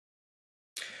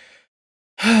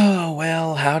Oh,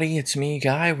 well, howdy, it's me,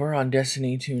 Guy. We're on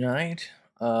Destiny tonight.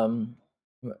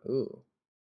 Ooh,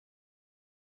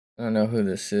 I don't know who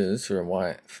this is or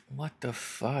why. What the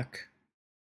fuck?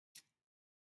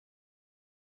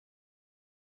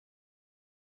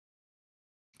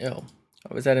 Yo,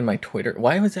 why was that in my Twitter?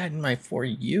 Why was that in my For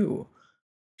You?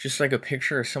 Just like a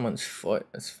picture of someone's foot.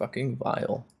 That's fucking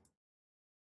vile.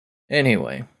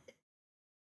 Anyway,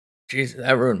 Jesus,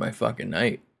 that ruined my fucking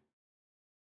night.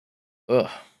 Ugh.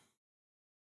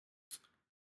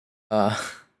 Uh,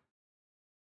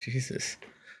 Jesus.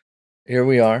 Here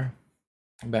we are.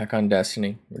 Back on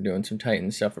Destiny. We're doing some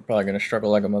Titan stuff. We're probably gonna struggle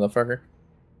like a motherfucker.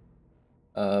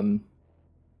 Yeah,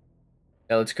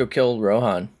 let's go kill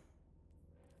Rohan.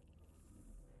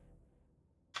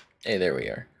 Hey, there we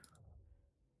are.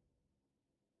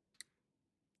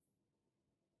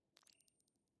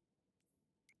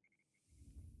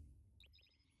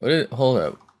 What is? Hold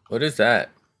up. What is that?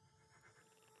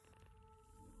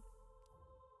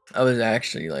 That was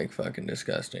actually like fucking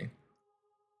disgusting.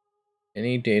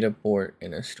 Any data port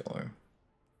in a storm.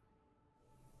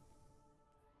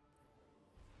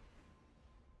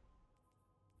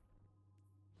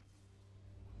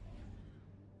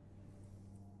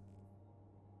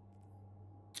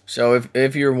 So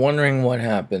if you're wondering what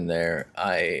happened there,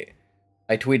 I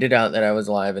tweeted out that I was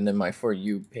live, and then my For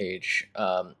You page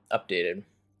updated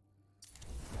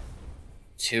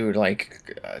to like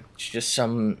just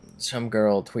some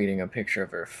girl tweeting a picture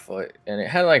of her foot, and it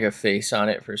had like a face on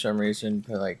it for some reason.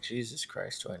 But like, Jesus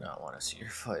Christ, do I not want to see your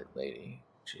foot, lady?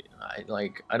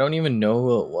 I don't even know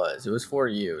who it was. It was For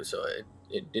You, so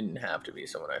it didn't have to be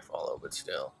someone I follow, but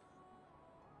still,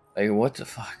 like, what the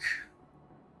fuck?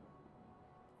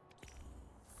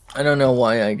 I don't know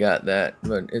why I got that,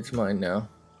 but it's mine now.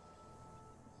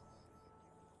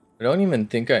 I don't even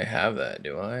think I have that,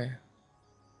 do I?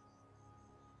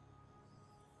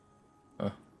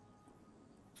 Huh.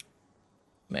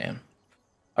 Man.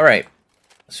 Alright.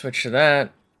 Switch to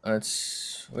that. Let's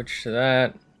switch to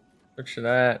that. Switch to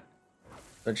that.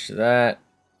 Switch to that.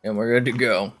 And we're good to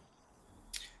go.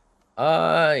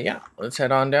 Yeah. Let's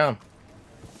head on down.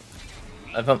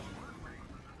 Who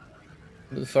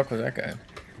the fuck was that guy?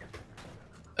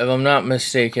 If I'm not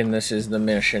mistaken, this is the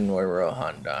mission where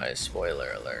Rohan dies.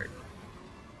 Spoiler alert.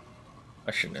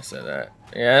 I shouldn't have said that.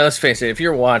 Yeah, let's face it. If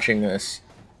you're watching this,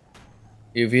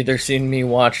 you've either seen me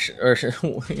watch or,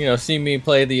 seen me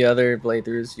play the other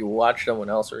playthroughs, you watch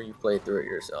someone else, or you play through it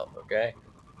yourself, okay?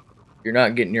 You're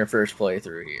not getting your first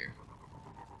playthrough here.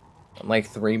 I'm like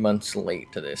 3 months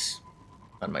late to this.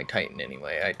 On my Titan,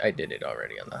 anyway. I did it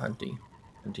already on the Hunty.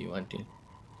 Hunty.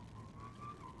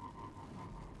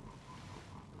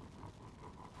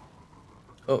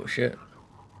 Oh, shit.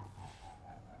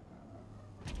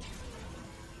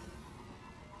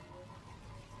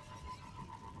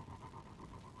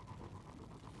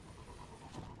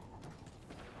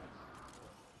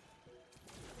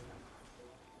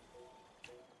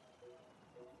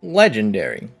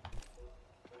 Legendary.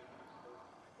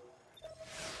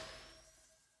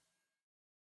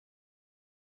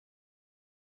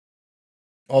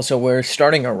 Also, we're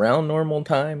starting around normal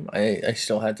time. I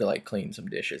still had to like clean some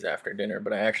dishes after dinner,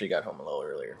 but I actually got home a little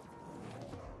earlier.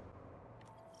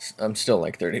 I'm still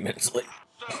like 30 minutes late.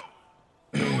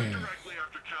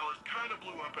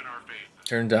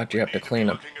 Turns out you have to clean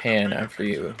a pan after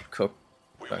you cook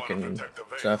fucking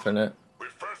stuff in it. We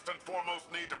first and foremost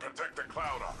need to protect the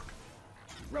Cloud Ark.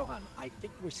 Rohan, I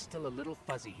think we're still a little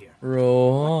fuzzy here.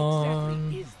 Rohan. What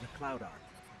exactly is the Cloud Ark?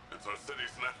 It's our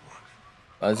city's network.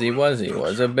 Fuzzy Wuzzy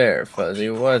was a bear. Fuzzy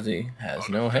Wuzzy has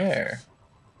no hair.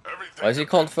 Why is he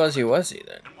called Fuzzy Wuzzy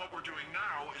then? And what we're doing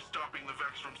now is stopping the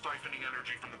Vex from siphoning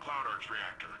energy from the Cloud Ark's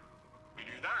reactor. We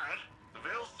do that, the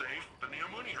Veil's safe, then the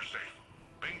Amuni are safe.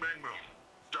 Bing bang boom.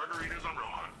 Starter readers on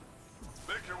Rohan.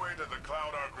 Make your way to the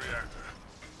Cloud Ark reactor.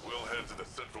 We'll head to the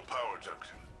central power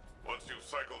junction. Once you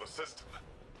cycle the system,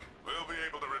 we'll be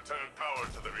able to return power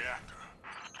to the reactor.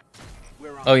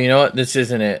 Oh, you know what? This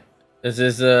isn't it. This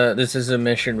is a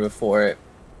mission before it.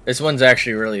 This one's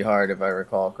actually really hard if I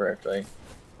recall correctly.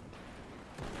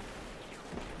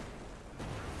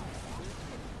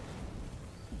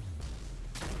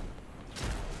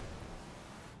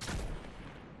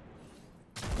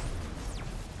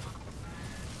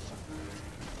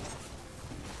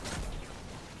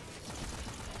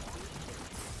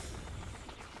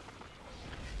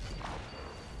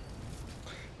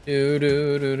 Do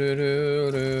do do do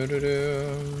do do do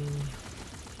do.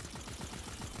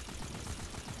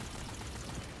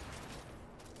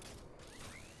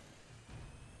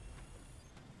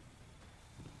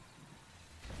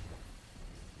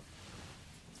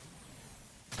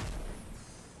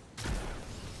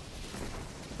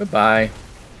 Goodbye.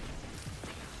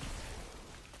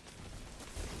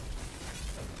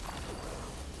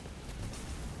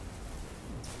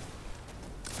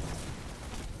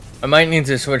 I might need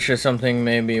to switch to something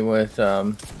maybe with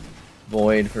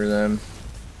Void for them.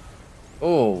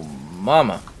 Oh,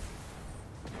 mama.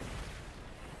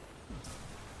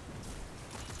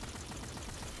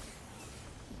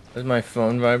 Is my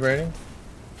phone vibrating?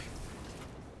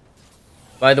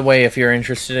 By the way, if you're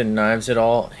interested in knives at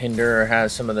all, Hinder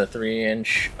has some of the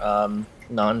 3-inch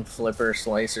non-flipper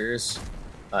slicers,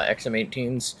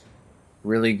 XM18s.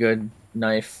 Really good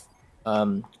knife.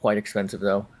 Quite expensive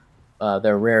though.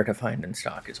 They're rare to find in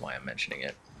stock is why I'm mentioning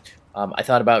it. I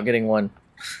thought about getting one.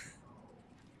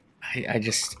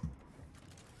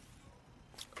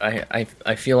 I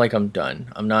feel like I'm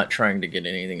done. I'm not trying to get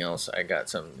anything else. I got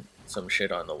some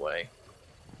shit on the way.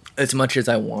 As much as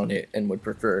I want it and would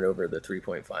prefer it over the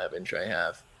 3.5-inch I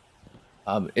have.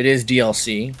 It is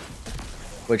DLC,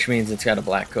 which means it's got a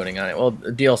black coating on it. Well,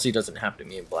 the DLC doesn't have to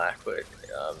mean black, but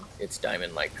it's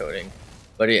diamond-like coating.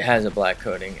 But it has a black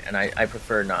coating, and I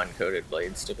prefer non-coated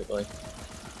blades typically.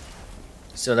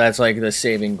 So that's like the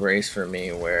saving grace for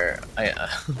me, where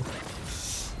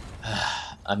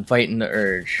I'm fighting the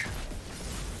urge.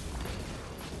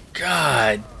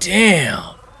 God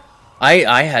damn!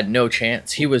 I had no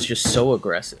chance. He was just so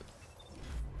aggressive.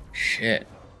 Shit.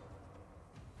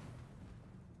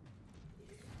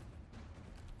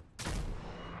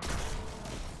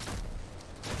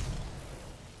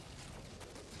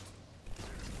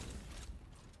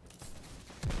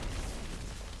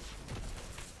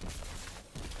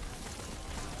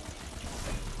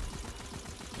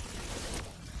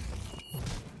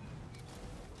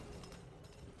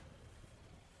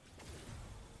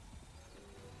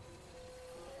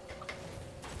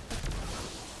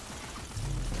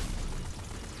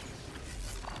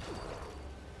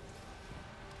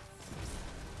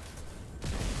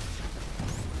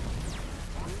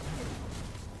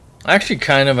 I'm actually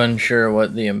kind of unsure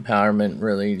what the empowerment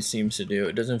really seems to do.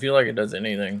 It doesn't feel like it does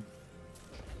anything.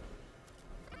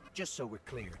 Just so we're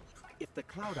clear, if the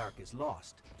Cloud Ark is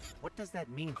lost, what does that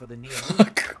mean for the Neo?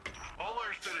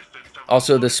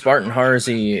 Also, the Spartan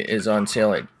Harzy is on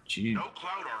sale at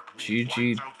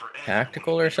GG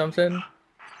Tactical or something.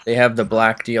 They have the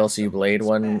black DLC Blade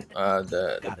one,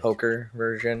 the poker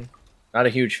version. Not a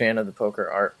huge fan of the poker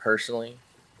art personally,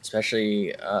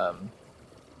 especially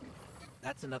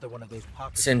That's another one of those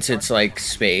since it's like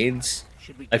spades.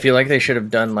 I feel like they should have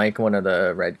done like one of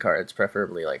the red cards,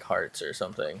 preferably like hearts or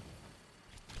something.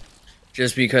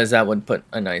 Just because that would put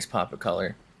a nice pop of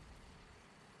color.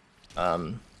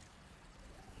 But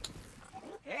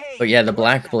yeah, the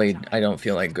black blade I don't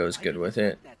feel like goes good with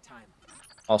it.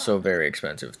 Also very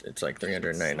expensive. It's like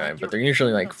 $399, but they're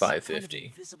usually like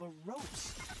 $550.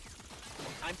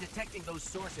 I'm detecting those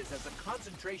sources as a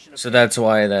concentration of So that's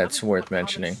why that's worth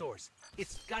mentioning.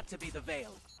 It's got to be the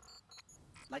Veil.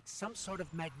 Like some sort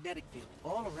of magnetic field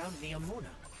all around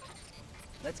Neomuna.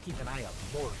 Let's keep an eye out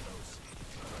for more of those.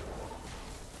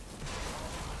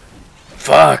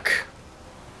 Fuck!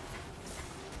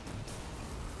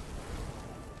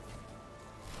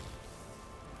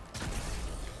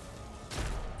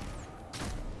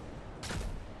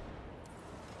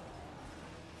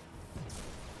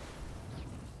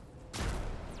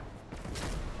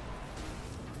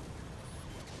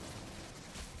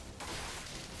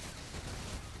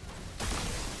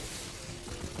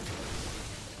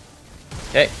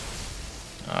 Okay.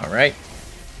 Alright.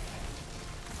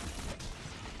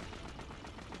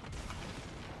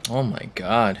 Oh my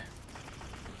god.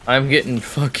 I'm getting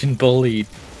fucking bullied.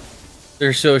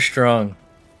 They're so strong.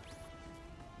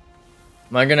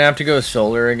 Am I gonna have to go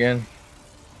solar again?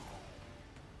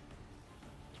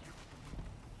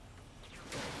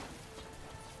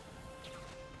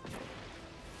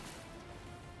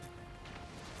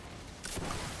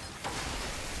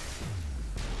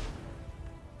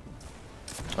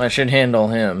 I should handle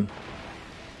him.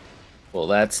 Well,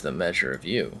 that's the measure of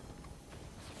you.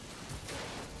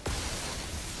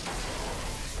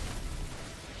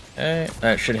 Okay,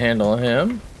 that should handle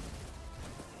him.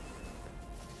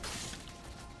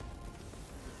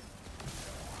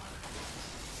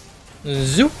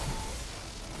 Zoop.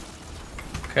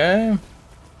 Okay.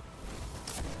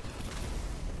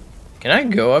 Can I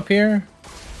go up here?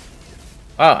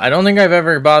 Oh, I don't think I've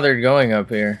ever bothered going up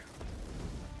here.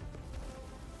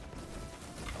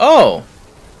 Oh,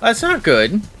 that's not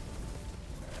good.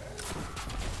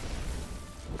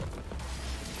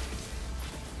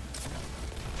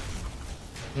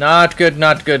 Not good,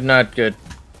 not good, not good.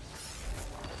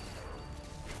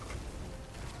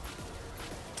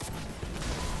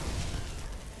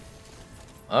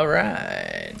 All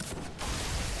right.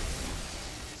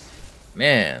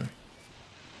 Man.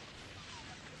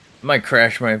 I might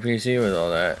crash my PC with all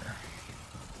that.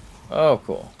 Oh,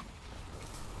 cool.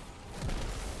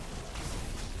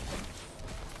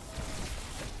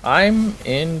 I'm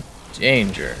in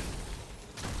danger.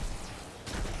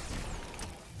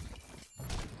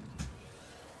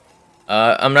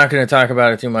 I'm not going to talk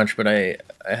about it too much, but I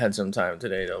had some time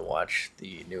today to watch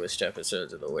the newest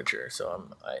episodes of The Witcher, so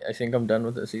I think I'm done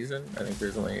with the season. I think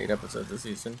there's only 8 episodes this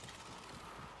season.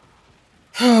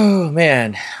 Oh,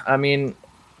 man. I mean,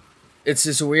 it's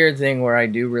this weird thing where I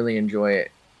do really enjoy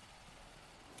it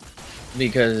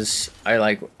because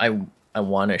I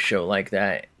want a show like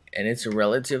that, and it's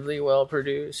relatively well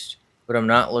produced, but I'm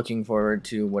not looking forward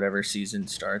to whatever season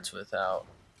starts without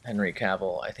Henry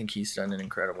Cavill. I think he's done an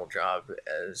incredible job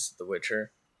as The Witcher,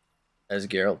 as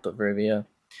Geralt of Rivia.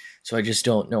 So I just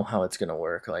don't know how it's gonna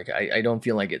work. Like I don't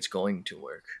feel like it's going to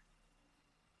work.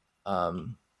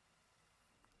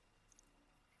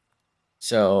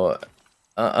 So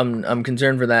I'm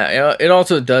concerned for that. It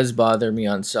also does bother me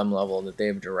on some level that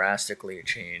they've drastically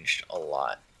changed a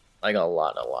lot, like a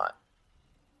lot,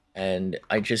 and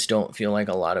I just don't feel like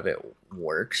a lot of it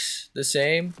works the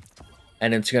same.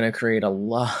 And it's going to create a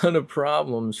lot of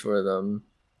problems for them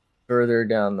further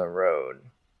down the road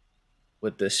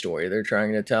with this story they're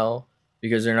trying to tell,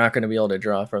 because they're not going to be able to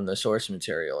draw from the source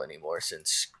material anymore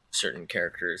since certain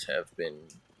characters have been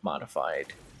modified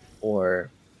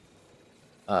or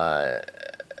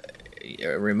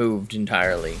removed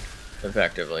entirely,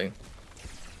 effectively.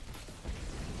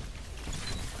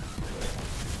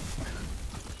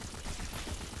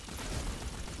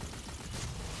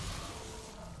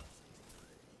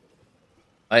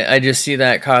 I just see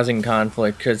that causing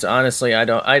conflict because honestly, I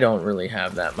don't really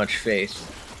have that much faith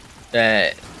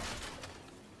that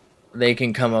they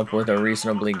can come up with a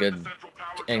reasonably good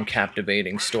and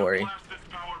captivating story,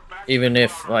 even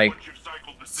if like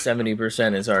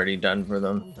 70% is already done for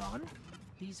them. Hold on.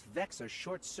 These Vex are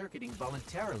short-circuiting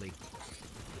voluntarily.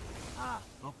 Ah,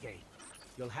 okay.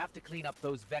 You'll have to clean up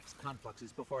those Vex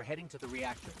confluxes before heading to the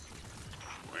reactor.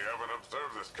 We haven't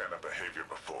observed this kind of behavior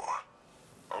before.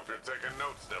 Hope you're taking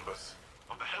notes, Nimbus.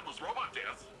 On the headless robot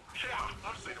dance? Yeah,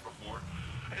 I've seen it before.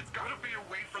 It's gotta be a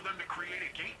way for them to create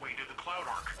a gateway to the Cloud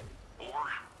Arc.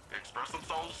 Or express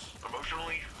themselves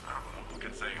emotionally. I don't know who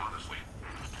can say, honestly.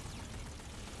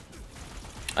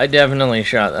 I definitely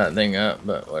shot that thing up,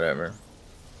 but whatever.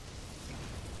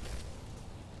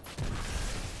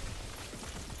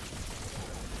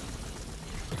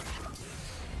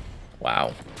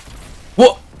 Wow.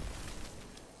 Whoa!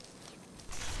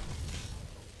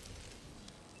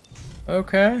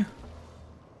 Okay.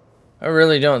 I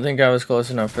really don't think I was close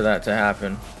enough for that to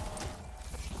happen.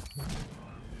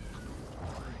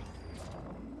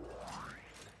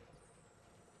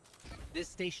 This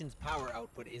station's power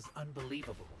output is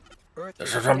unbelievable. Earth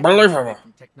This is unbelievable.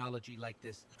 From technology like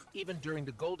this, even during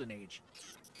the Golden Age.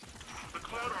 The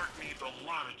Cloud Arc needs a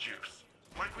lot of juice.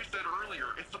 Like we said earlier,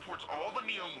 it supports all the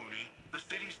Neomuni, the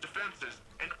city's defenses,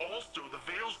 and also the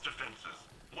Vale's defenses.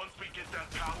 Once we get that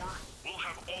power, we'll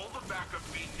have all the backup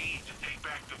we need to take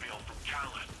back the Vale from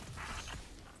Callan.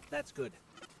 That's good.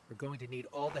 We're going to need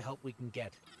all the help we can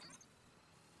get.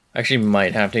 Actually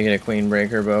might have to get a Queen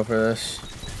Breaker bow for this.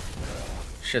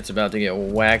 Shit's about to get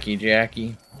wacky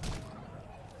jacky.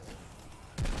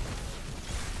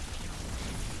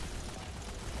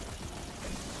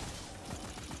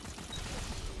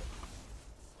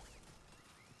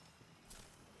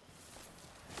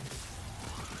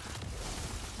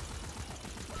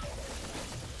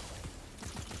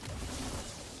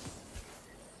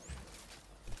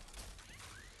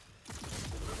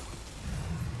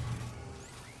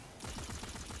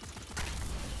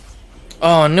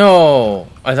 Oh no!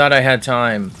 I thought I had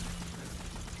time.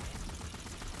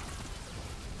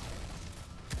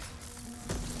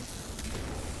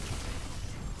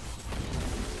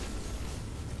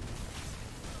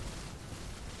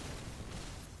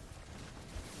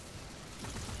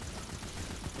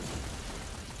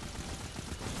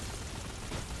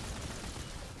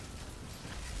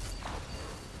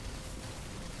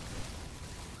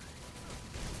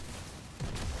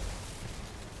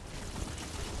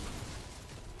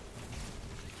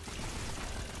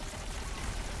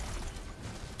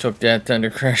 Took that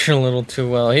Thunder Crusher a little too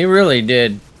well. He really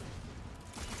did.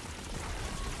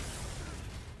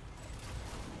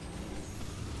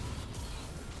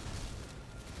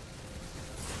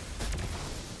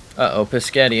 Uh-oh,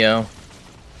 Piscatio.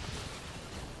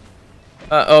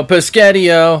 Uh-oh,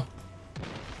 Piscatio.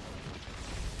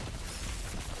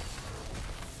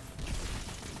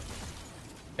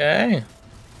 Okay.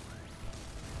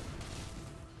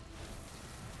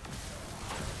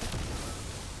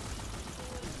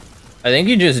 I think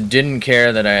he just didn't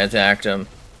care that I attacked him.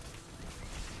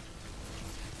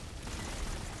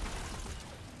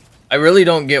 I really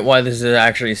don't get why this is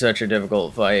actually such a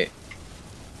difficult fight.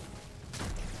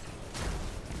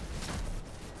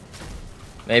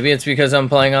 Maybe it's because I'm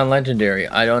playing on Legendary.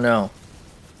 I don't know.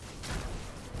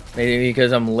 Maybe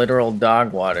because I'm literal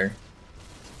dog water.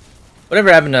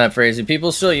 Whatever happened to that phrase? Do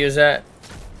people still use that?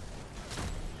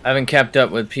 I haven't kept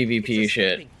up with PvP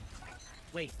shit.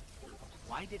 Wait,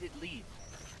 why did it leave?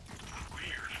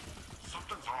 Weird.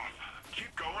 Something's off.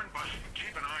 Keep going, but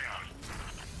keep an eye out.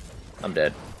 I'm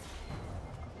dead.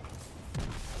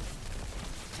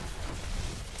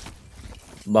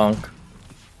 Bonk.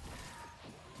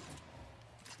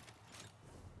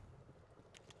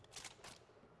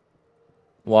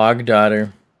 Wog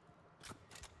daughter.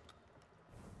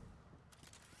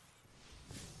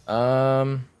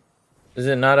 Is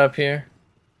it not up here?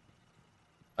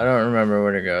 I don't remember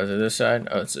where to go. Is it this side?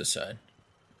 Oh, it's this side.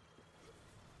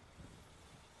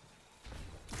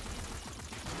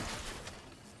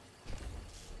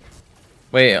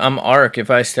 Wait, I'm Arc.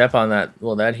 If I step on that,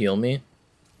 will that heal me?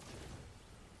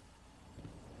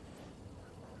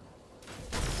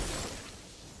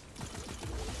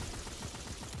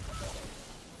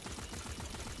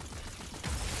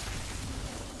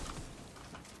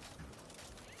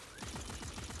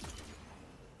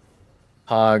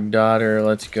 Hog daughter,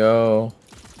 let's go.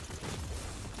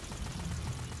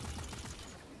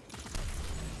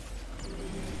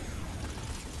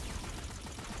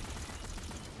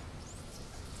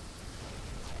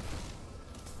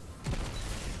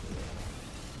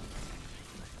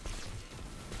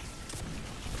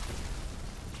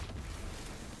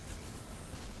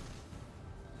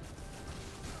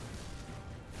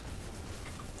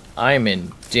 I'm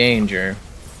in danger.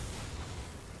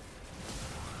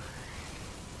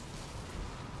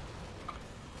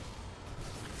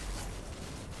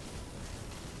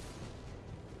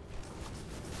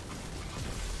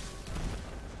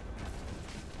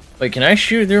 Wait, can I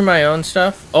shoot through my own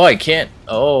stuff? Oh, I can't.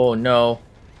 Oh, no.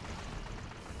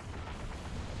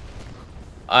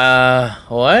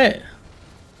 What?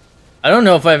 I don't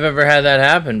know if I've ever had that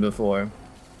happen before.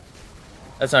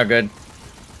 That's not good.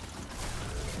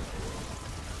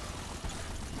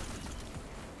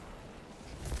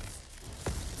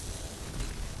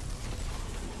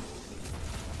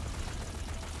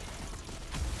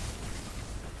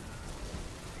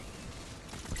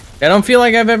 I don't feel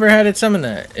like I've ever had it summon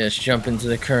that. Let's jump into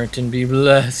the current and be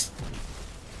blessed.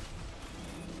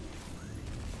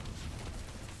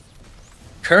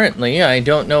 Currently, I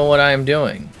don't know what I'm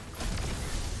doing.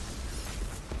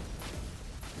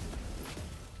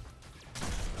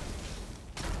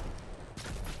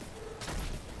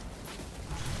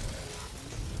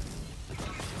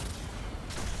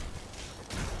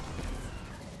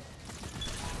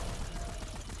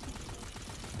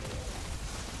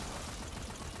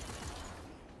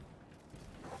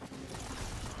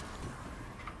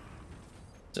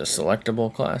 It's a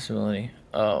selectable class ability.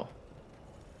 Oh.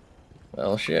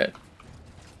 Well, shit.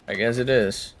 I guess it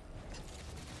is.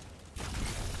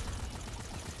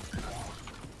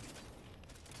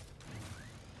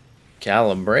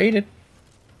 Calibrated.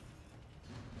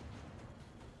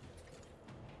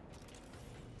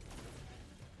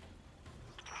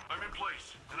 I'm in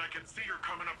place, and I can see you're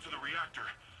coming up to the reactor.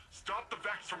 Stop the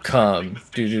Vex from Come.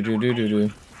 Do do do do do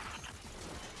do.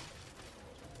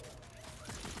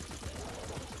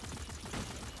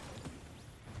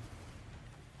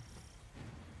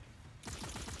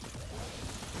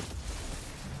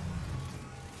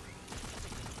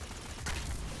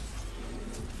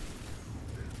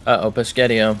 Uh-oh,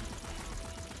 Pescettio.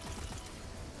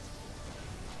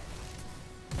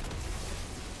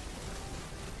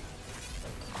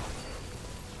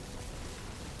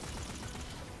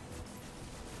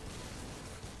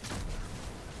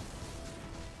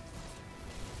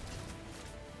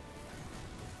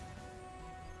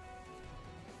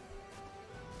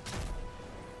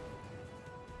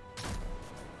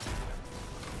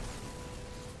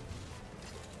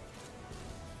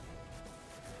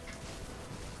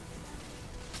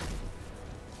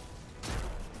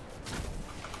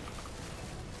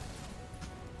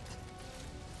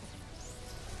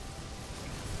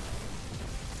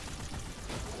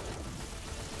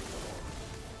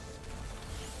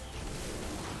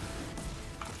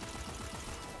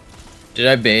 Did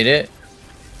I bait it?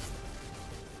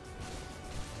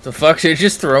 The fuck? Did it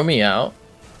just throw me out?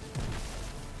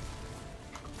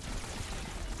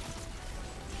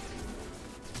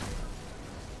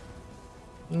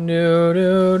 No,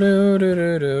 no, no, no,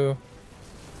 no, no.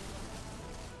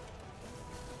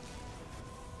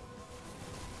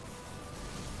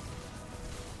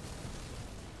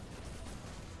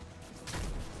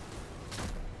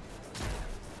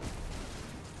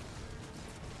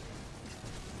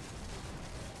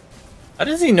 How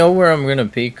does he know where I'm gonna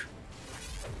peek?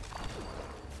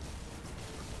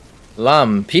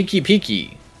 Lam, peeky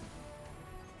peeky.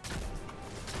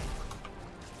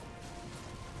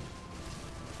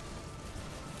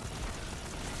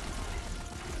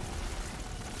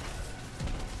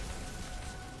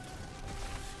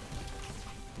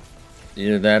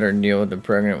 Either that or deal with the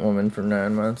pregnant woman for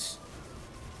 9 months.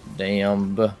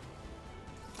 Damn.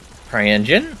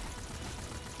 Prangin?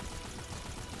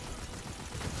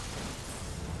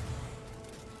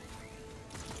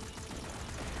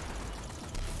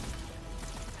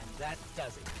 That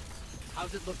does it.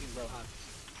 How's it looking, Rohan?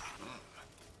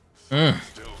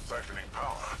 Still siphoning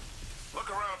power. Look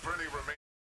around for any remaining.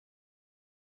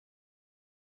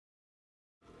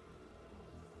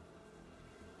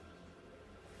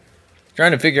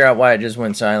 Trying to figure out why it just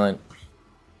went silent.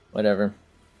 Whatever.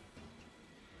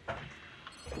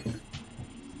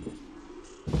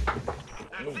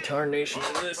 What tarnation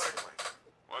is this?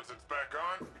 Once it's back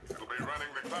on, it'll be running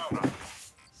the cloud up.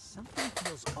 Something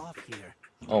feels off here.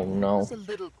 Oh no. It's a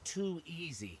little too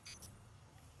easy.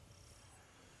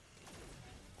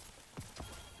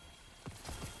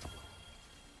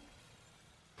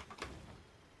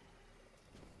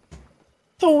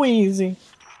 So easy.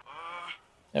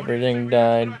 Everything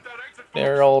died.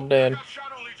 They're all dead.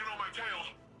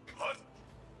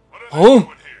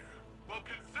 Oh.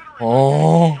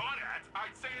 Oh.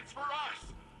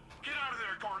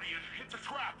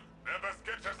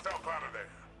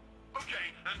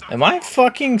 Am I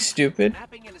fucking stupid?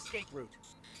 Mapping an escape route.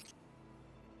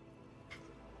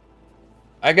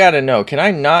 I gotta know. Can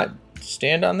I not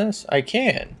stand on this? I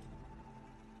can.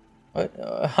 What?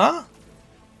 Huh?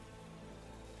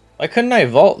 Why couldn't I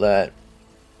vault that?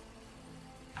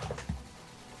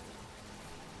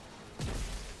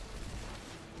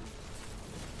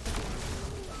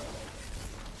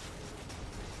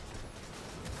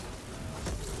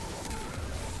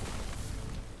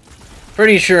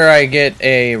 Pretty sure I get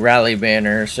a rally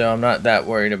banner, so I'm not that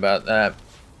worried about that.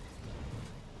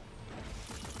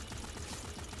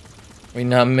 We're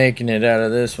not making it out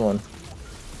of this one.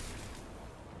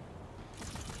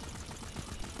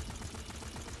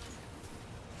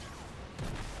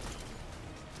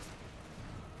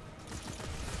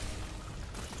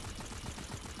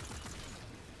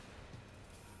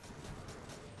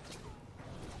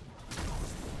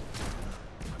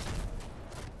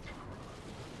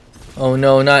 Oh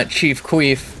no, not Chief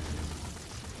Queef.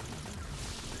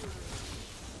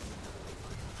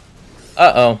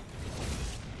 Uh-oh.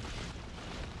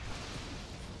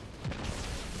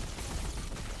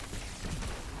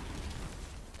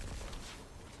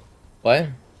 What?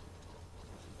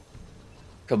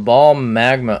 Cabal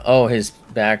Magma. Oh, his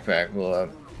backpack blew up.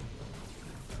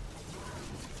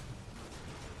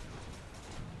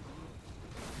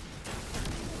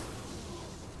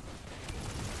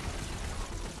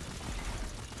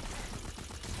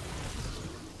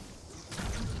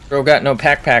 Bro got no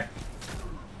pack.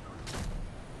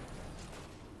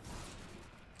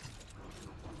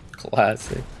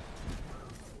 Classic.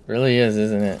 Really is,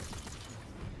 isn't it?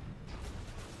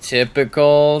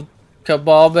 Typical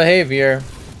Cabal behavior.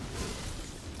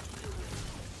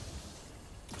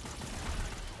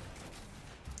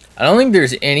 I don't think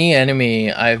there's any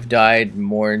enemy I've died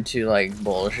more to like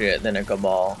bullshit than a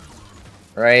Cabal.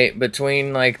 Right?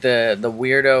 Between like the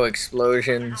weirdo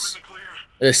explosions,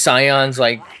 the Scions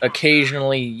like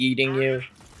occasionally yeeting you,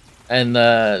 and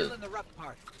the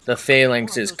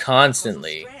phalanx is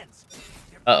constantly.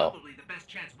 Uh-oh.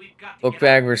 Book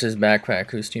bag versus backpack.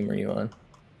 Whose team are you on?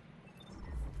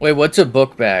 Wait, what's a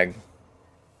book bag?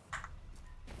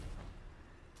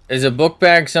 Is a book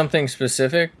bag something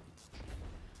specific?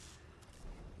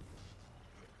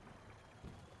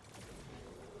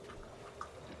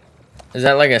 Is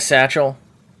that like a satchel?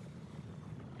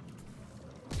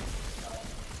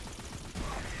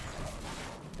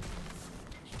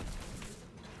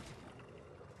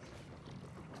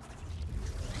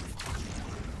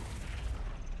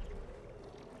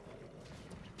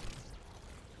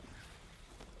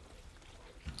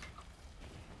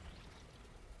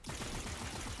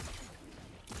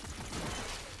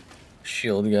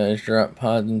 Shield guys, drop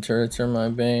pods and turrets are my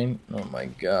bane. Oh my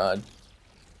god.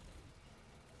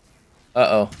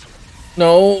 Uh-oh.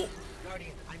 No!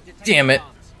 Damn it.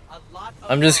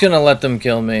 I'm just gonna let them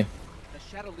kill me. The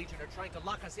Shadow Legion are trying to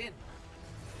lock us in.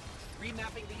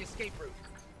 Remapping the escape route.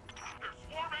 They're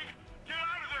swarming! Get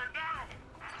out of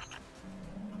there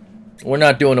now! We're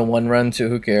not doing a one run, so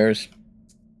who cares?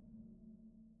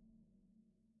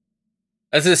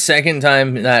 That's the second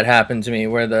time that happened to me,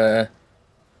 where the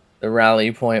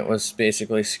rally point was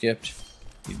basically skipped.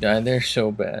 You died there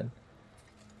so bad.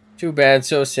 Too bad,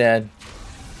 so sad.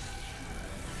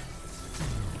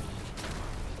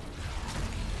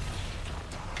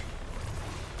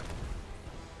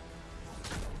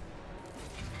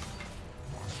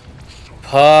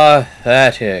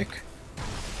 Pathetic.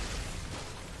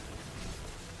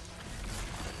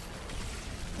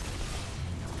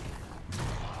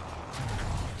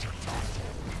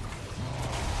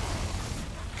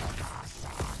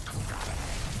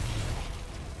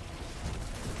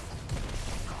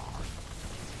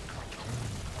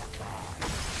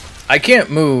 I can't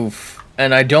move,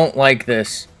 and I don't like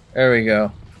this. There we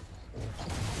go.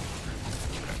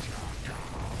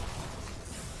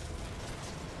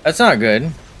 That's not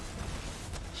good.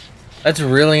 That's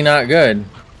really not good.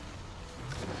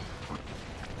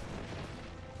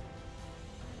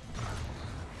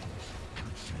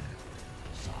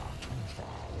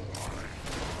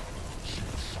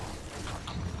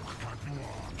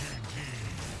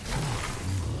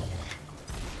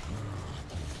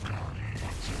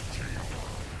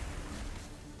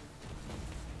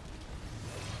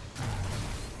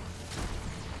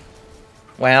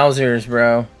 Wowzers,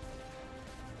 bro.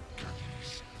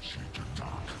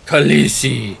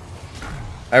 Khaleesi.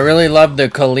 I really love the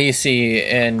Khaleesi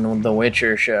in the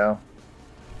Witcher show.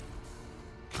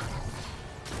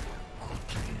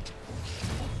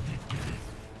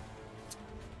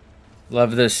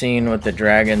 Love the scene with the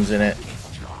dragons in it.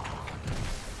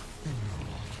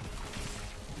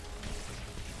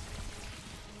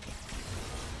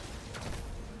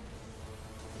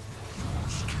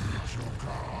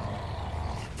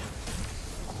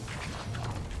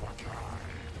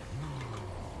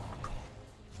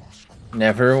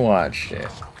 Never watched it.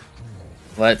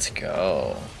 Let's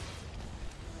go.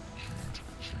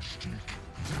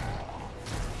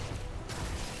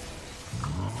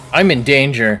 I'm in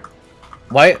danger.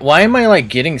 Why am I like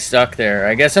getting stuck there?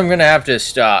 I guess I'm gonna have to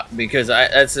stop because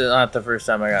that's not the first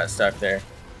time I got stuck there.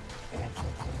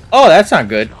 Oh, that's not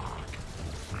good.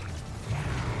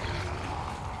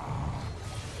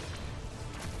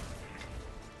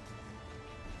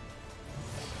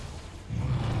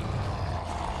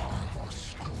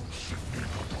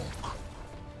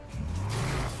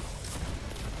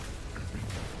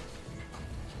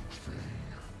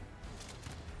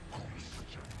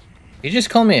 You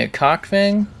just call me a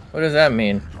cockfang? What does that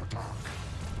mean?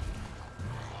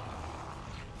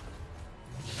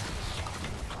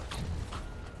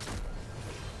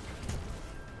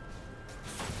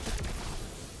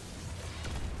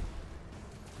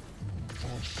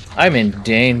 I'm in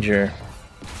danger.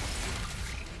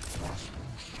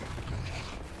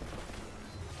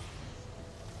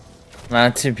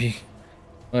 Not to be...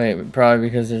 Wait, probably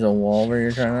because there's a wall where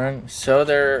you're trying to run? So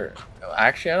there...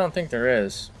 Actually, I don't think there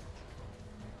is.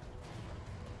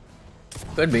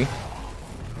 Could be.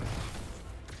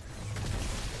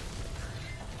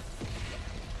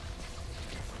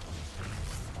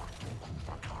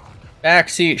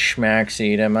 Backseat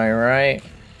schmackseat, am I right?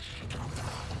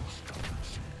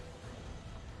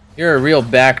 You're a real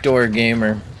backdoor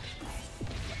gamer.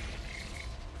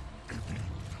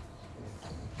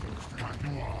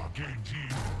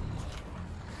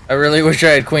 I really wish I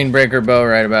had Queen Breaker Bow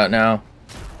right about now.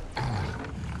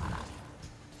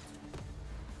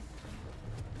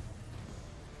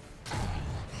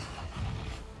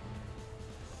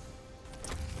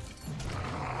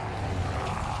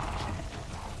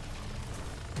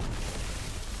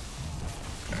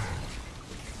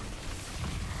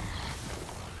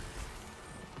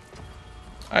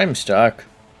 I'm stuck.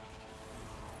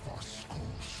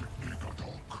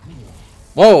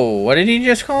 Whoa, what did he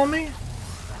just call me?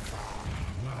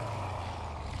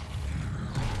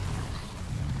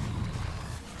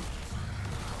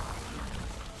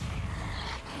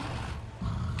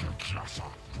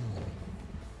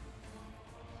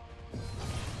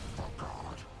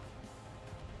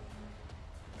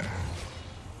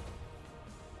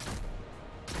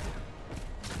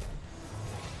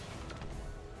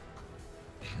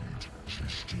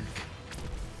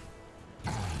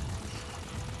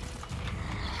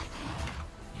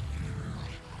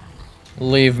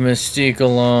 Leave Mystique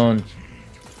alone.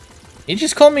 He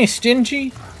just called me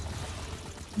stingy?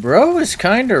 Bro is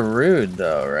kinda rude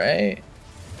though, right?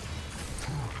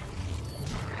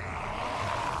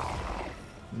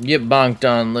 Get bonked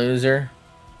on, loser.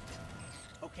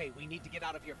 Okay, we need to get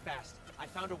out of here fast. I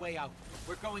found a way out.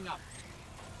 We're going up.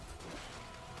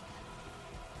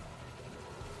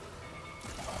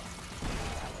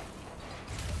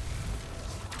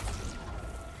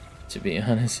 To be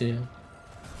honest with you.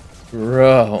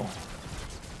 Bro.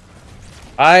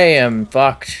 I am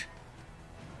fucked.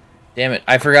 Damn it.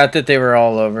 I forgot that they were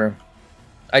all over.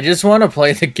 I just want to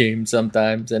play the game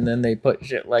sometimes, and then they put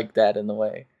shit like that in the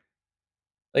way.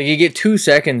 Like, you get 2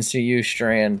 seconds to use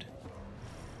Strand.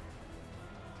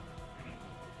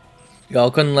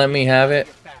 Y'all couldn't let me have it?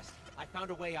 I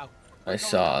found a way out. I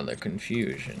saw the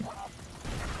confusion.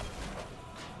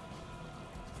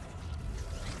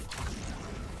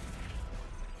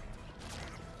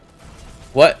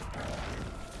 What?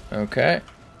 Okay.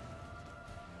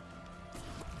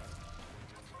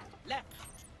 Left.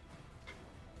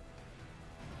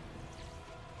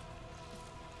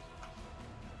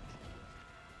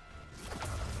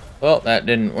 Well, that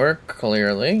didn't work,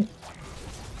 clearly.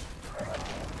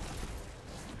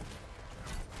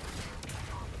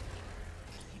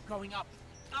 Keep going up.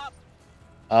 Up.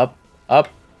 Up, up,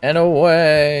 and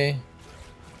away.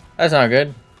 That's not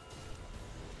good.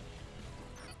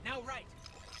 Now right.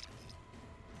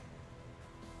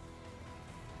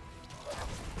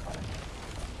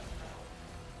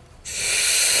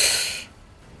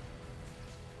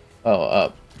 Oh,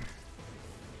 up.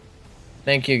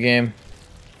 Thank you, game.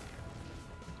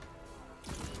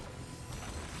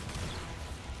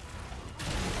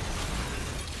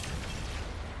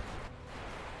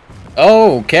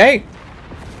 Okay.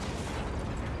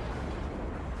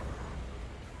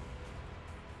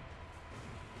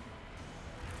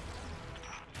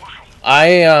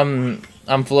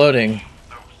 I'm floating.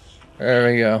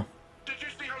 There we go. Did you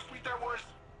see how sweet that was?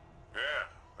 Yeah,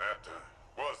 that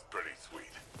was pretty sweet.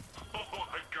 Oh,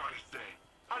 I gotta say,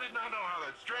 I did not know how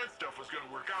that Strand stuff was gonna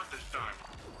work out this time.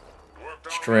 It worked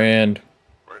all Strand.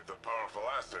 right. With the powerful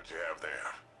asset you have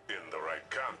there, in the right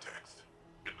context.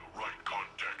 In the right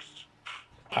context.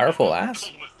 Powerful ass.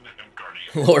 Don't listen to him,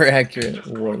 Guardian. Lore accurate Just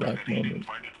prove warlock that he didn't moment.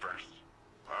 find it first.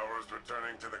 Power's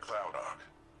returning to the Cloud Ark.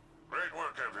 Great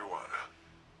work, everyone.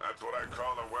 That's what I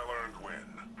call a well-earned win.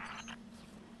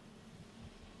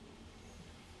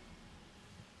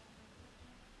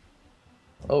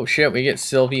 Oh shit, we get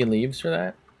Sylvie leaves for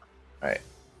that? Alright.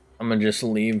 I'm gonna just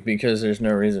leave because there's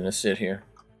no reason to sit here.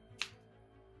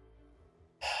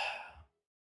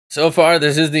 So far,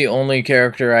 this is the only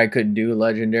character I could do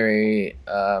legendary,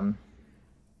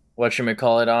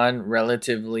 whatchamacallit on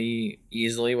relatively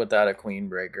easily without a Queen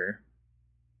Breaker.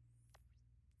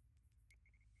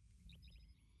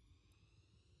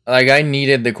 Like, I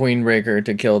needed the Queen Breaker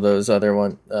to kill those other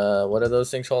one, what are those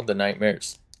things called? The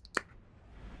Nightmares.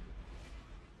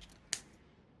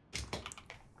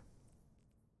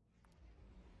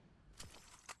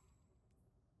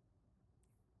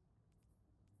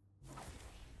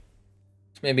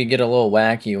 Maybe get a little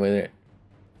wacky with it.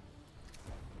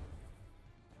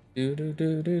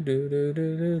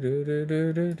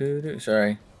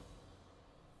 Sorry.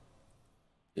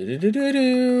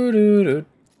 Did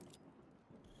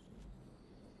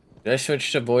I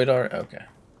switch to Void Art? Okay.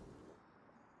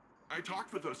 I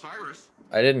talked with Osiris.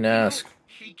 I didn't ask.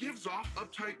 He gives off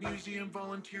uptight museum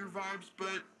volunteer vibes,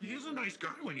 but he's a nice guy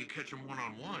when you catch him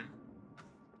one-on-one.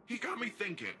 He got me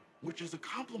thinking, which is a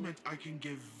compliment I can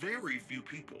give very few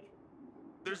people.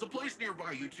 There's a place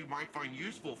nearby you two might find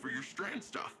useful for your Strand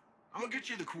stuff. I'll get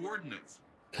you the coordinates.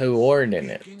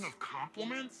 Coordinates. Speaking of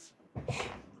compliments,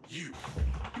 you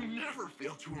never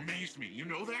fail to amaze me, you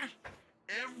know that?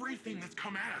 Everything that's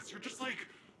come at us, you're just like,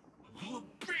 oh,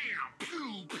 bam,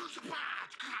 pew, pew,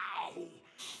 pow.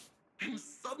 And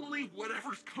suddenly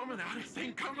whatever's coming at us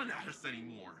ain't coming at us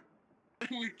anymore. And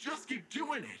we just keep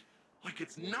doing it, like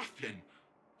it's nothing.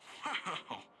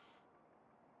 Wow.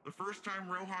 The first time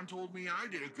Rohan told me I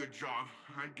did a good job,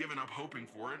 I'd given up hoping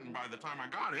for it, and by the time I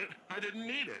got it, I didn't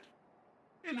need it.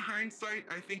 In hindsight,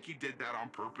 I think he did that on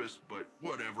purpose, but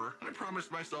whatever. I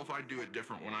promised myself I'd do it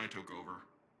different when I took over.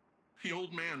 The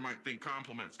old man might think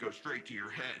compliments go straight to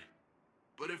your head.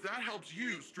 But if that helps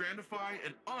you Strandify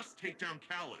and us take down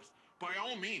Callus, by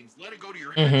all means, let it go to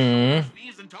your head, shoulders,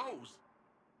 knees, and toes.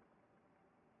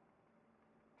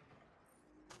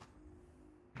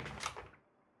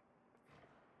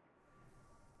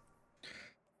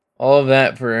 All of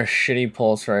that for a shitty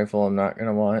pulse rifle I'm not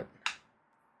gonna want.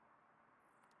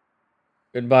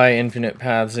 Goodbye Infinite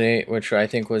Paths 8, which I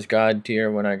think was God tier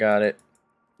when I got it.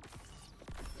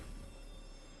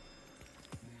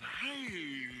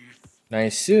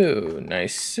 Nice-oo,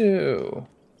 nice-oo.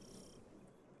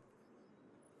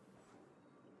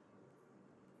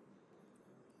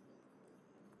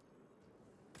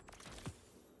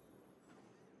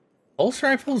 Pulse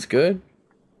rifle's good. I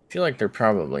feel like they're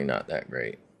probably not that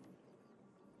great.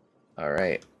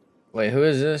 Alright. Wait, who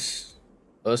is this?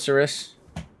 Osiris?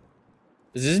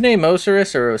 Is his name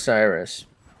Osiris or Osiris?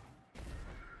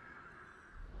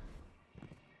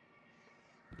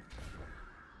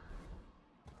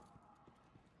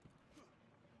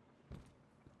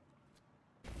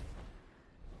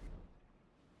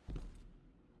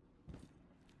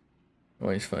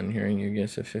 Always fun hearing you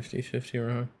guess a 50-50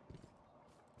 wrong.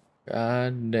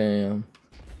 God damn.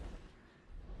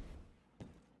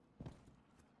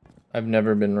 I've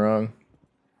never been wrong.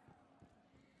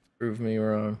 Prove me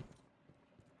wrong.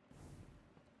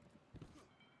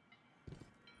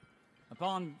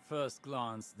 Upon first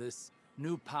glance, this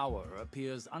new power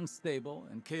appears unstable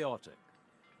and chaotic.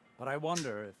 But I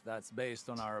wonder if that's based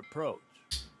on our approach.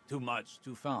 Too much,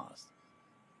 too fast.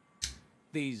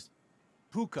 These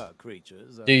puka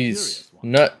creatures are These curious ones.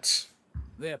 nuts.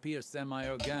 They appear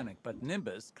semi-organic, but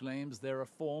Nimbus claims they're a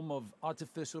form of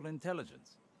artificial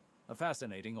intelligence. A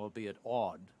fascinating, albeit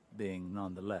odd, being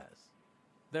nonetheless.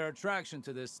 Their attraction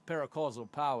to this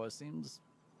paracausal power seems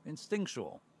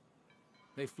instinctual.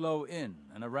 They flow in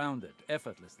and around it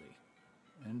effortlessly,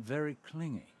 and very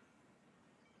clingy.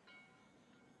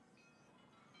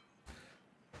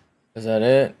 Is that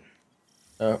it?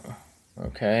 Oh,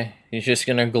 okay. He's just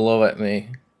gonna glow at me.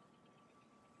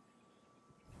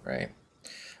 Right.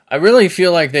 I really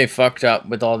feel like they fucked up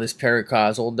with all this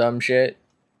paracausal dumb shit.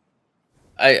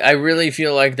 I really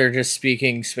feel like they're just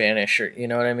speaking Spanish, or you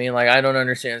know what I mean? Like, I don't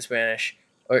understand Spanish.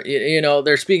 Or, you know,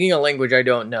 they're speaking a language I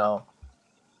don't know.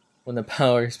 When the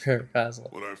power is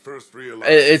paracausal. When I first realized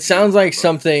It sounds like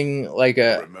something like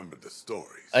I remembered the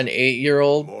stories. an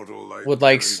 8-year-old would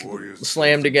like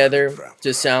slam together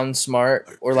to sound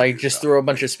smart, or like just throw a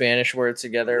bunch of Spanish words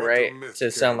together, right,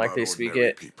 to sound like they speak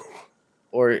it.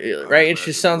 Or right, it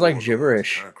just sounds like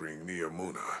gibberish.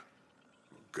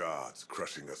 Gods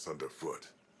crushing us underfoot.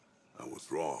 I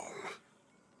was wrong.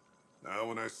 Now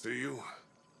when I see you,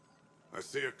 I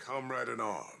see a comrade in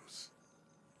arms.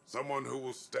 Someone who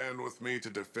will stand with me to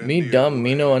defend me dumb,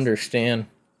 me no understand.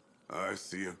 I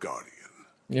see a guardian.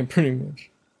 Yeah, pretty much.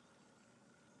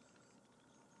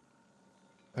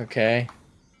 Okay.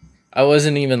 I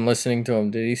wasn't even listening to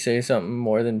him. Did he say something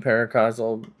more than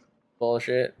paracausal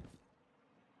bullshit?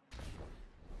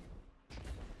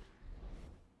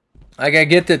 Like, I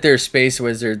get that they're space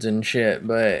wizards and shit,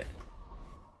 but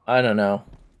I don't know.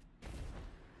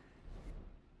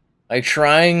 Like,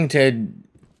 trying to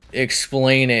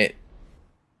explain it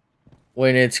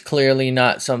when it's clearly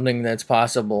not something that's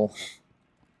possible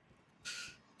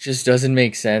just doesn't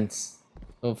make sense.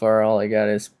 So far, all I got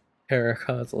is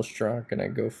paracausal shock, and I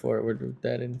go forward with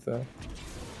that info.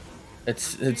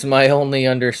 It's my only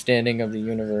understanding of the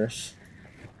universe.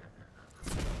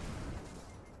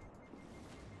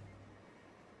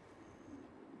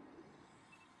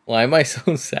 Why am I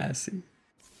so sassy?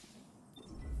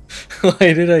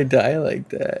 Why did I die like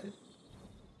that?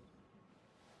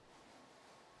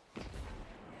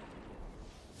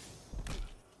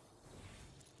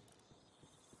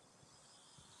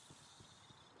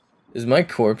 Is my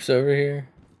corpse over here?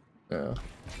 No.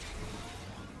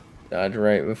 Dodge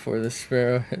right before the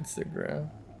sparrow hits the ground.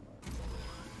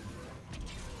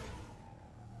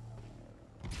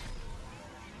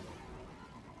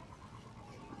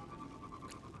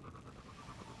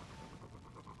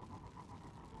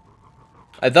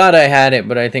 I thought I had it,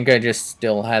 but I think I just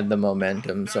still had the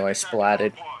momentum, so I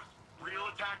splatted. Real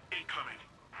attack incoming.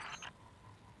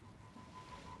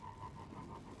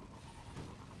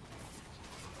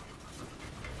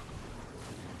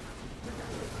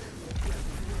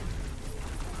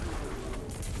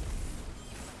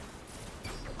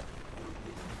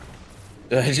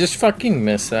 Did I just fucking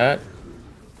miss that?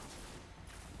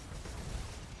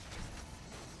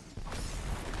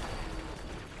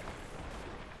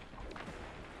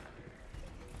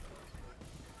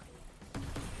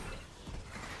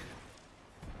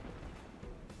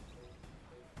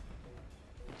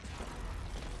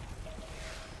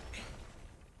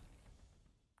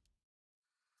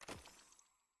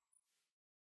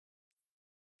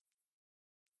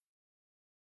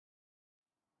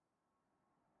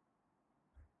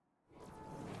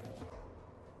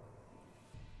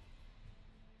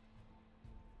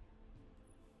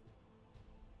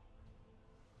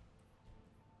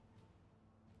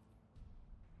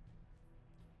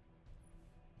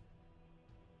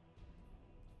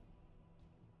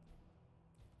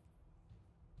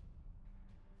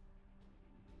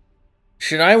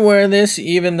 Should I wear this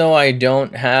even though I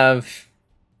don't have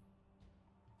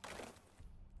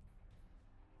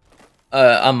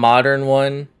a modern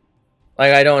one?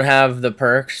 Like, I don't have the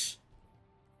perks?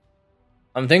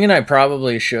 I'm thinking I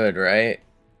probably should, right?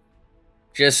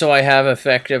 Just so I have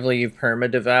effectively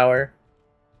perma-devour.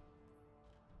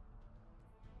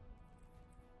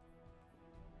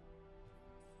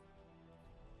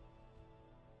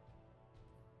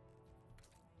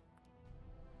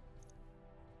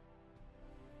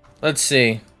 Let's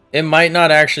see. It might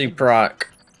not actually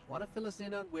proc. Want to fill us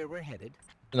in on where we're headed?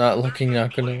 Not looking,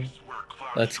 not gonna. Where Cloud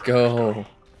Let's Extractor's go. tunnel.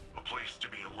 A place to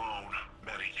be alone,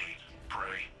 meditate,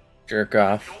 pray. Jerk The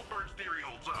off. old bird's theory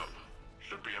holds up.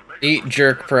 Should be a mega Eat, bird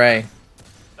jerk, forever. pray.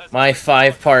 Let's My look forward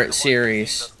to 5-part what you've seen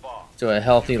series thus far. to a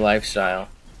healthy lifestyle.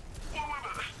 Hang on.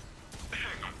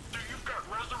 So you've got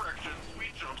resurrection,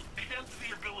 sweet jumps, and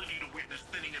the ability to witness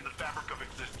thinning in the fabric of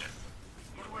existence.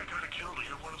 What do I gotta kill to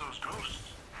hear one of those ghosts?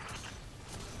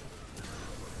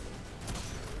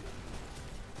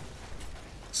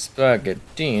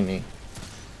 Spaghettini.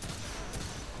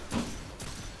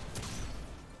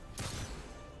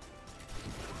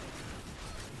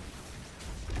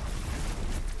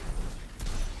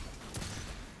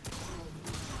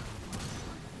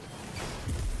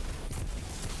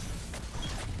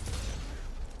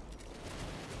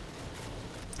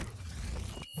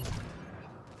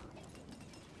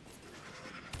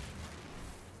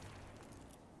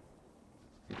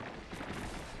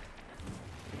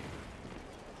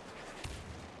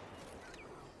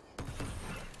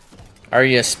 Are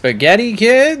you spaghetti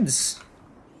kids?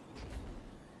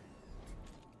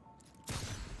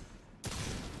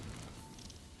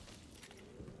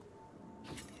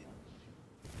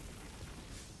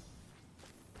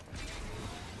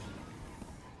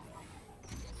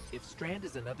 If Strand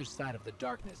is another side of the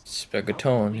darkness,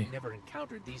 Spaghettoni. we've never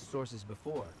encountered these sources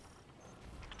before.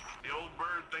 The old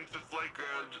bird thinks it's like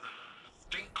a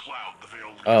stink cloud the veil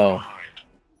leaves Oh. behind.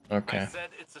 Okay. I said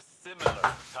it's a similar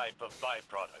type of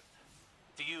byproduct.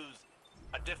 To use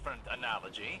a different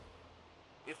analogy,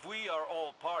 if we are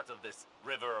all part of this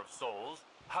river of souls,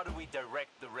 how do we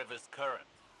direct the river's current?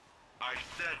 I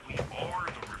said we are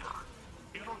the river.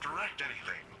 You don't direct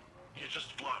anything. You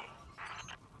just flow.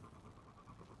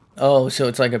 Oh, so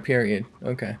it's like a period.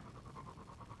 Okay.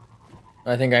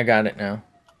 I think I got it now.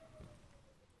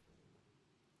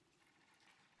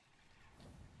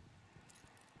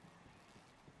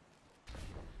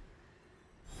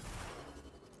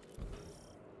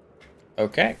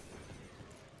 Okay.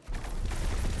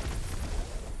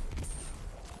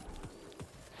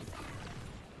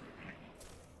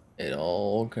 It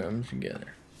all comes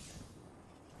together.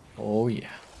 Oh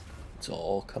yeah. It's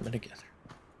all coming together.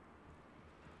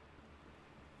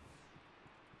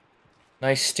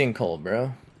 Nice stink hole,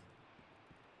 bro.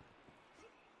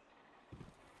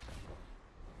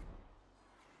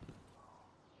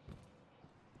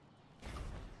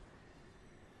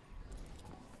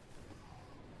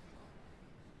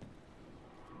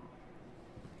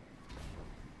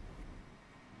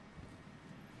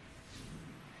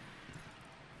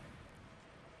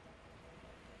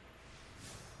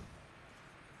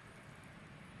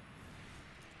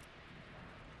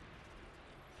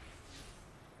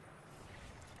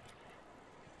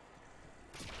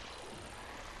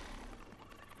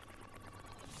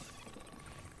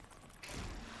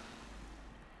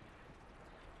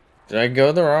 Did I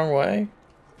go the wrong way?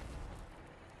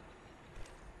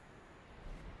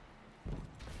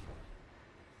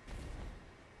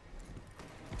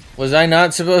 Was I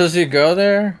not supposed to go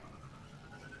there?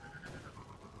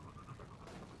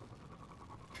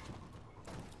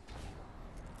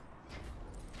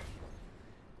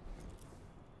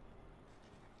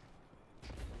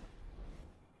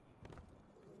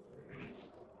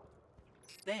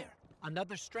 There,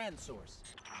 another Strand source.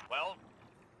 Well,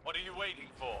 what are you waiting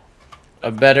for?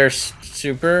 A better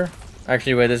super?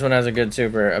 Actually, wait, this one has a good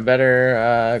super. A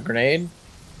better grenade?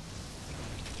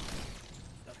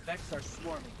 The Vex are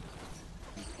swarming.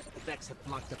 The Vex have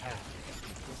blocked the path.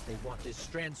 Guess they want this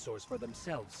Strand source for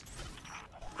themselves.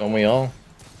 Don't we all?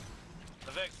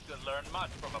 The Vex could learn much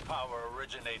from a power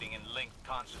originating in linked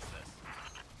consciousness.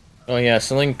 Oh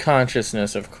yes, link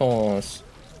consciousness, of course.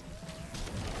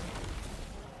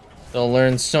 They'll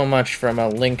learn so much from a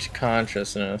linked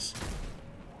consciousness.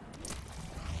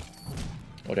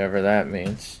 Whatever that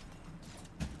means.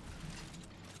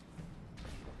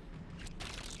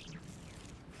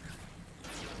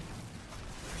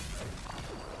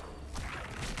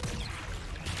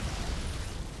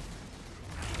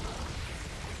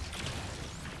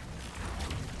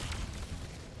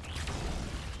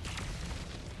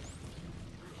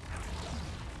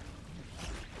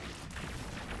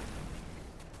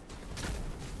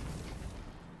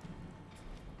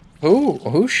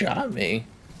 Who shot me?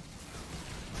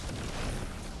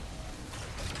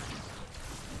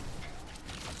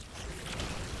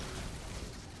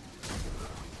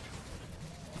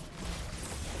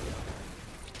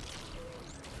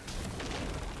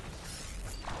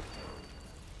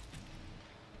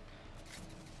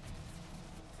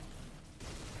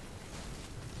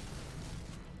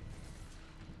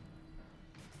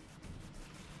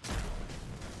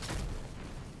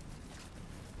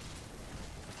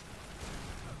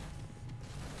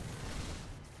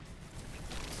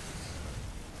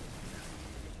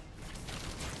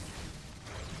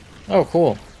 Oh,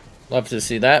 cool. Love to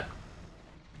see that.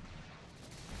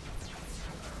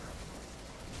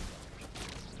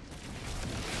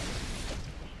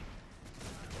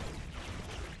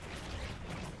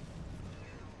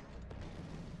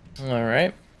 All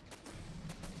right.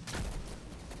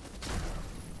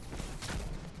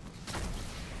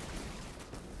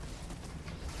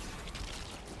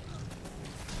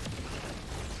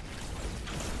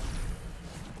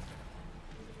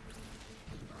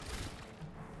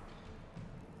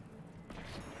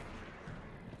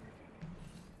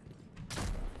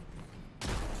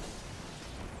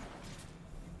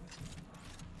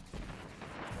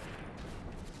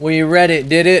 We read it,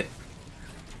 did it?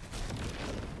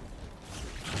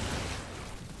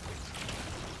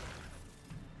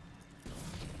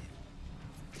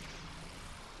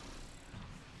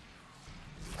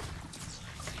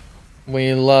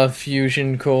 We love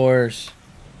fusion cores.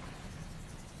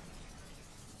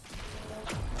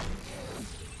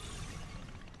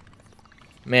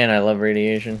 Man, I love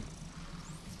radiation.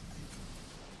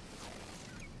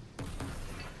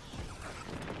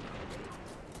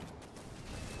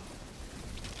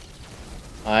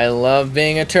 I love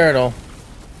being a turtle.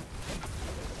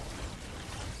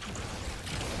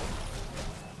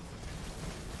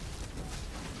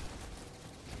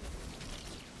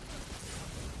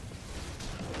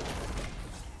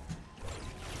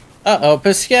 Uh-oh,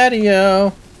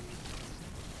 Piscatio.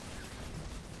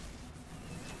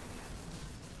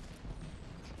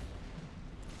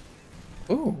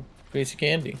 Ooh, piece of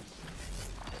candy.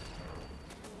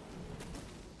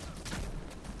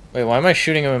 Wait, why am I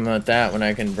shooting him at that when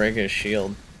I can break his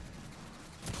shield?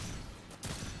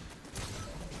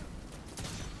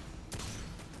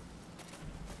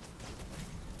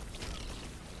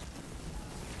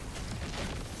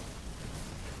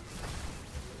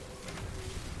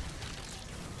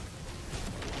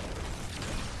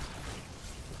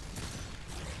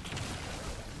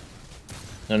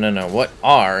 No, no, no. What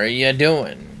are you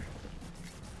doing?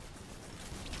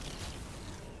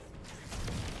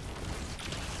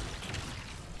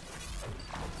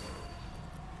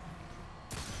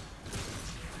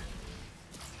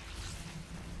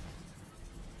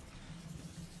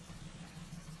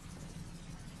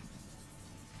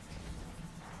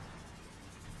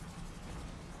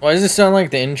 Why does it sound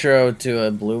like the intro to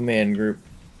a Blue Man Group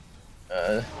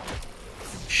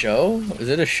show? Is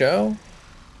it a show?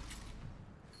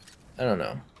 I don't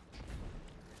know.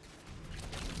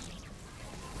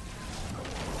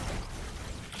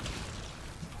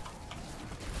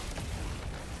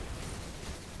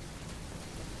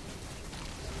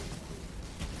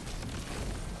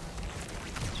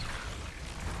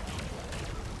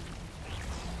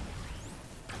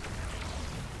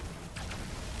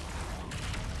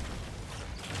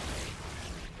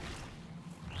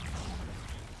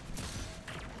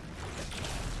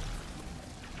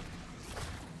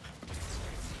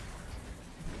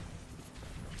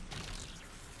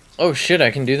 Oh shit, I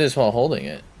can do this while holding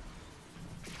it.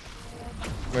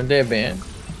 Weren't they a band?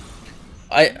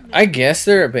 I guess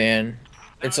they're a band.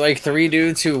 It's like 3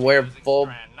 dudes who wear full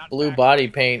blue body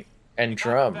paint and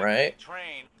drum, right?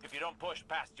 If you don't push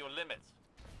past your limits.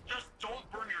 Just don't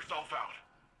burn yourself out.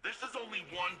 This is only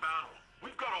one battle.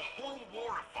 We've got a whole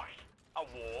war to fight. A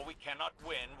war we cannot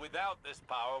win without this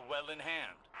power well in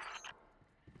hand.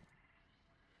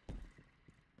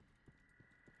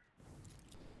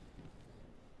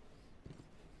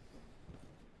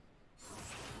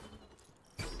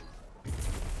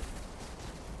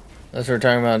 Unless we're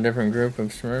talking about a different group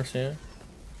of Smurfs, yeah?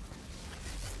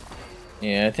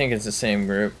 Yeah, I think it's the same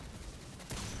group.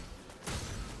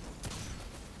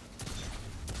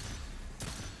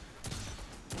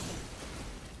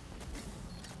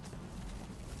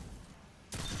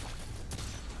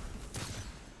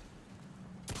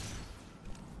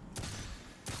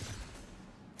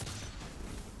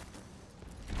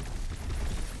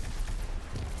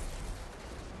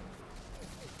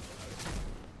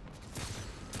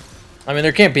 I mean,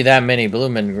 there can't be that many Blue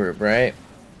Men Group, right?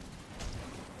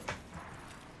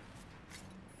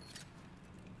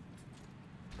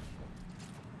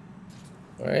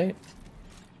 Right?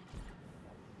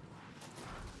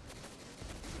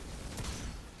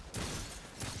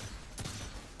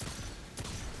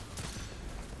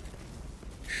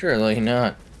 Surely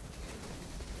not.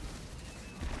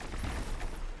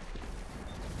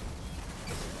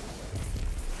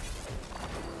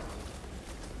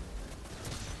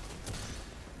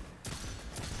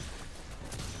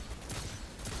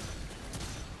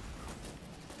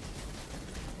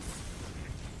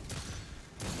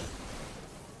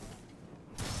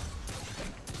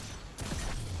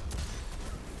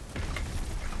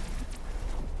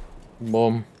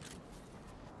 Boom.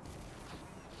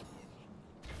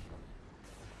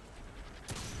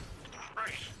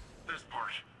 Right, this part.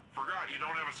 Forgot you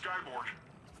don't have a skyboard.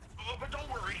 Oh, but don't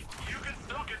worry, you can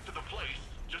still get to the place.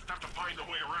 Just have to find a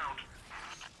way around.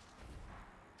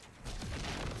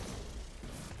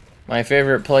 My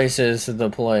favorite place is the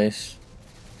place.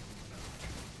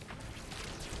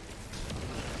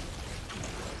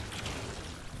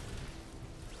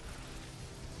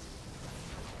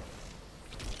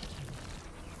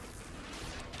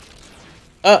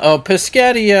 Uh-oh,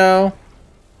 Piscatio!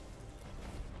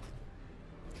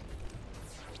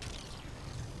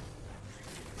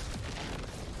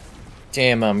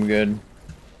 Damn, I'm good.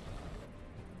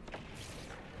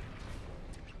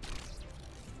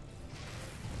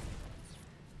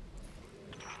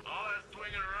 All that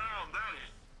swinging around, that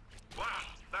is... Wow,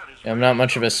 that is... I'm not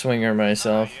much of a swinger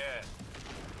myself.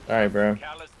 Yeah. Alright, bro.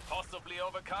 Callus possibly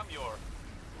overcome your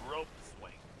rope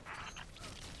swing.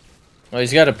 Well,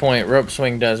 he's got a point. Rope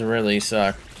swing does really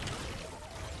suck.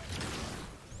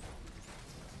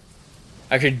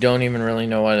 I actually don't even really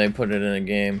know why they put it in a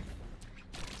game.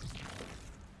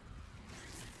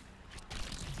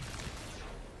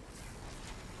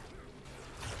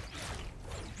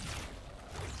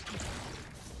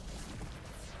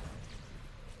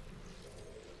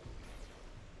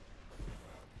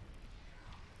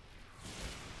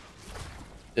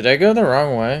 Did I go the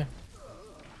wrong way?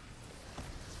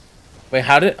 Wait,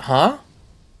 how did... Huh?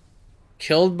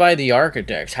 Killed by the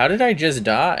architects. How did I just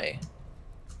die?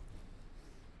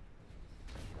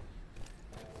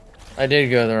 I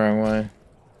did go the wrong way.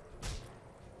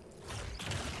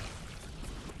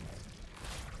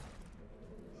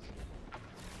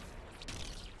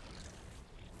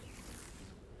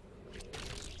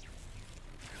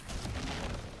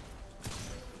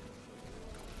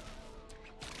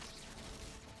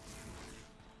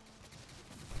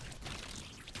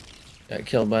 Got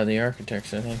killed by the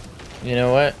architects, I think. You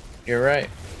know what? You're right.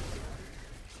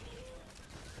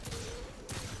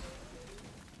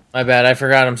 My bad, I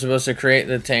forgot I'm supposed to create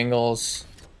the tangles.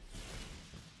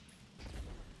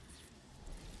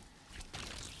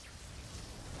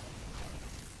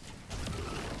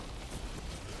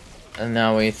 And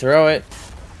now we throw it.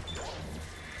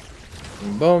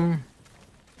 Boom.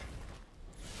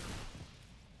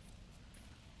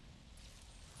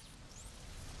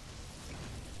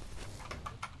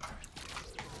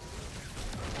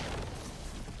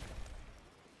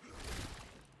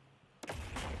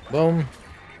 Boom.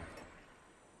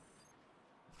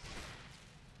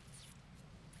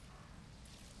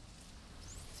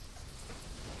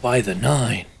 By the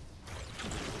 9.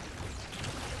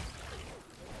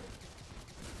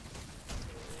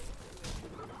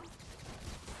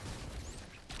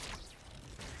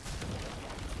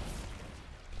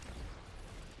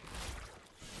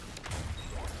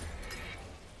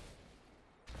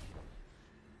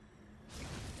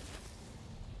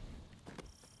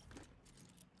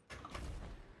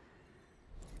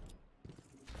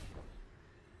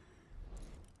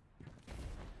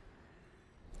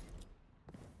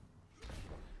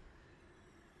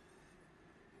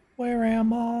 Where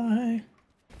am I?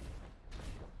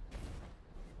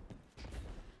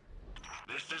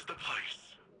 This is the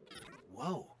place.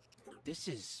 Whoa. This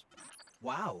is...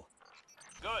 Wow.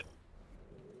 Good.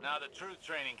 Now the truth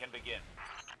training can begin.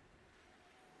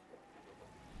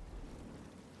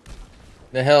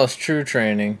 The hell is true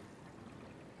training?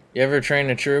 You ever trained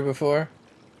a true before?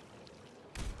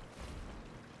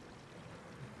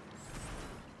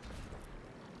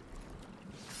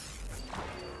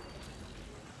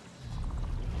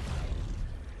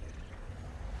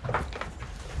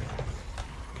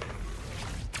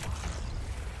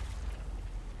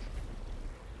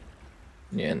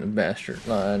 Yeah, and the bastard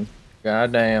lied.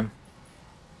 Goddamn.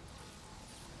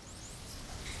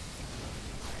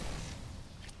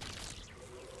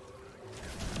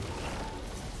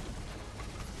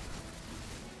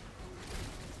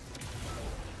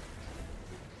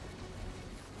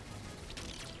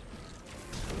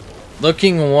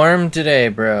 Looking warm today,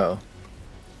 bro.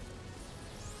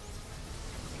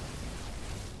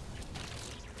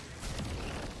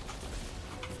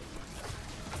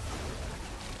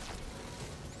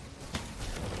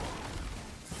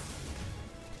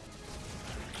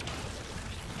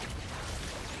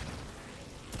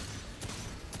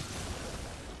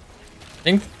 I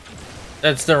think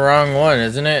that's the wrong one,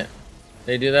 isn't it?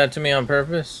 They do that to me on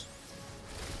purpose?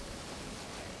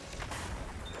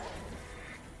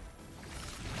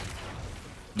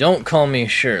 Don't call me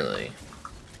Shirley.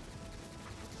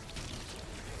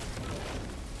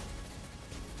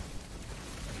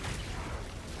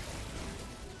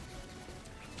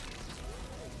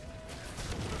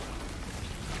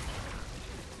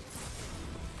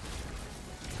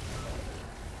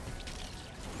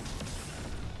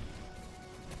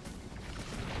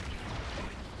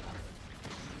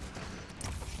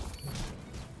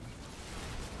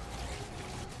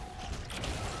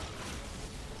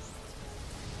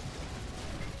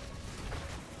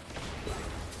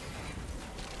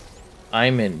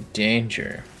 I'm in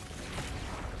danger.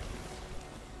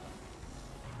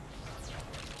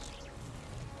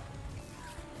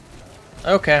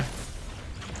 Okay.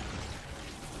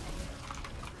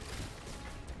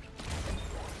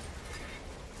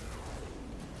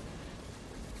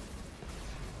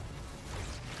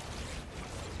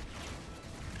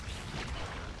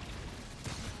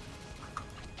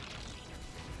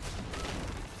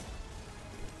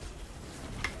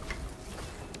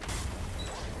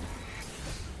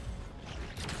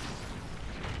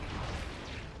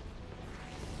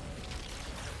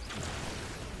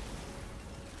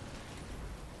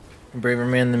 Braver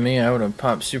man than me, I would have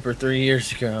popped Super 3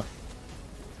 years ago.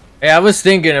 Hey, I was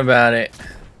thinking about it.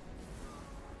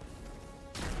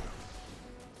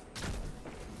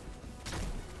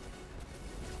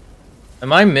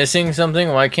 Am I missing something?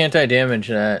 Why can't I damage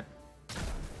that?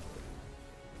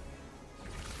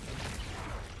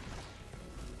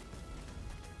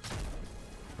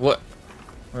 What?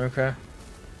 Okay.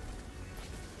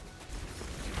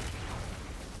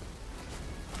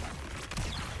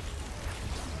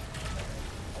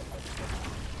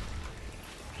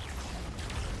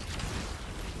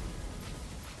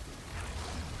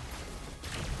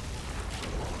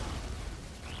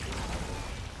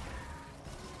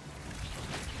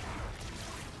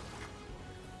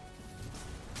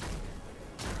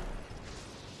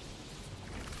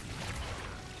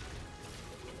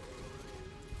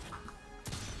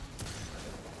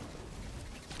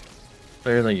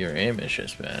 Clearly your aim is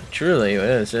just bad. Truly it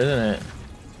is, isn't it?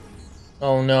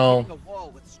 Oh no. The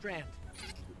wall with Strand.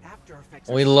 After effects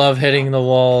We are love hitting the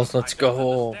walls. Let's I don't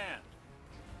go. understand.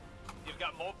 You've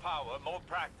got more power, more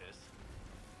practice.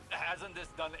 Hasn't this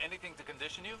done anything to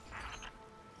condition you?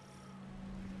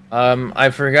 I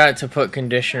forgot to put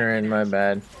conditioner in, my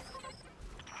bad.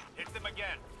 Hit them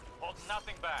again. Hold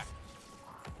nothing back.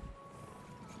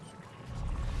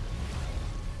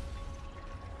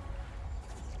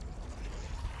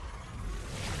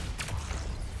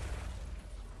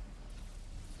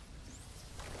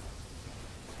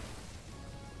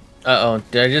 Uh-oh,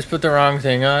 did I just put the wrong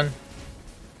thing on?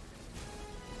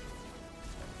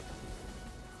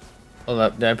 Hold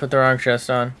up, did I put the wrong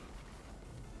chest on?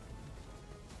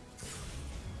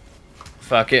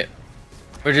 Fuck it.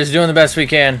 We're just doing the best we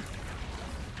can.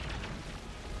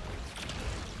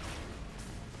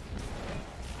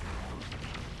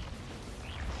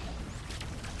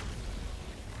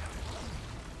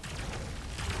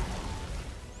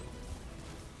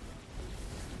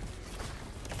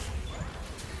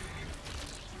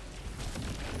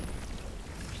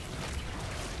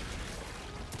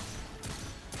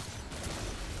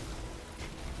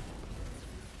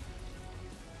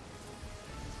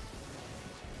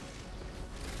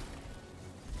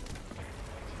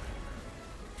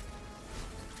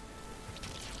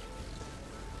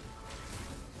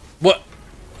 What?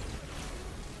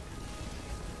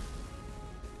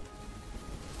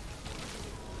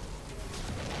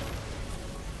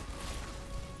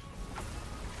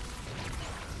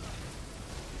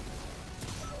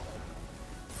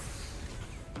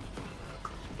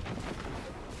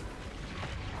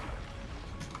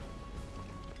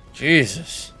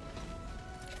 Jesus.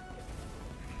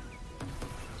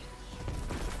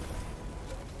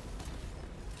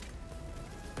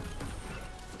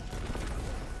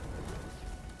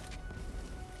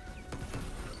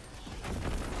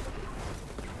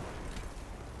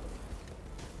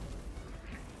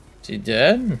 Is he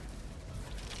dead?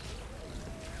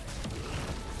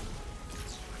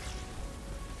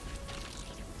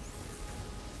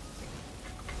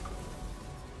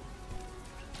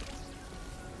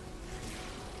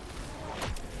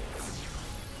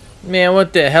 Man,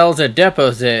 what the hell's a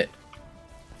deposit?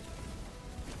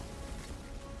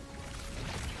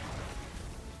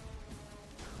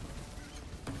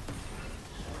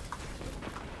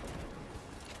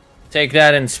 Take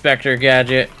that, Inspector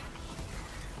Gadget.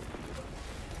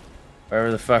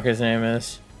 Whatever the fuck his name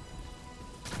is.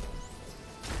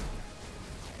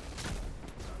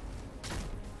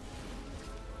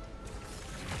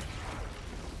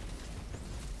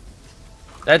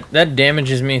 That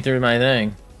damages me through my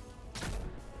thing.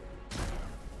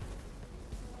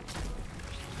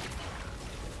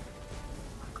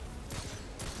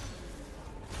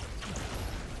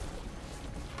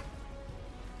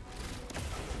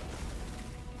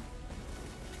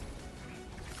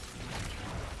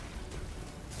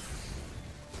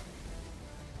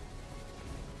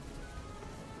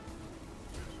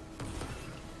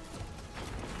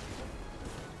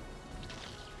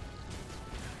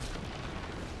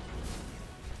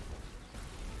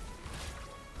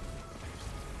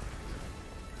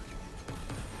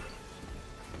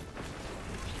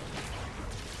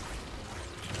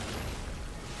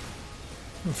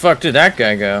 The fuck did that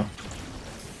guy go?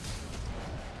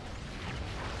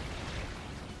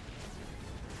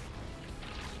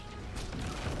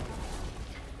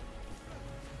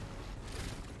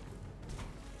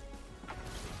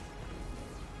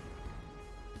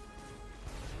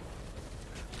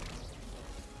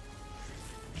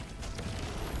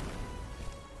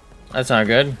 That's not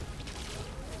good.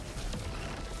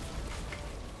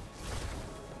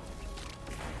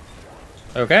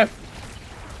 Okay.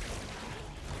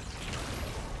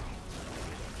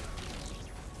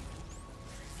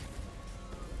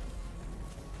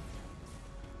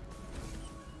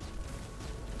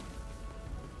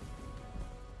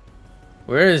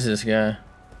 Where is this guy?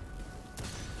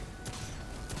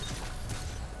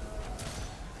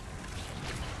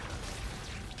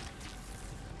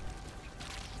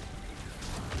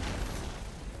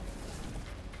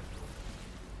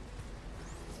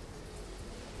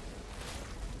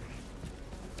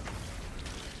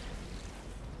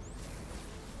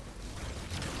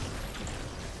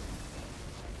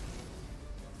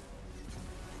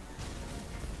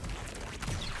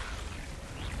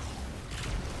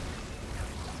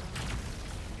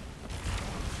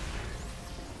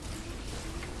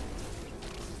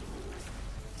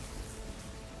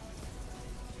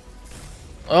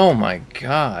 Oh my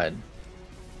god.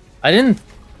 I didn't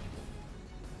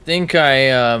think I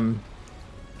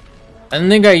didn't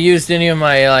think I used any of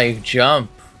my like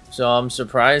jump, so I'm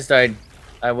surprised I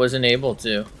wasn't able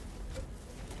to.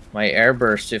 My air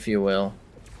burst, if you will.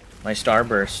 My star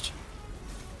burst.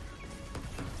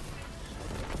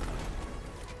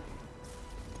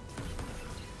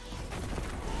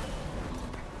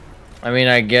 I mean,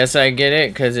 I guess I get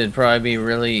it, because it'd probably be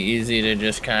really easy to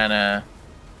just kind of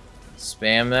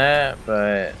spam that,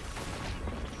 but...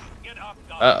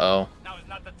 Uh-oh. Now is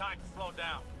not the time to slow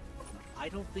down. I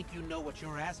don't think you know what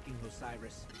you're asking,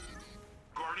 Osiris.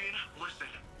 Guardian, listen.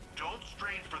 Don't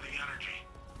strain for the energy.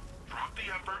 Drop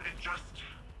the effort and just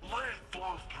let it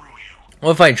flow through you.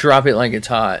 What if I drop it like it's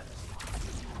hot?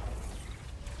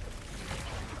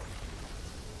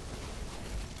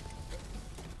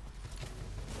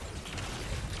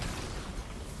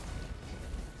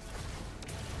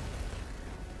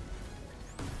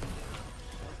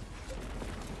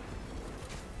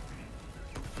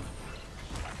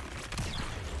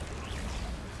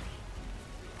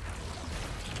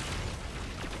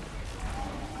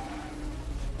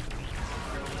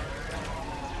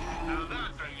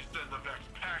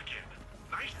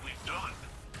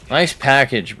 Nice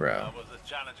package, bro. It was a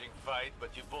challenging fight,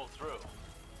 but you pulled through.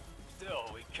 Still,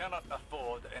 we cannot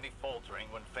afford any faltering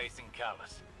when facing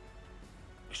Callus.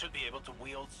 We should be able to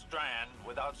wield Strand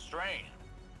without strain.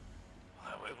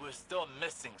 We're still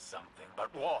missing something,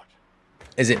 but what?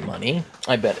 Is it money?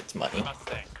 I bet it's money. We must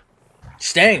think.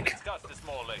 Stank! Discuss this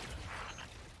more later.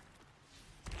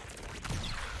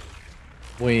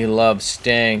 We love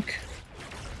stank.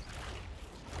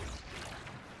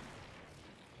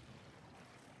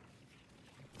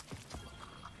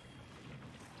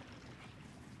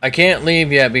 I can't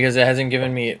leave yet because it hasn't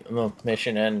given me a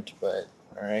mission end, but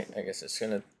alright, I guess it's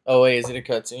gonna... Oh wait, is it a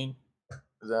cutscene?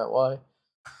 Is that why?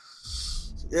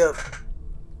 Yep.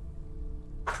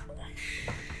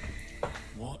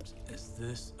 What is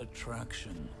this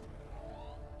attraction?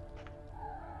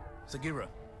 Sagira,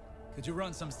 could you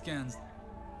run some scans?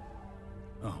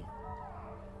 Oh,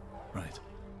 right.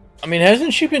 I mean,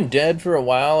 hasn't she been dead for a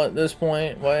while at this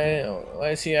point? Why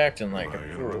is he acting like a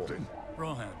fool?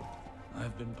 Rohan,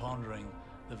 I've been pondering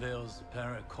the Veil's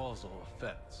paracausal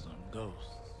effects on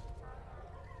ghosts.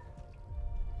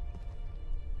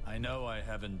 I know I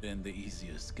haven't been the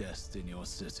easiest guest in your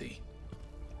city.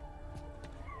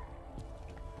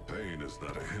 Pain is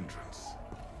not a hindrance.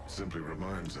 Simply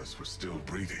reminds us we're still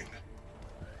breathing.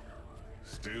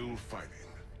 Still fighting.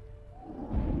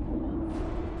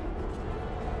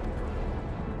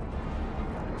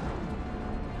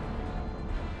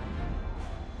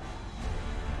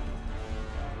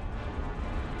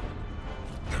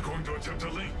 They're going to attempt to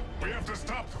leap. We have to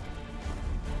stop them.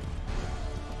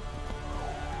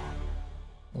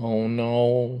 Oh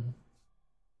no.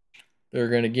 They're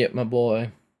gonna get my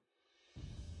boy.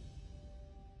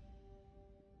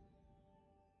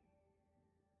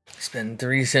 Spend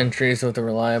 3 centuries with a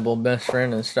reliable best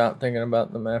friend and stop thinking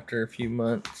about them after a few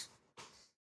months.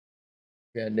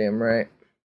 Goddamn right.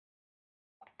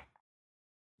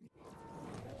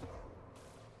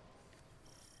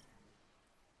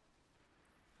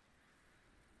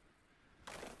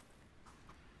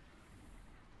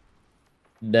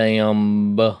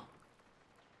 Damn.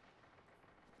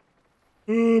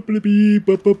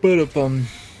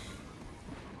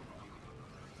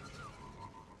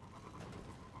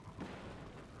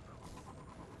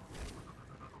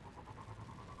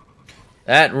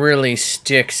 That really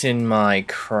sticks in my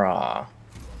craw.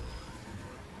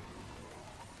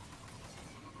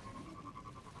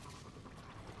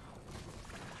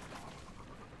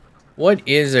 What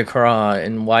is a craw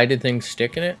and why did things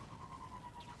stick in it?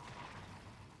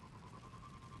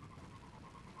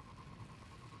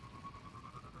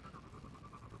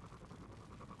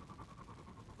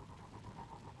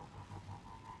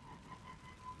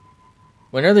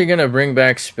 When are they gonna bring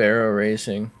back Sparrow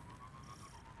Racing?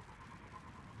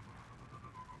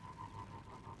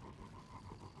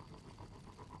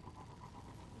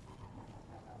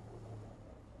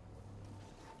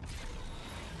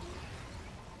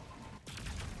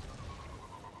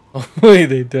 Hopefully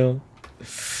they don't.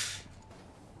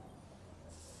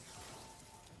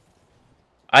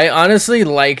 I honestly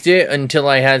liked it until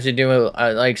I had to do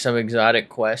like some exotic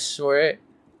quests for it.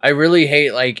 I really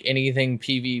hate like anything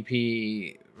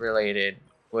PvP related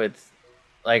with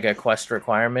like a quest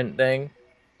requirement thing.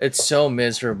 It's so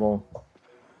miserable.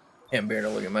 Can't bear to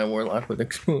look at my warlock with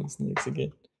exposed legs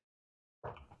again.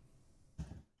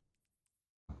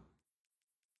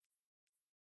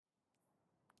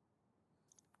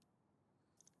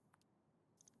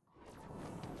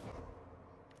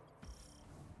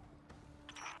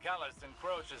 Callus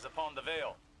encroaches upon the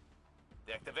Veil.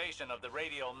 The activation of the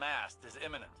radial mast is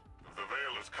imminent. If the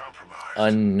Veil is compromised,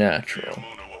 Unnatural.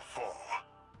 Neomuna will fall.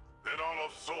 Then all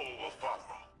of Sol will follow.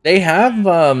 They have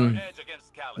Edge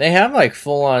against Callus. they have like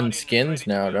full on skins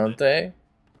now, don't they?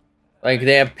 Like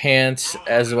they have pants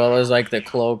as well as like the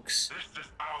cloaks, This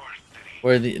is our city.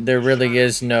 where there really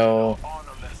is no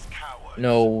Honorless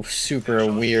cowards.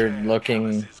 super weird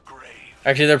looking. Callus's grave.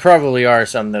 Actually, there probably are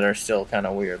some that are still kind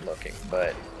of weird looking,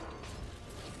 but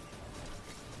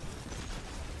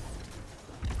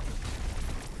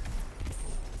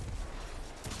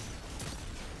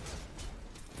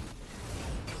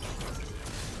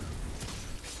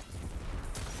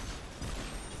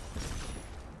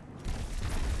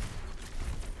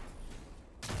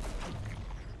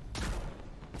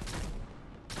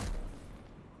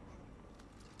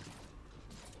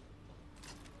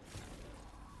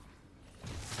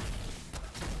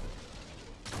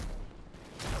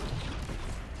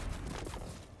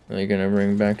are they gonna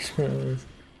bring back Sparrows?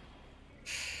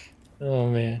 Oh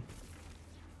man.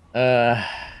 I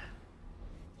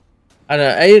don't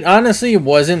know. It honestly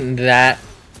wasn't that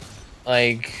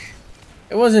like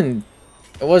it wasn't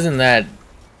that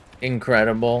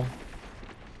incredible.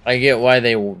 I get why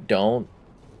they don't.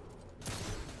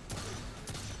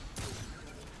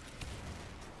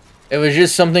 It was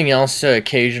just something else to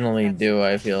occasionally do,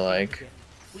 I feel like.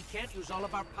 We can't use all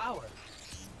of our power.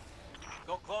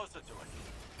 Go closer to it.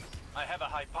 I have a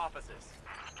hypothesis.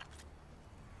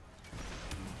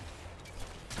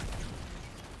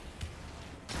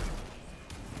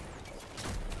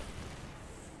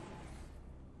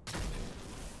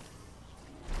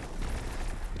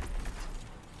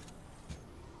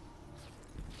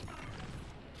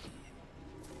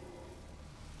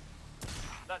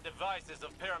 That device is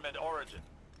of pyramid origin,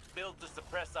 built to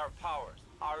suppress our powers.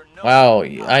 Wow,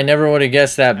 I never would have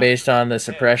guessed that based on the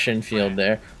suppression field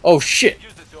there. Oh shit!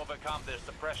 Use it to overcome their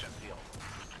suppression field.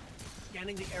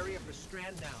 Scanning the area for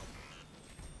Strand now.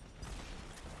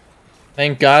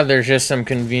 Thank God there's just some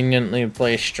conveniently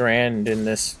placed strand in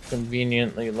this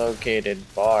conveniently located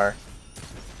bar.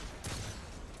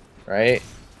 Right?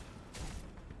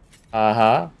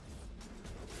 Uh-huh.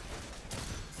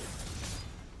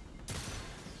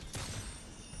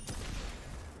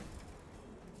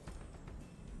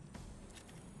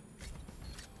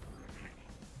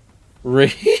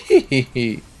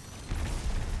 Really?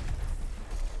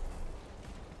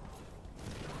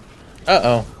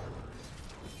 Uh-oh.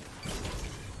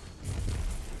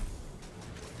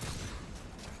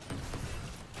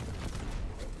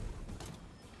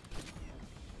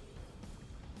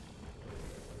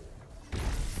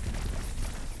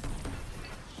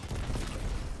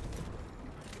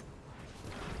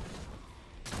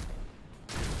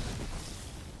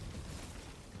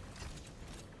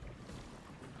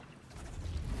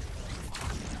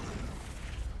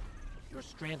 Your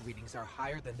Strand readings are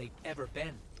higher than they've ever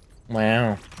been.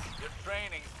 Wow. Your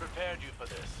training's prepared you for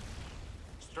this.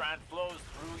 Strand flows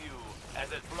through you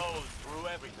as it flows through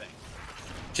everything.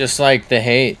 Just like the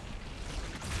hate.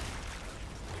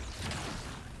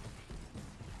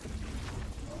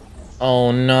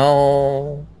 Oh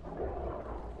no.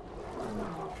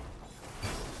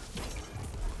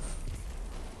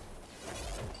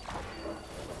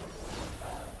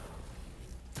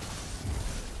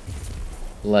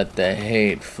 Let the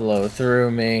hate flow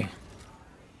through me.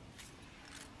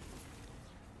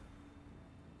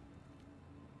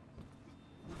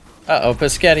 Uh-oh,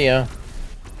 Pescatio.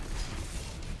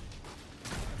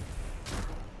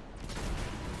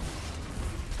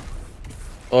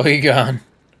 Oh, he gone.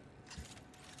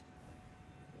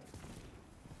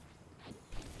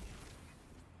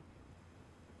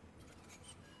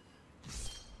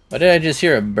 Why did I just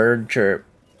hear a bird chirp?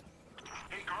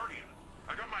 Hey, Guardian.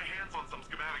 I got my hands on some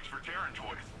schematics for Terran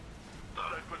toys.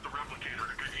 Thought I'd put the replicator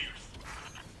to good use.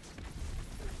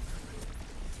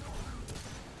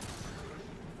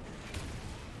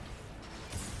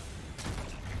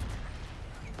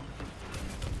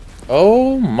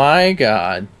 Oh my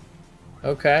god.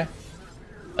 Okay.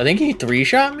 I think he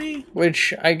 3-shot me,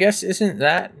 which I guess isn't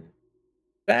that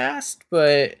fast,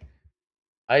 but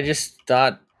I just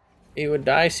thought he would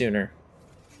die sooner.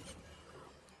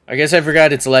 I guess I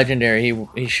forgot it's legendary.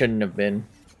 He shouldn't have been.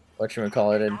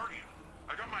 Whatchamacallit. Guardian.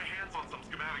 I got my hands on some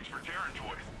schematics for Terran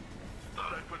toys.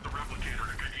 Thought I'd put the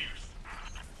replicator to good use.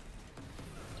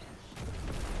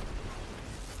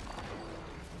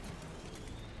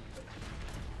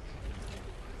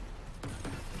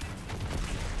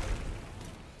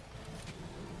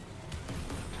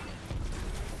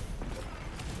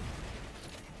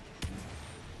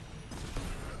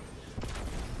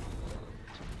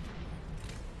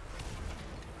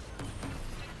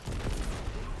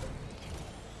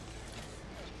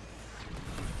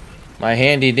 My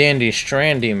handy dandy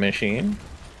strandy machine.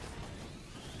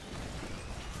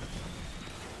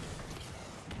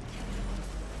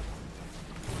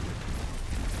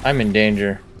 I'm in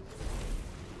danger.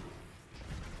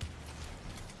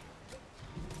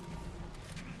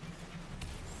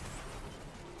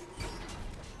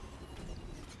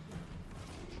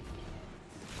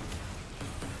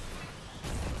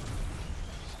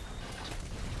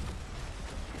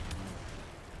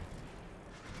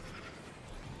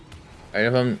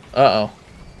 Alright,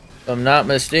 if I'm not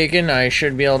mistaken, I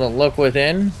should be able to look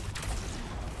within.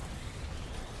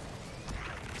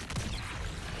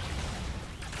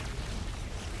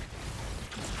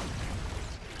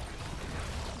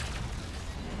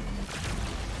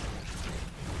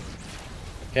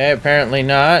 Okay, apparently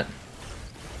not.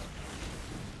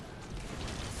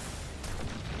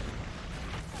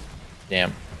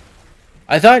 Damn.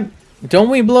 I thought, don't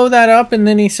we blow that up and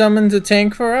then he summons a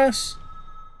tank for us?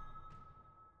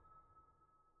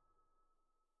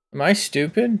 Am I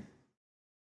stupid?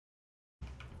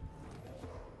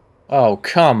 Oh,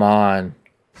 come on.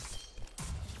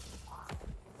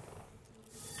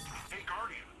 Hey,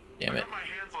 Guardian. Damn I it. got my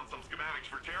hands on some schematics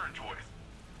for Terran toys.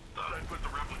 Thought I'd put the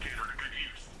replicator to good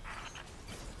use.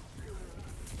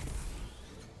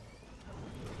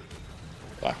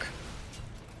 Fuck.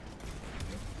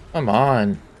 Come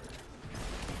on.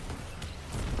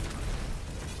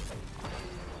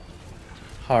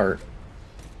 Heart.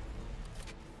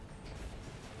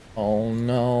 Oh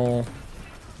no.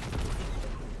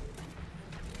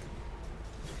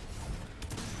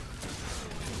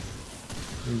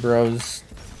 Bro's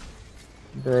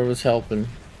helping.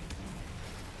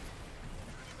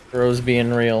 Bro's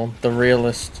being real. The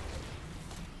realist.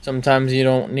 Sometimes you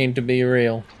don't need to be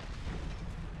real.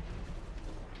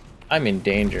 I'm in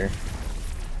danger.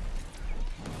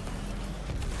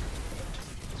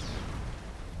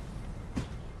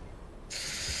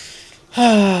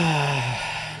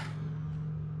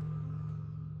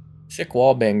 Sick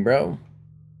wallbang, bro.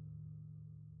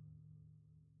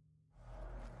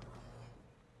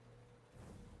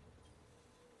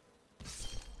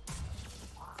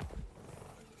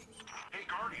 Hey,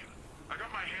 Guardian. I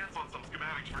got my hands on some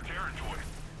schematics for Terran toys.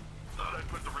 Thought I'd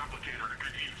put the replicator to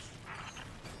good use.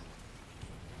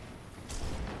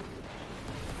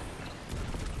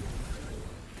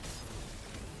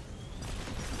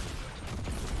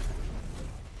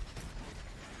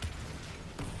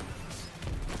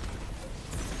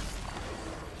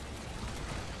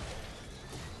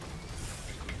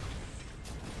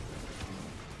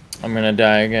 I'm gonna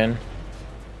die again.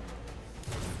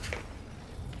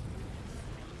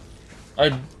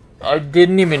 I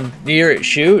didn't even hear it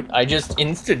shoot. I just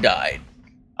insta-died.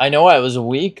 I know I was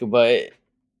weak, but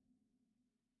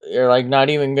you're like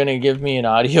not even gonna give me an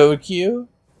audio cue?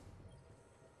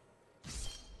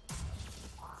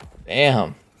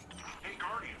 Damn. Hey,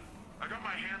 Guardian. I got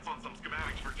my hands on some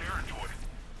schematics for Terran toys.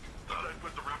 Thought I'd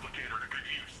put the replicator to good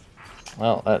use.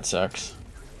 Well, that sucks.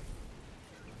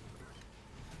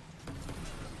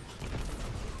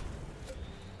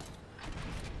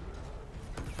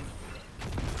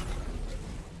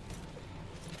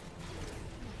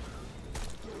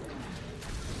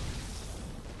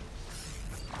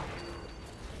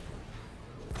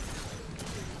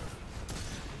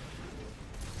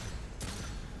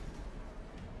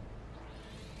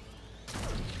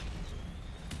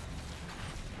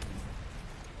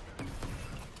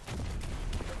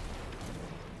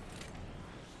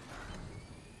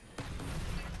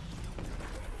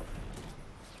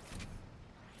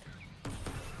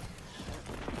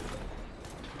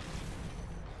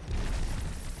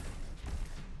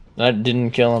 That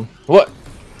didn't kill him. What?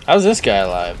 How's this guy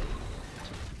alive?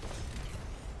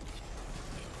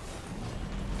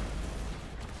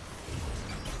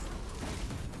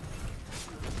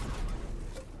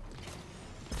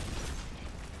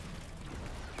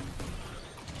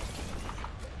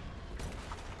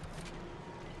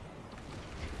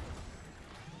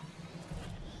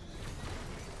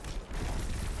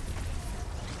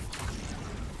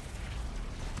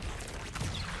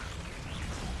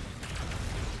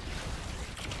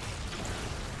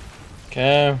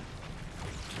 Okay.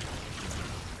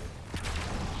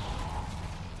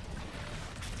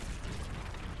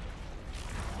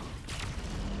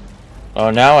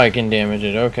 Oh, now I can damage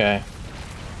it. Okay.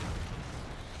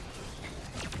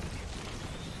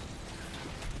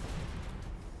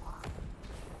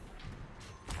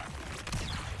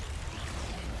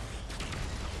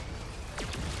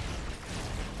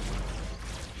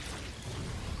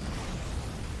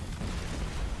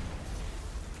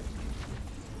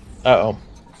 Uh-oh.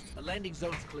 The landing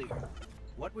zone's clear.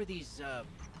 What were these,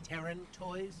 Terran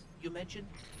toys you mentioned?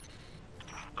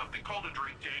 Something called a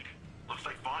drink tank. Looks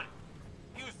like fun.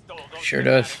 You stole those Sure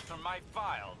does. schematics from my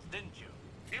files, didn't you?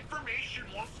 Information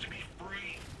wants to be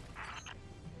free.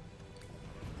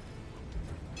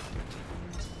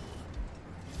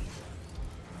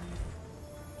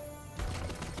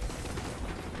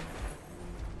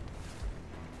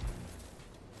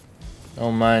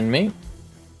 Don't mind me.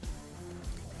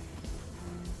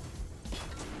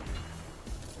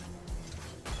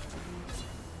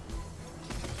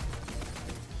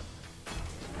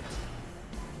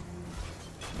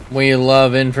 We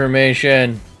love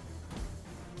information.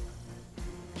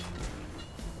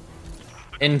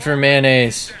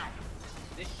 Informanace.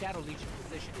 This Shadow Legion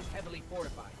position is heavily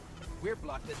fortified. We're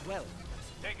blocked as well.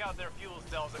 Take out their fuel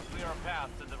cells and clear a path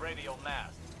to the radial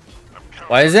mast.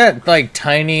 Why is that like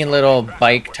tiny little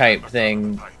bike type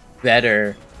thing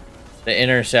better? The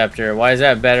interceptor. Why is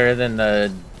that better than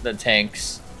the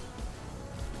tanks?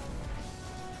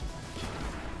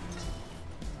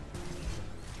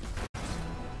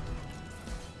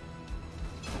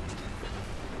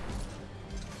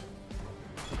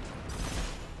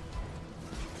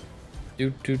 I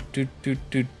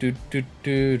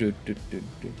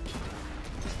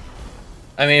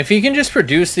mean, if he can just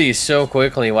produce these so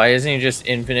quickly, why doesn't he just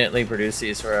infinitely produce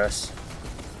these for us?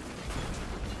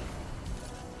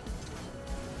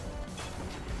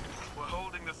 We're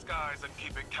holding the skies and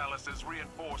keeping Callus's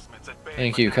reinforcements at bay.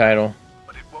 Thank for you, now, Keitel.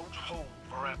 But it won't hold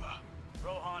forever.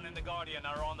 Rohan and the Guardian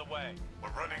are on the way. We're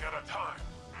running out of time.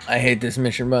 I hate this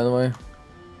mission, by the way.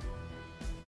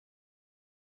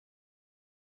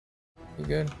 You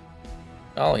good?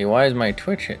 Ollie, why is my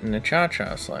Twitch hitting the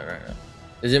cha-cha slide right now?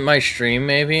 Is it my stream,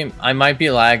 maybe? I might be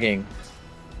lagging.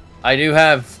 I do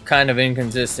have kind of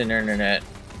inconsistent internet.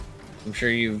 I'm sure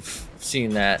you've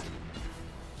seen that.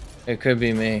 It could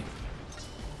be me.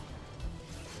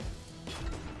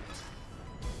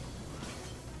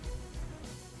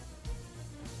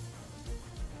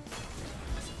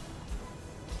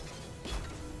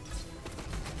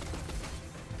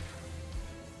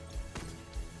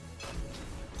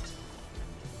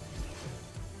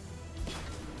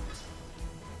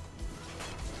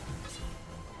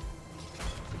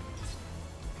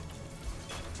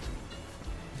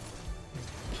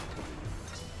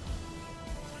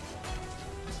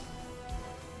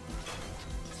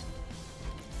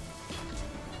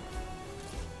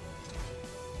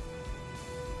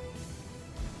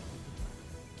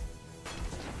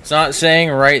 It's not saying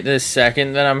right this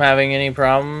second that I'm having any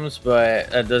problems, but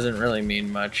that doesn't really mean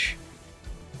much.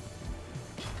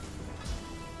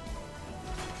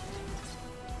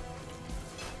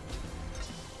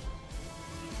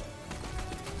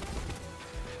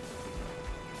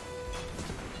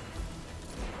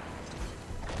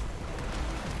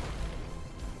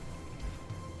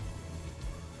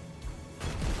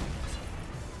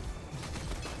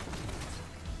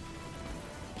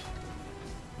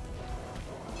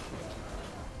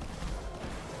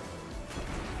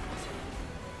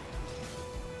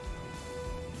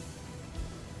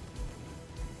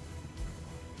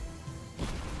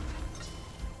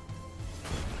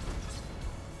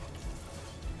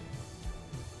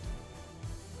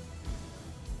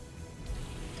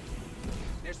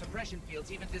 Their suppression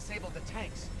fields even disabled the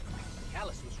tanks.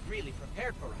 Callus was really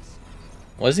prepared for us.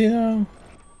 Was he though?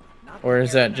 Not Or is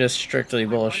prepared that enough. just strictly I'm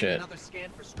running bullshit? Another scan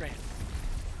for Strand.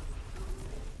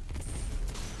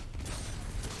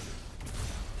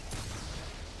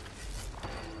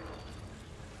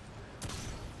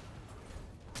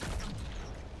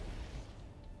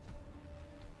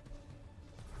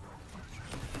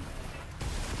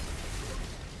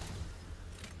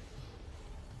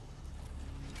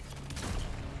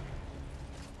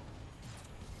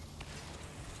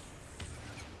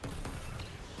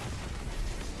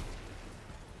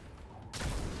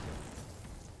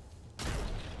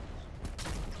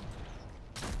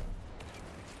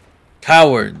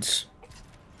 Cowards.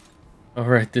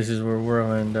 Alright, this is where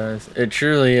Rohan dies. It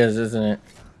truly is, isn't it?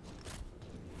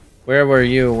 Where were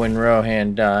you when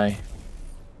Rohan died?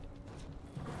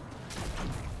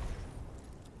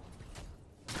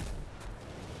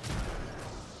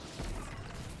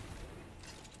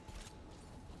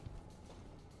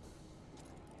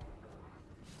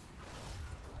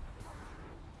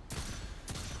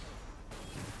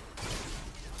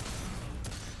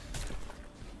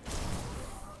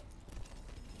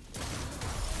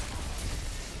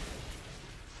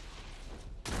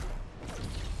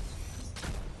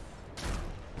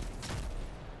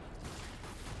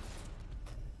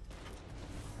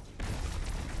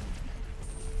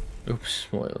 Oops,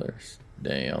 spoilers.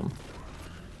 Damn.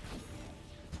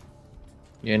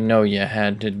 You know you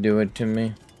had to do it to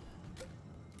me.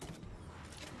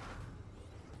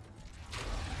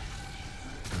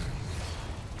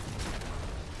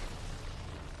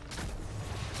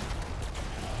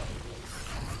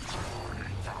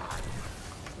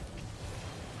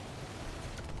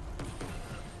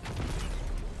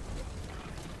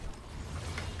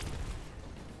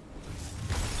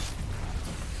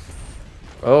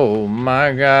 Oh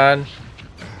my god.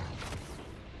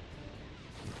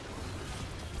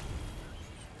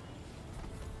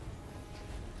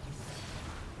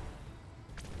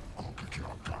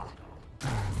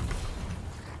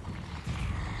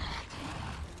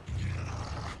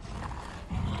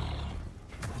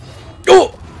 Oh!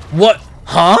 What?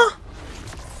 Huh?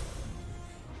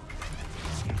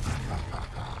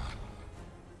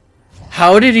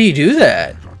 How did he do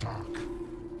that?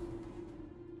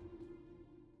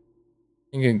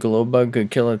 Think a glow bug could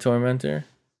kill a tormentor?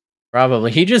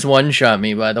 Probably. He just one-shot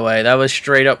me, by the way. That was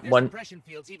straight up one. Suppression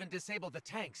fields even disabled the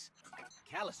tanks.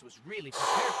 Callus was really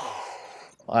prepared for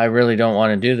this. I really don't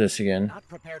want to do this again. Not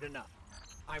prepared enough.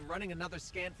 I'm running another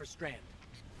scan for Strand.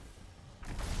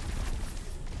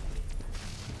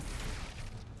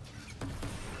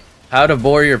 How to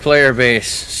bore your player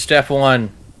base. Step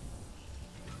 1.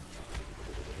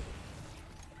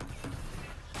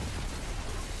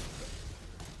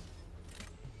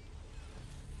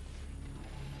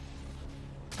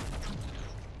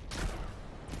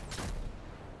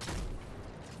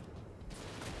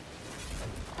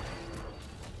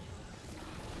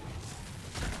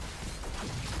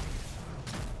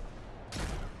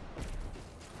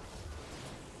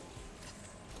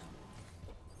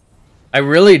 I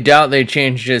really doubt they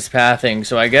changed his pathing,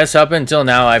 so I guess up until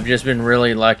now I've just been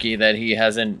really lucky that he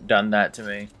hasn't done that to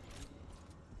me.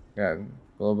 Yeah,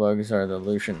 glowbugs are the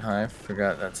Lucian Hive.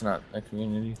 Forgot that's not a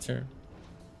community term.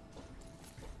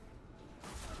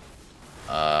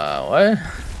 What?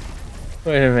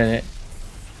 Wait a minute.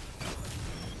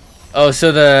 Oh,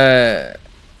 so the...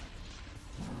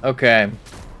 Okay.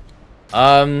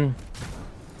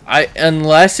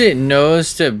 Unless it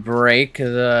knows to break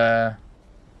the...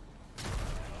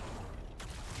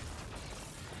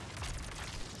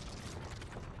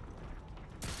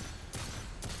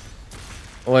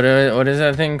 What is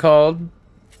that thing called?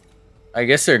 I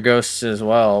guess they're ghosts as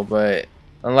well, but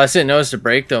unless it knows to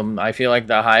break them, I feel like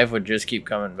the hive would just keep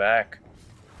coming back.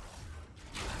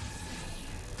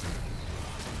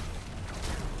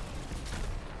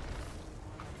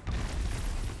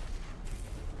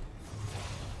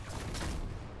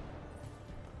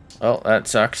 Oh, that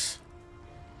sucks.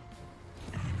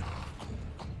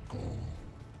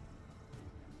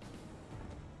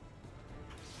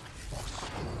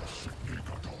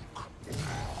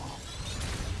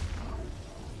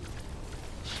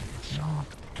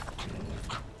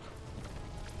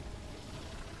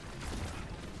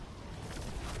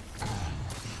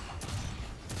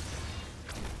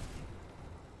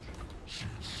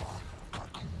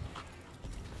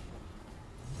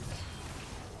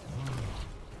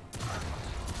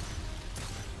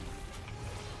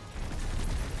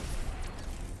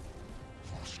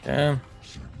 Okay.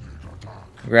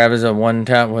 Grab is a one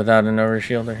tap without an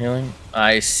overshield or healing.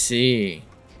 I see.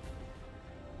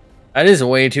 That is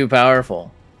way too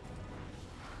powerful.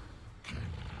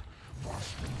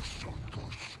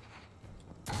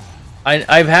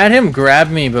 I've had him grab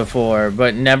me before,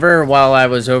 but never while I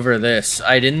was over this.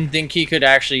 I didn't think he could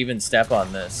actually even step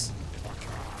on this.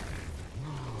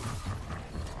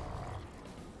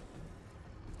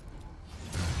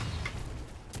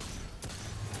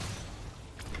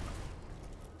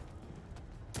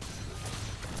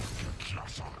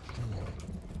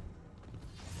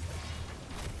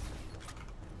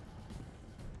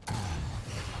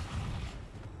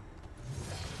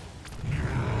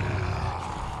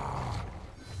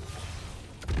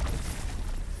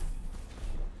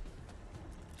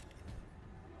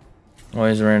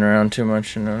 Always ran around too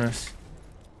much to notice.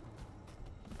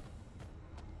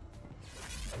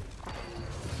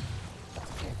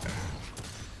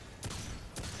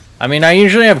 I mean, I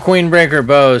usually have Queenbreaker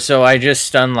bow, so I just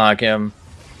stun lock him.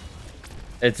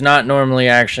 It's not normally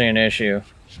actually an issue.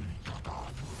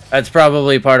 That's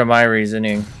probably part of my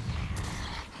reasoning.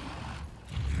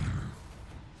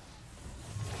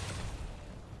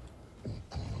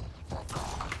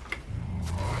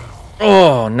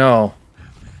 Oh, no.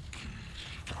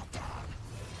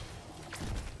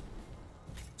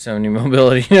 70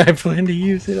 mobility. I plan to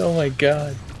use it. Oh my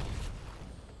god.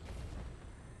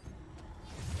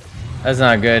 That's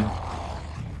not good.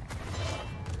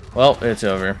 Well, it's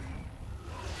over.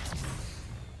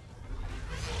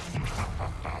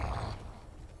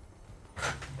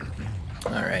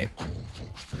 Alright.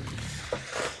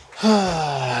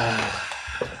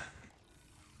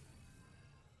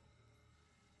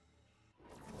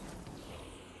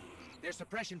 Their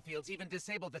suppression fields even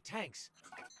disabled the tanks.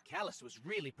 Callus was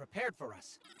really prepared for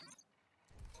us.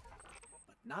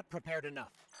 But not prepared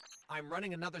enough. I'm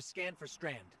running another scan for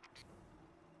Strand.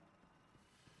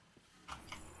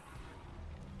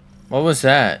 What was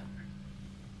that?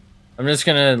 I'm just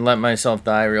gonna let myself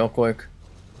die real quick.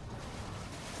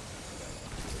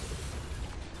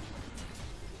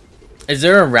 Is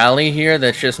there a rally here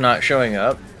that's just not showing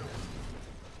up?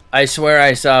 I swear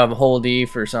I saw hold E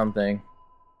for something.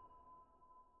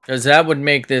 Because that would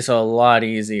make this a lot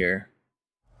easier.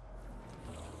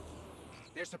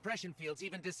 Their suppression fields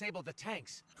even disabled the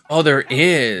tanks. Oh, there Callus was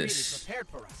really is. prepared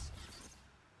for us.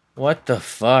 What the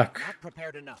fuck? Not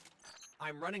prepared enough.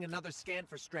 I'm running another scan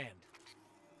for Strand.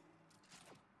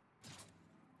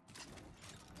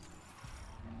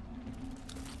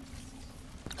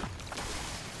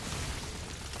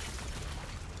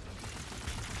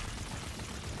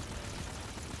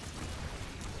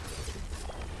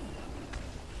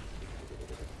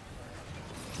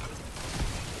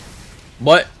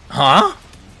 What? Huh?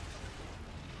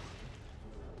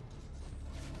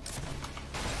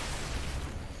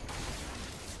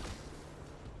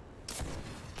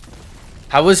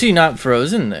 How was he not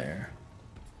frozen there?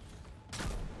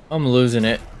 I'm losing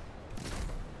it.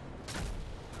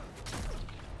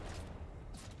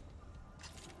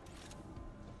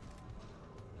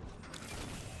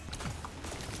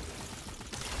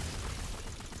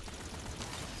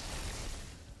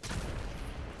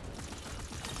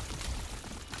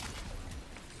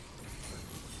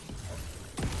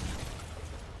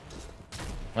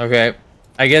 Okay.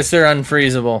 I guess they're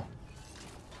unfreezable.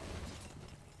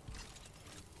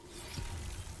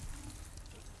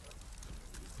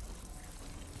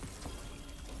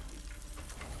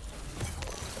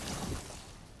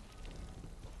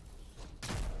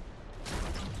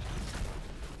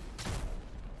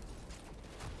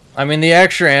 I mean, the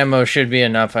extra ammo should be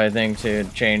enough, I think, to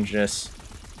change this.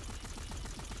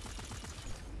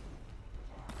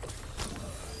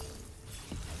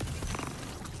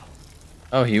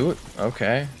 Oh, he would?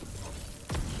 Okay.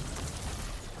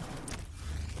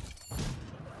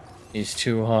 He's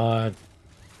too hot.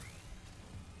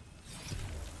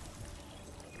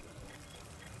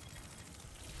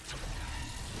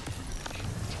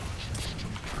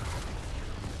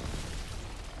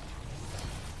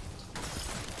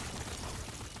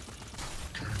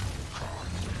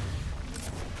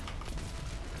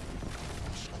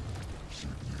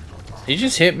 He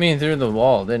just hit me through the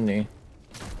wall, didn't he?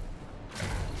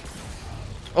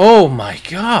 Oh my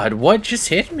god, what just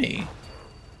hit me?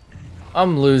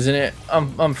 I'm losing it.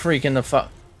 I'm freaking the fuck.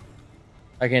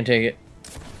 I can't take it.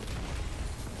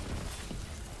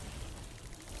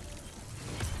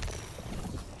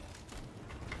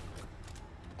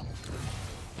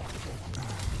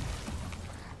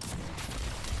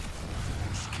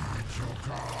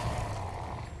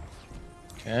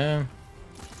 Okay.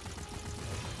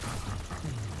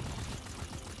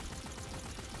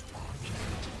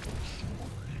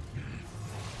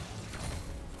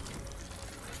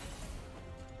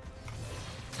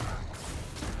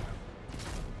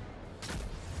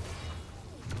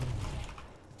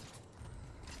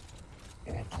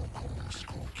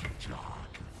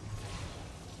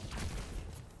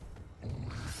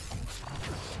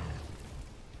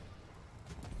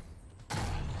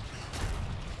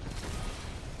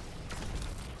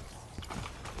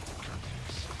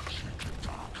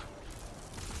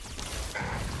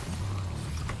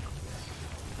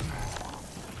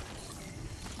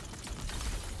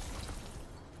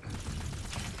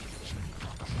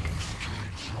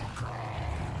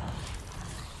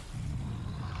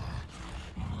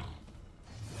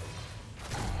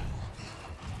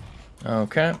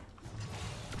 Okay.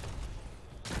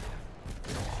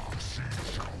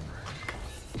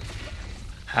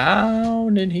 How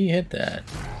did he hit that?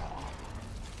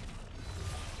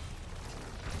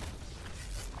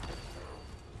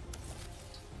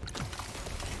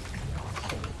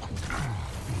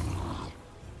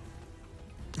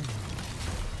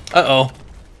 Uh-oh.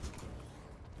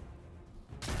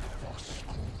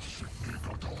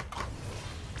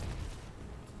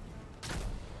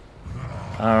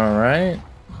 All right.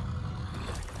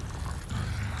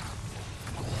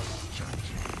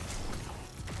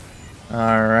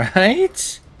 All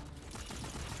right.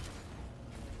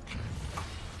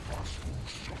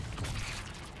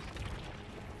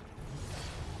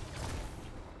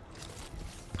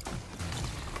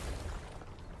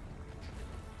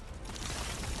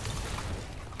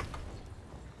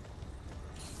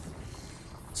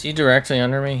 Is he directly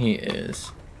under me? He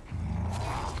is.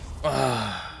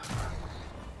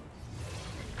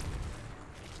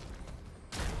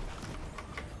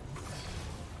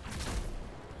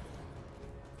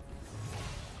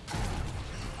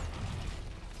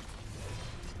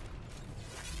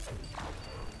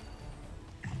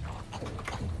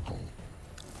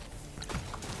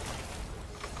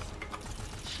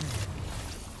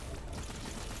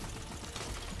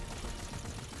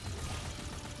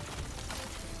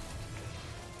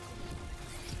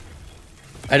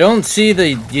 I don't see the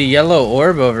yellow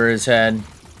orb over his head.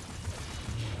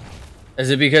 Is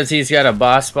it because he's got a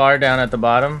boss bar down at the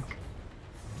bottom?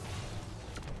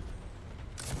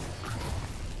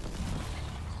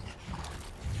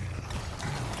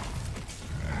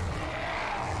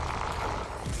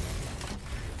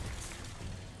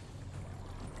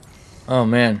 Oh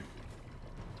man.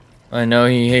 I know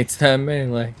he hates that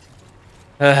melee.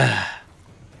 I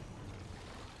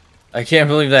can't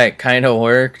believe that kind of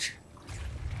worked.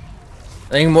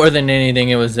 I think more than anything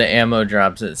it was the ammo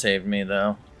drops that saved me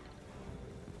though.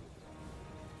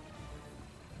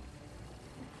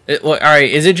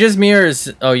 Alright, is it just me or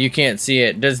is... Oh, you can't see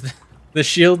it. Does the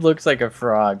shield looks like a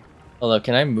frog. Hold up,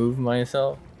 can I move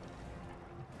myself?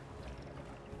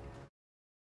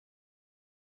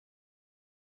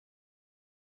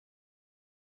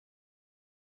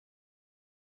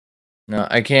 No,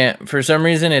 I can't. For some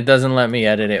reason, it doesn't let me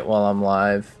edit it while I'm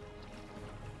live.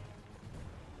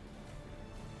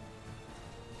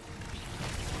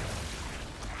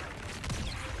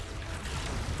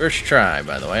 First try,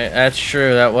 by the way. That's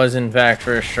true. That was, in fact,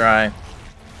 first try.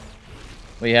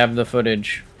 We have the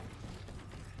footage.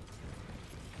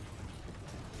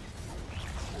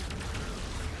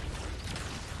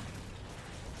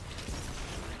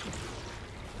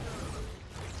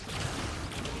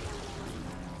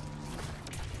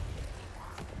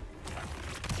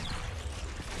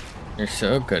 You're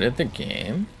so good at the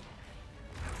game.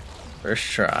 First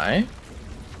try.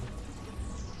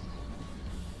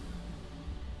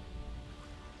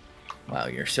 Wow,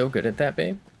 you're so good at that,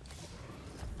 babe.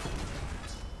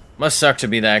 Must suck to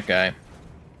be that guy.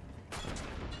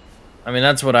 I mean,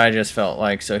 that's what I just felt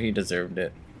like, so he deserved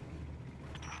it.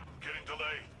 Getting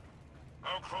delayed.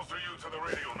 How close are you to the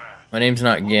radio mast? My name's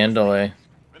not Gandalay.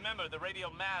 Remember, the radio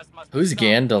mast must Who's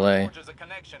Gandalay? forges a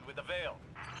connection with the veil.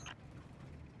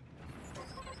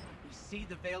 We see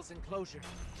the Veil's enclosure.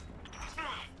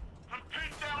 I'm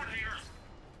pinned down here.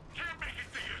 Can't make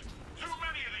it to you. Too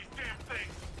many of these damn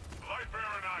things.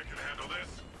 Lightbearer and I can handle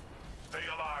this. Stay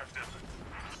alive, Nimrod.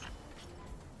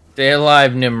 Stay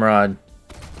alive, Nimrod.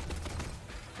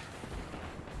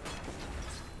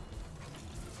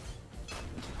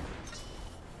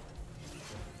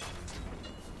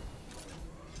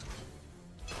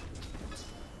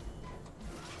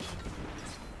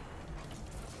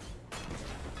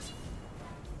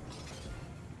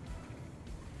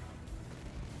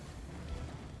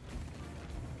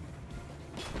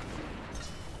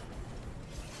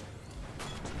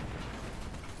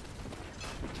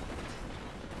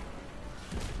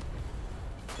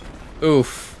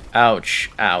 Oof. Ouch.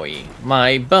 Owie.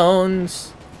 My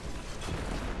bones.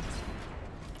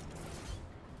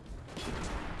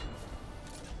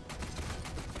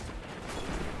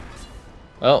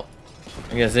 Well,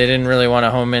 I guess they didn't really want to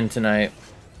home in tonight.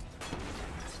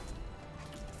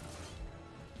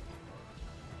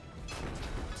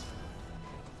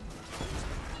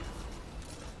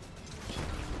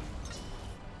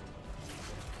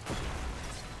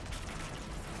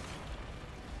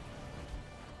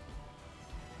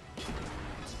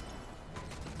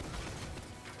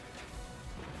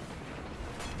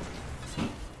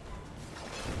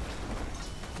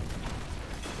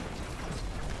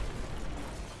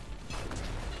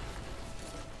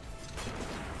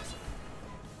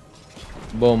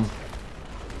 Boom.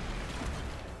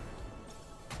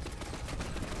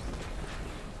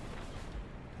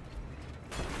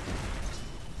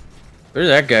 Where's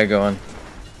that guy going?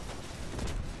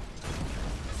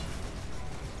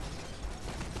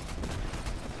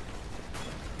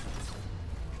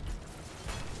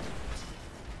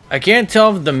 I can't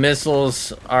tell if the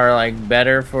missiles are like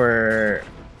better for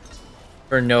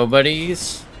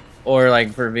nobodies or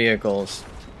like for vehicles.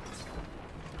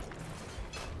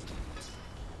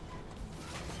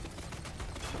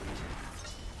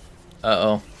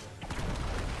 Uh-oh.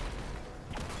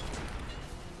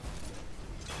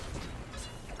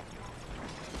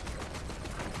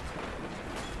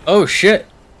 Oh shit.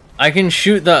 I can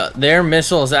shoot their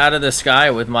missiles out of the sky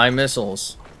with my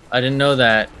missiles. I didn't know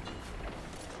that.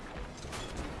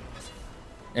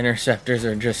 Interceptors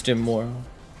are just immoral.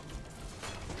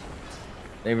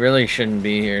 They really shouldn't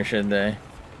be here, should they?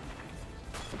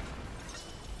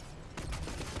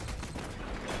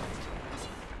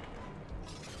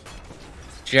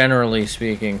 Generally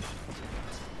speaking.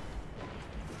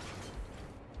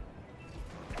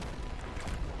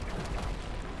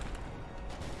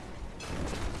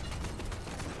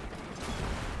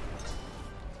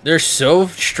 They're so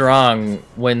strong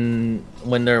when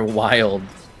they're wild.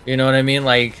 You know what I mean?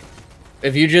 Like,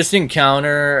 if you just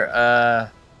encounter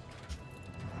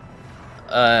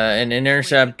an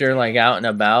interceptor like out and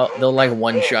about, they'll like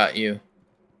one-shot you.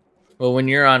 But when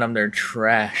you're on them, they're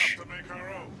trash.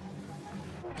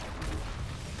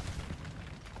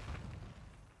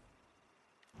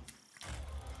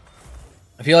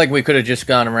 I feel like we could have just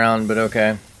gone around, but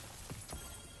okay.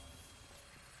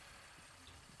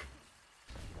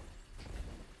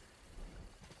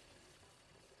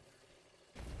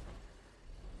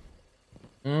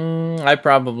 I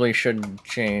probably should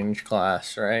change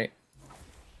class, right?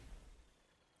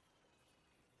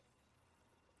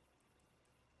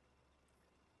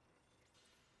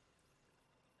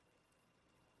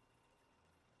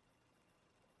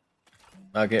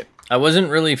 Okay. I wasn't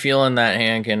really feeling that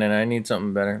hand cannon. I need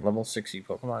something better. Level 60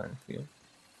 Pokemon in the field.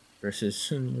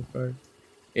 Versus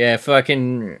yeah,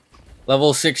 fucking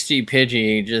level 60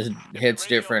 Pidgey just hits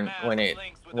different when it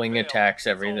wing attacks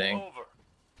everything.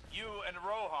 You and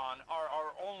Rohan are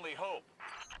our only hope.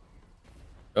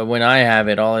 But when I have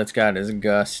it, all it's got is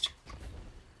Gust.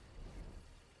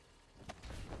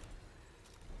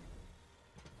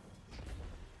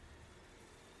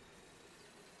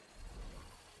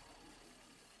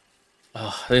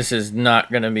 Oh, this is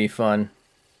not gonna be fun.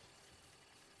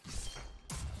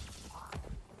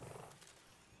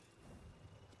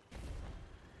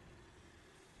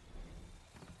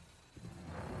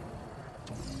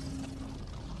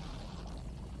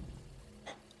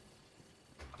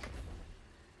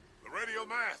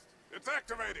 Mast, it's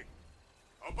activating.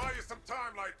 I'll buy you some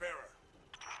time, Lightbearer.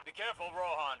 Be careful,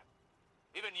 Rohan.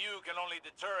 Even you can only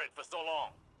deter it for so long.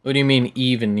 What do you mean,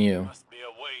 even you? Must be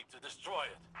a way to destroy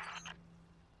it.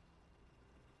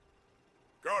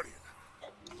 Guardian,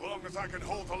 as long as I can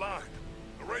hold the line,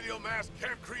 the radial mast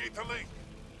can't create the link.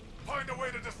 Find a way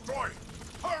to destroy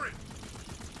it. Hurry!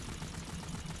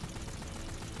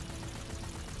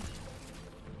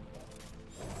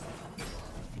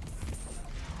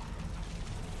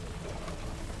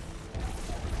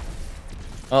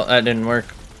 Oh, that didn't work.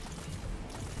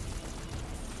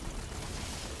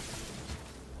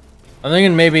 I'm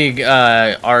thinking maybe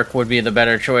Arc would be the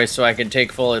better choice so I could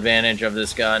take full advantage of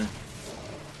this gun.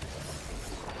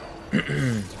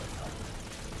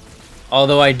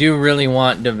 Although I do really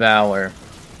want Devour.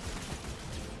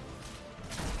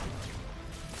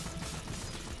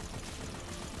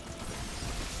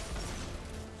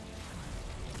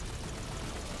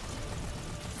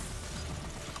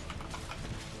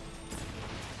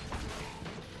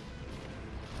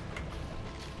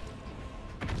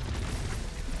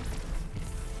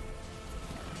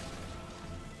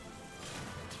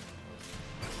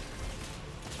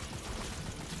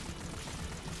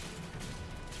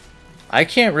 I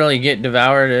can't really get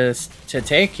Devour to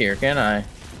take here, can I?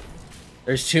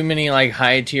 There's too many like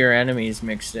high tier enemies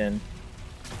mixed in.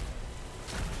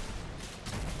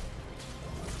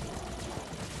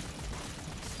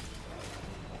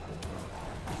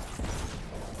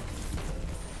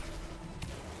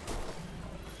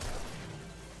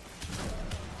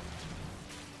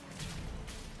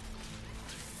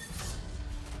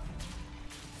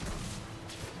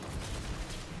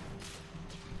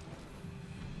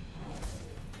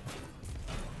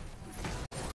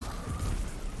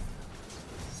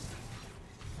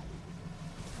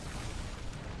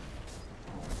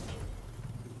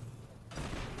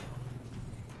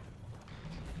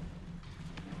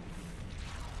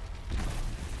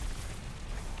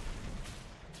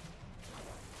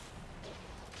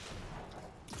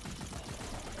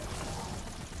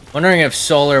 Wondering if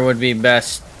solar would be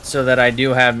best so that I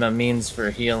do have a means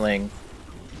for healing.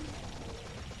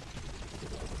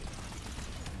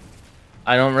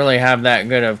 I don't really have that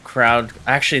good of crowd.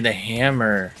 Actually, the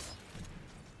hammer.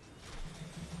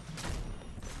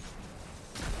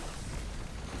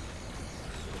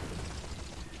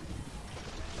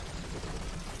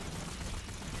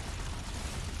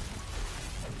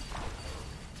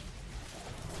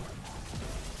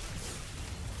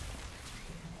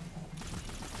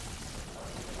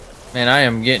 Man, I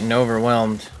am getting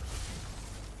overwhelmed.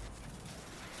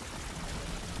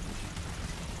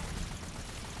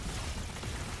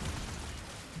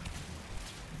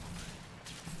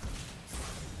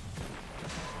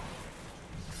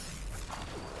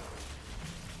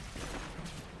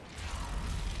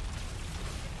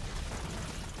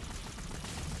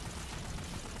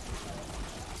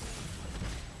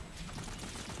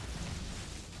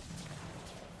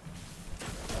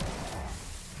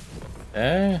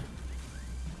 Eh?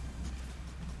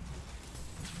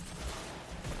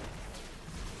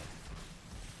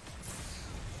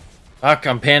 Fuck,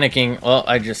 I'm panicking. Well,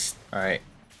 I just... Alright.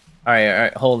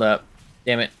 Alright, hold up.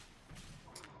 Damn it.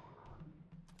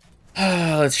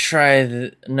 Let's try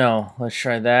the... No, let's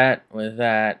try that with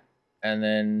that. And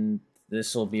then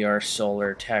this will be our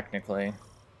solar, technically.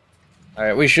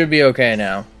 Alright, we should be okay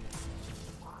now.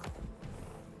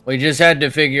 We just had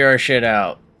to figure our shit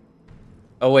out.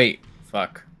 Oh, wait.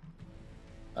 Fuck.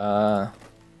 There.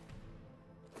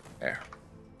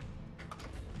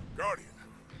 Guardian,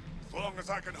 as long as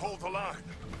I can hold the line,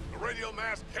 the radial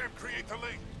mass can't create the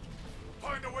link.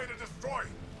 Find a way to destroy it.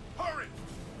 Hurry!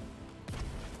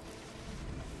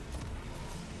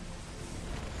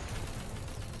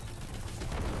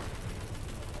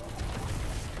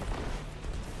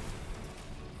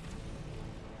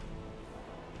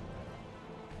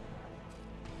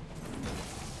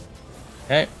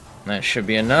 Okay, that should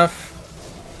be enough.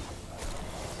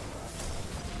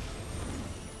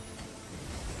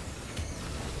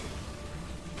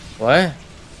 What?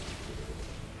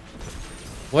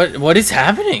 What is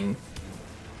happening?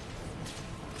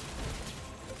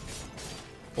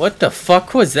 What the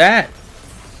fuck was that?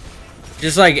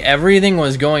 Just like everything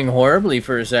was going horribly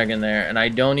for a second there, and I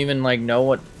don't even like know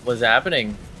what was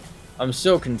happening. I'm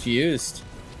so confused.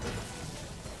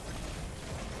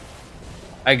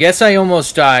 I guess I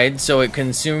almost died, so it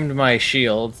consumed my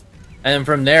shield. And then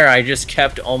from there, I just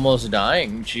kept almost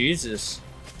dying. Jesus.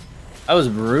 That was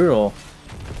brutal.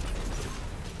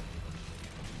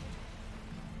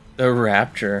 The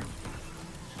Raptor.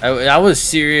 That was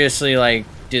seriously, like,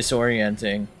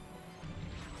 disorienting.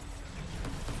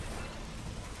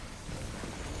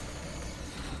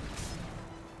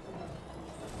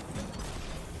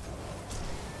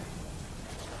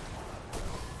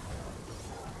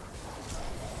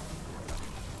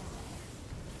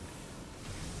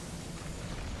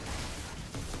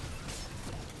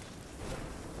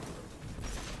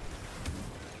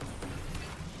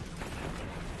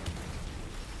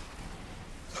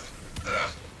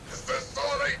 Is this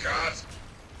all they got?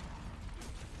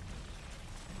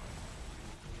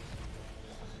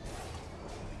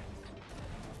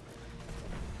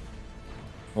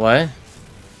 What?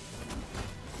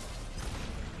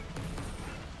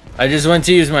 I just went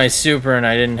to use my super and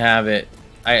I didn't have it.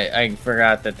 I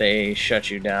forgot that they shut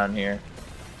you down here.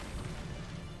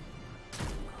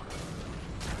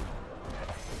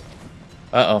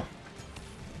 Uh-oh.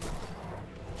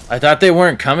 I thought they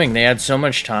weren't coming. They had so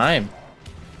much time.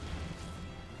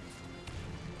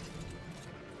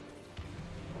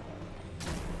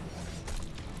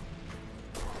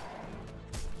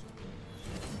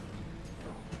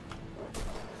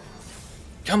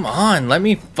 Come on, let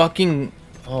me fucking...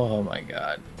 Oh my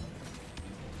god.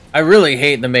 I really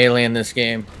hate the melee in this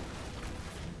game.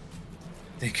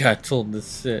 They got told to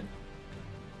sit.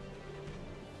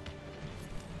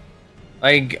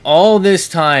 Like, all this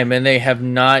time, and they have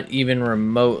not even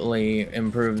remotely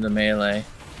improved the melee.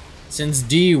 Since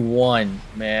D1,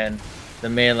 man, the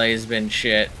melee has been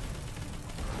shit.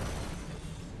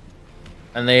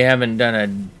 And they haven't done a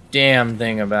damn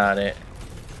thing about it.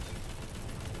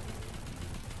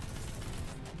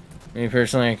 Me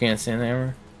personally, I can't stand the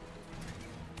hammer.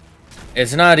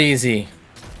 It's not easy.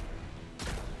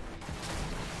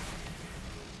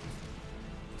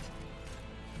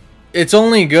 It's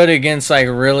only good against like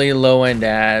really low-end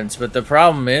ads, but the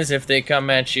problem is if they come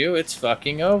at you, it's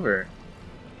fucking over.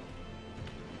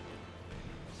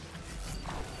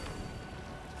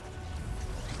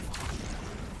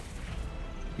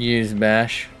 Use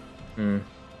bash.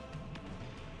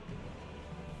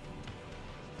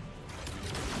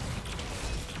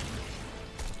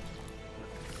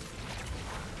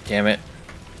 Damn it.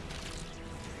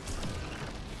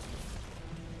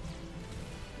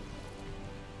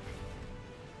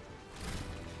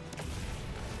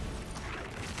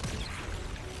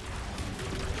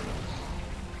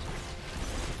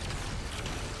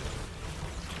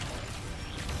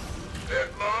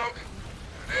 Hit log.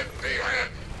 Hit the head.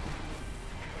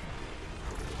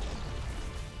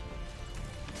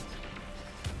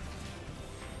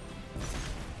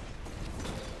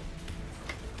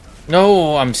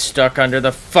 No, I'm stuck under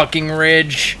the fucking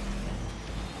ridge.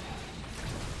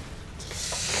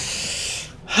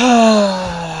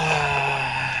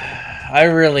 I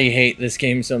really hate this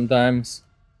game sometimes.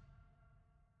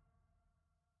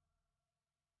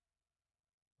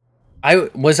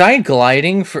 Was I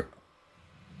gliding for...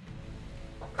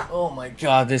 Oh my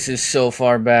god, this is so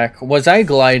far back. Was I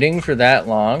gliding for that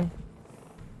long?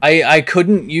 I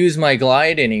couldn't use my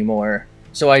glide anymore,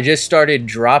 so I just started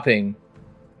dropping.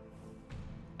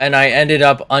 And I ended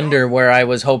up under where I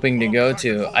was hoping to go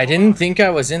to. I didn't think I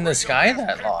was in the sky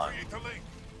that long.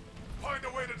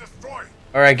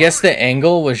 Or I guess the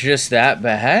angle was just that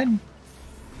bad?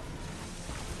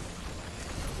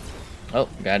 Oh,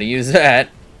 gotta use that.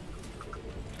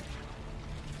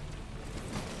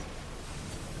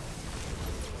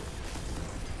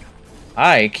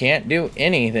 I can't do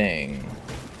anything.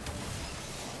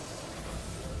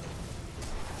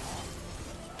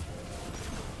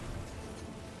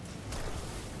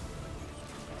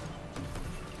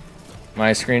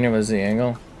 My screen, it was the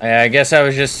angle. I guess I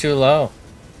was just too low.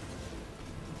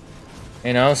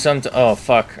 You know, oh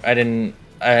fuck,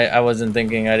 I wasn't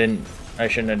thinking, I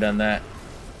shouldn't have done that.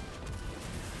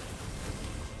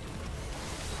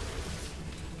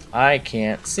 I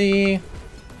can't see.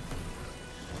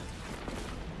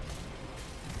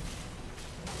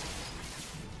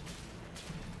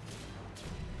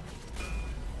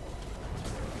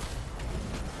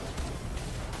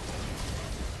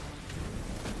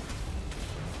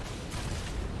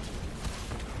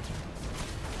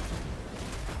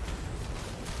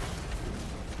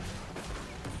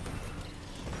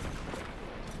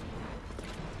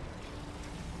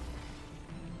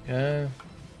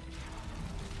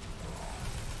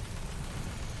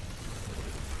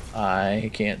 I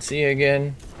can't see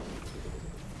again.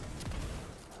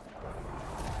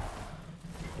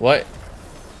 What?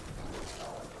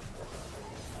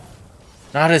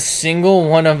 Not a single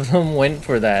one of them went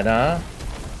for that, huh?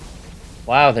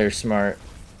 Wow, they're smart.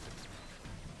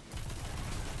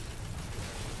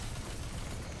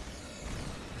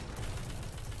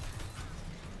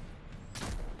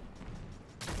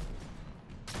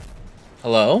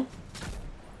 Hello?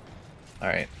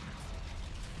 Alright.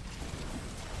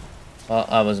 Well,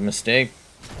 that was a mistake.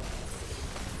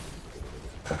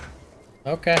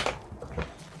 Okay.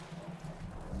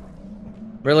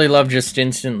 Really love just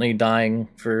instantly dying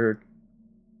for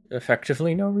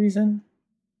effectively no reason.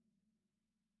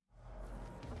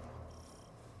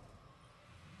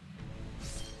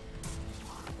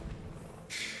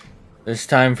 This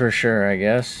time for sure, I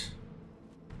guess.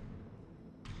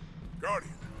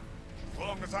 Guardian, as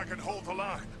long as I can hold the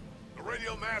line, the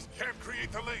radial mass can't create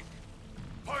the link.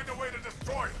 Find a way to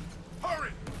destroy it.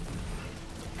 Hurry!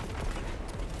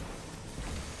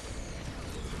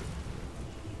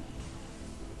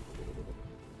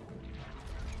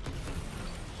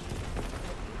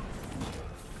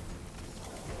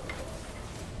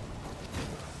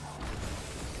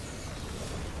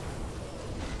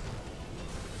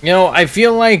 You know, I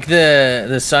feel like the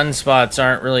sunspots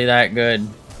aren't really that good.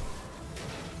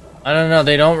 I don't know,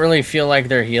 they don't really feel like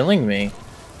they're healing me.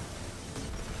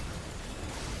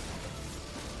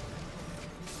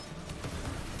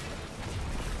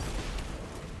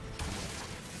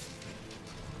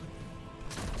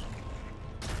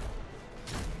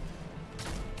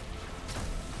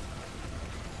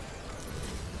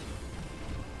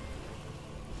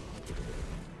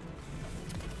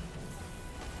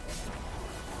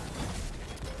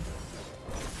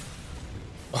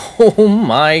 Oh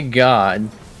my god.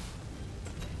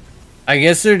 I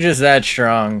guess they're just that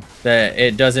strong that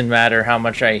it doesn't matter how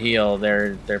much I heal,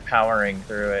 they're powering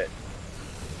through it.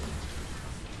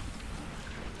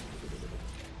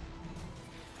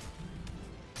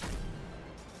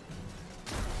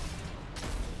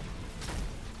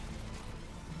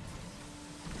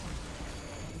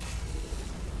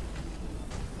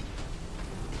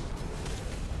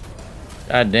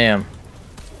 God damn.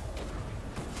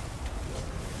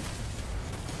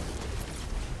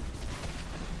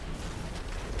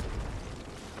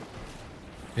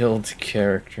 Builds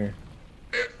character.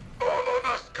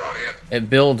 It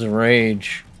builds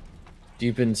rage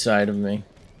deep inside of me.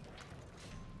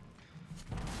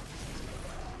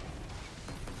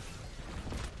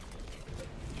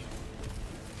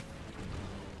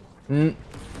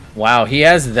 Wow, he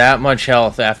has that much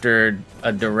health after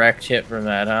a direct hit from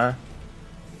that, huh?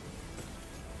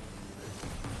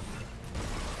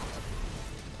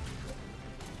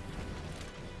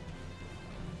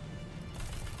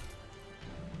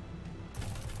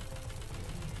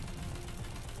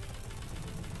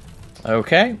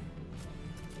 Okay.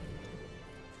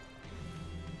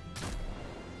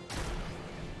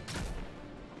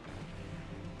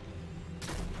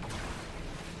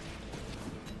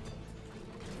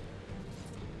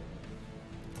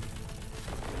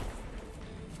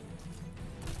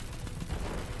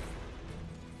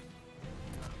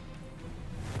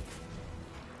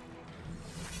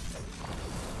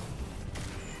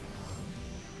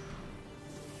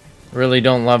 Really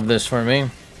don't love this for me.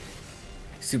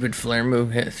 Stupid flare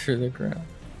move hit through the ground.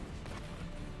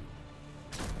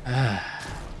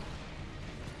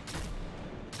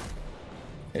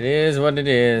 It is what it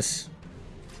is.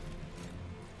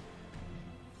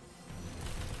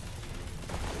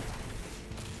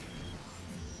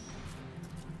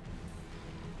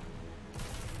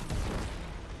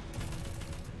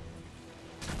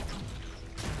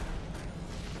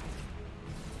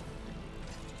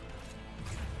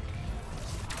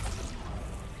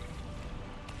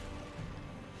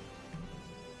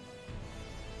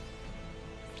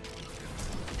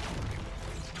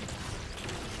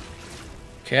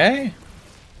 Okay.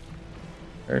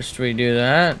 First we do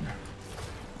that.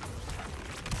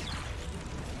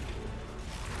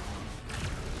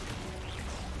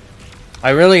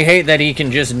 I really hate that he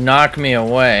can just knock me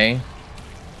away.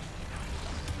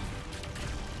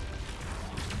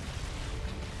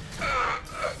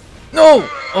 No!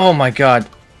 Oh my god.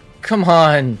 Come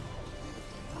on.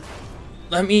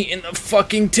 Let me in the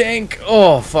fucking tank.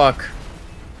 Oh, fuck.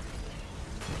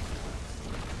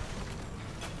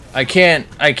 I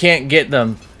can't get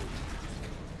them.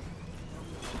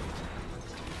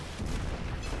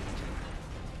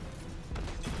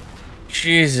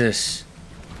 Jesus.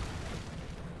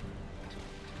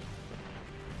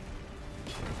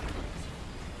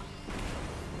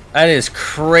 That is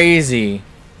crazy.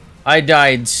 I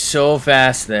died so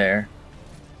fast there.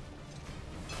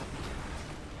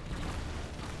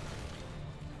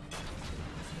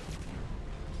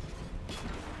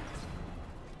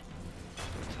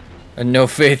 No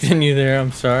faith in you there,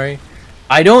 I'm sorry.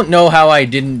 I don't know how I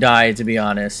didn't die, to be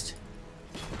honest.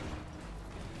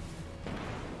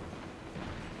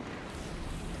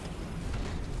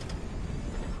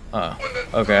 Oh,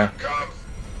 okay.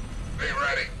 Be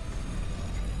ready.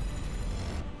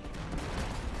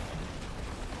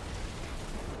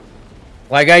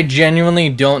 Like, I genuinely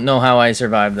don't know how I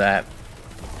survived that.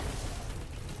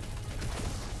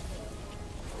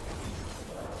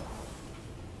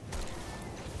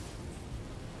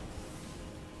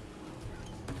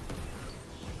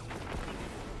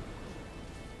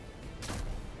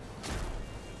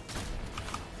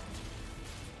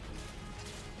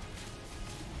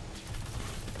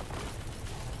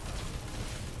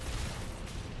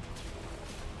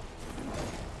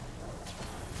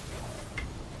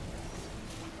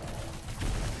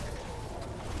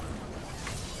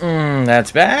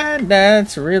 That's bad.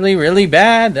 That's really, really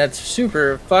bad. That's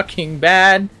super fucking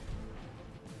bad.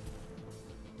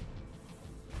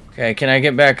 Okay, can I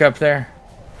get back up there?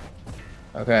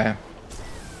 Okay.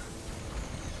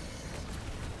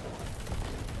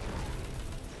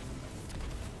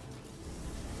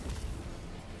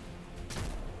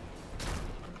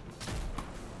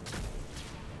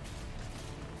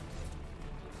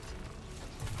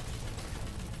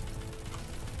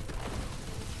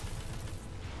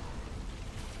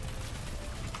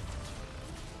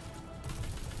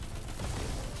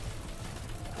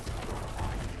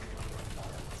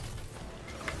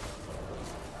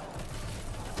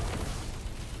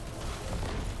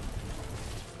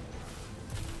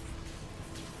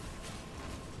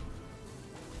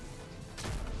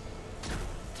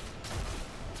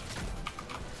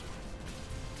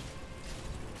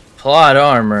 Plot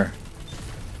armor.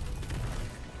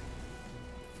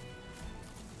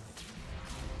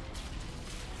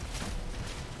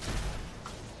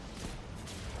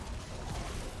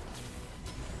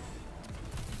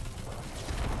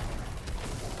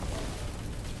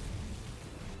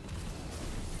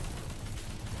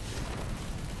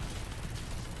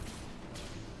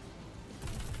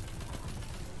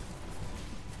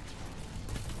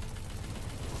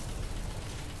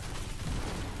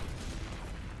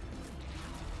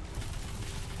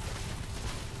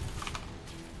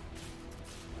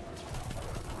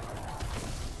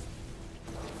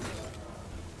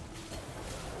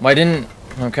 Why didn't...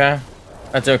 Okay.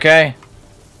 That's okay.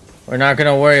 We're not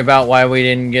gonna worry about why we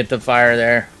didn't get the fire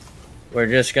there. We're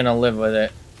just gonna live with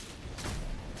it.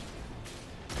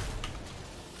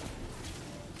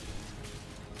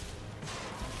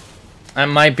 That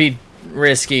might be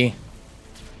risky.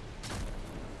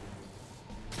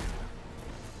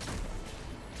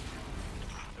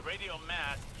 The radio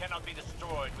mast cannot be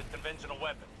destroyed with conventional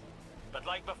weapons. But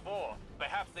like before,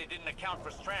 perhaps they didn't account for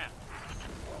Strand.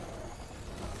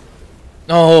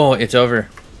 Oh, it's over.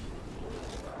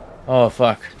 Oh,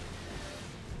 fuck.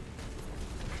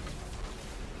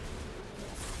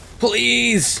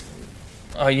 Please!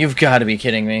 Oh, you've got to be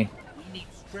kidding me. We need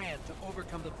Strand to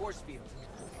overcome the force field.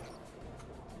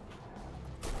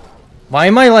 Why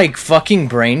am I, like, fucking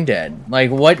brain dead? Like,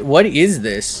 what is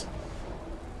this?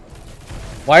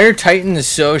 Why are Titans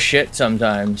so shit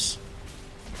sometimes?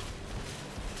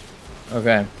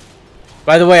 Okay.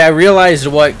 By the way, I realized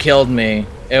what killed me.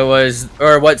 It was,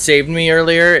 or what saved me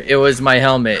earlier. It was my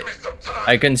helmet.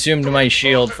 I consumed my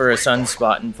shield for a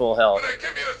sunspot in full health.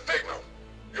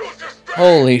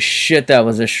 Holy shit, that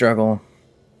was a struggle.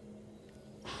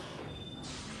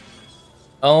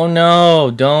 Oh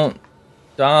no, don't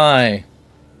die.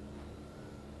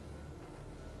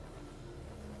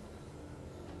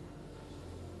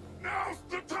 Now's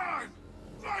the time!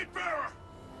 Lightbearer!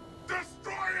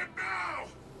 Destroy it now!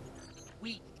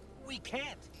 We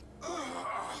can't. Then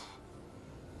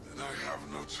I have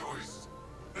no choice.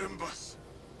 Nimbus,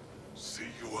 see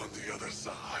you on the other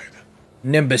side.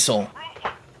 Nimbusal.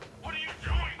 What are you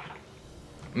doing?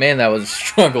 Man, that was a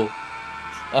struggle.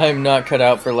 I am not cut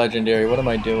out for legendary. What am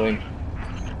I doing?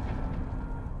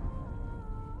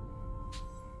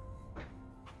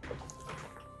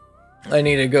 I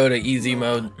need to go to easy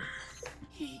mode.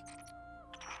 He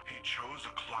chose a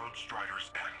Cloud Strider's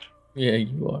end. Yeah,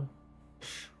 you are.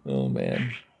 Oh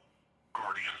man.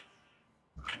 Guardian,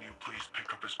 can you please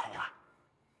pick up his core?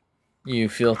 You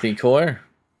filthy core?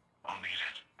 I'll need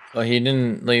it. Oh, he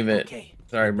didn't leave it. Okay.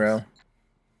 Sorry, bro.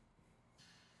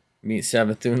 Meet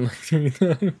Sabathun like 3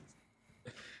 times.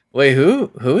 Wait,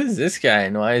 who is this guy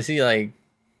and why is he like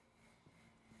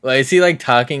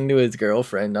talking to his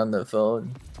girlfriend on the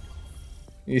phone?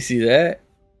 You see that?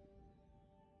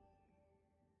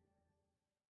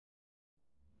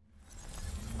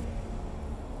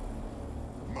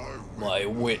 My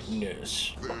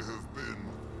witness. There have been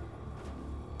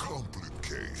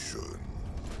complications.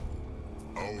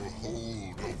 Our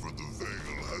hold over the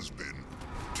veil has been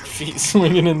Feet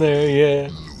swinging in there, yeah.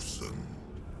 loosened.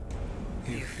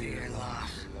 You fear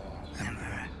loss,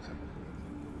 Emperor.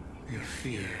 Your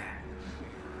fear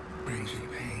brings you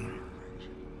pain.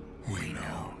 We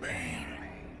know pain.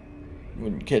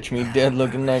 Wouldn't catch me dead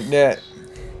looking like that.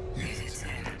 Is its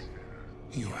end.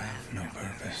 You have no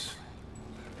purpose.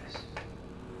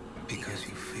 Because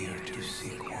you fear to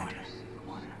seek one.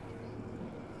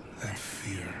 That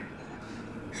fear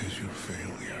is your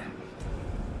failure.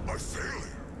 My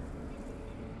failure.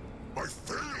 My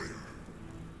failure.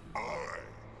 I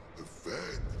have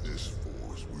fed this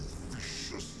force with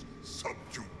vicious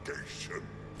subjugation,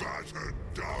 battered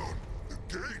down the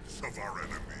gates of our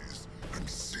enemies, and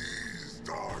seized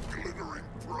our glittering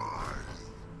prize.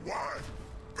 Why?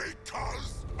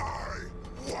 Because I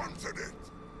wanted it.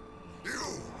 You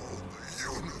hold the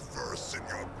universe in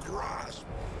your grasp,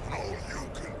 and all you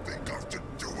can think of to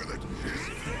do with it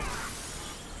is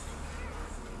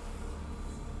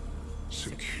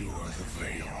Secure the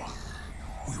veil.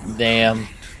 We will Damn.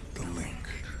 complete the link.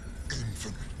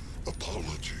 infinite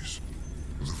apologies.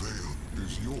 The veil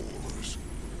is yours.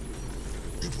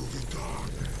 It will be done.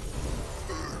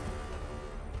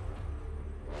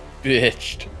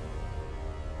 Bitched.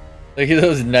 Look at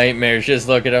those nightmares. Just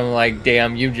look at him like,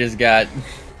 damn, you just got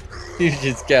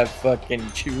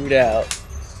fucking chewed out.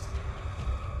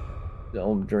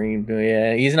 Don't dream.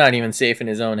 Yeah, he's not even safe in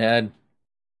his own head.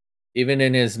 Even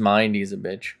in his mind, he's a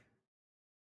bitch.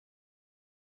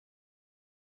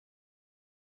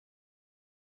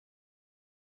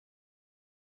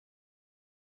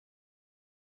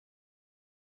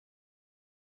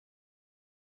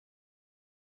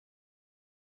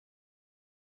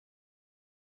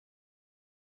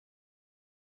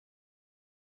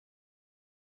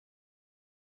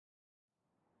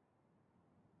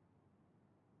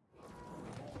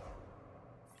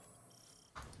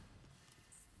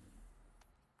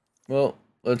 Well,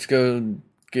 let's go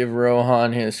give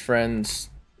Rohan his friend's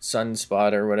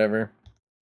sunspot or whatever.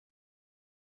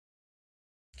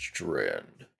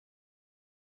 Strand.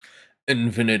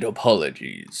 Infinite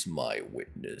apologies, my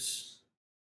witness.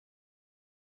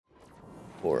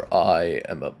 For I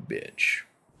am a bitch.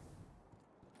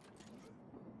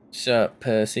 Sup,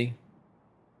 Percy?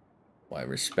 Why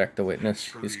respect the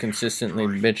witness? He's consistently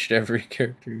bitched every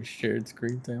character who shared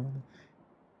screen time with him.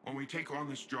 When we take on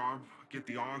this job, get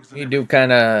the odds. You do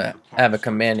kind of have a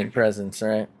commanding presence,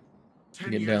 right? 10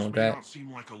 Get years down with may that. not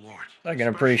seem like a lot, I can especially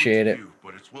appreciate to it. you,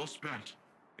 but it's well spent.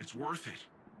 It's worth it.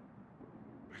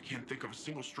 I can't think of a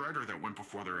single strider that went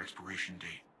before their expiration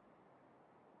date.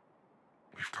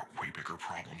 We've got way bigger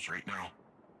problems right now.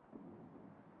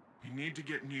 We need to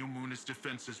get Neomuna's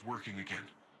defenses working again.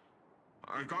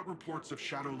 I got reports of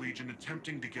Shadow Legion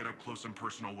attempting to get up close and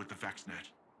personal with the VexNet.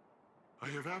 I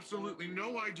have absolutely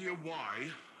no idea why,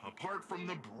 apart from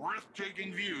the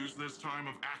breathtaking views this time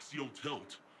of axial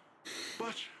tilt.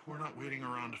 But we're not waiting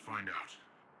around to find out.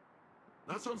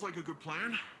 That sounds like a good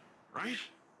plan, right?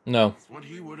 No. That's what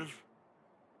he would have...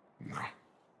 No.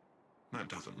 That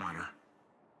doesn't matter.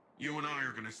 You and I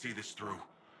are gonna see this through.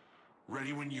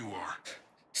 Ready when you are.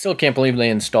 Still can't believe they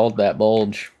installed that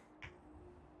bulge.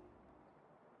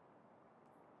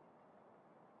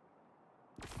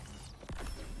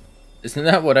 Isn't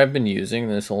that what I've been using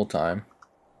this whole time?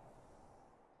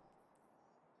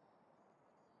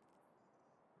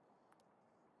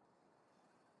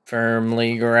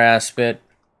 Firmly grasp it.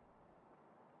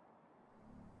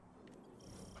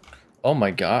 Oh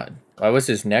my god. Why was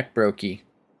his neck brokey?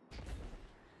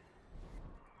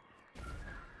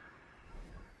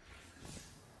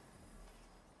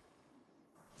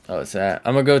 Oh, it's that.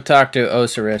 I'm gonna go talk to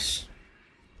Osiris.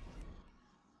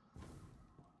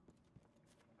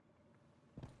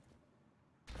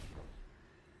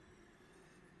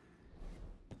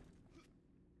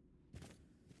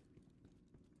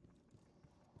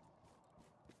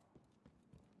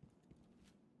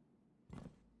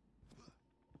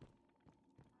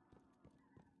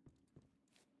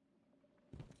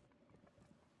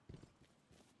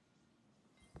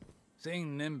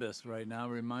 Seeing Nimbus right now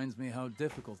reminds me how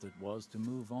difficult it was to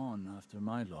move on after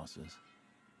my losses.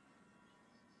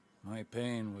 My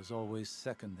pain was always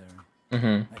secondary.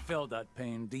 I felt that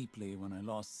pain deeply when I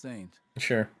lost Saint.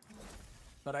 Sure.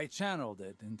 But I channeled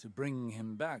it into bringing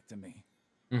him back to me.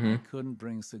 I couldn't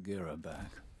bring Sagira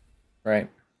back. Right.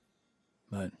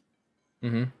 But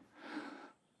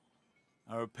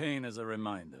our pain is a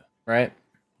reminder. Right.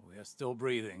 We are still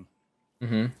breathing.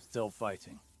 Still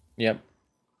fighting. Yep.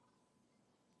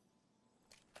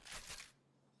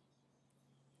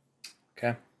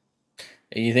 Okay.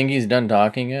 You think he's done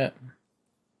talking yet?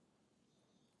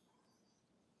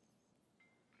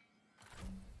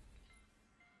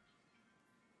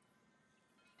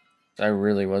 I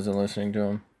really wasn't listening to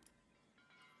him.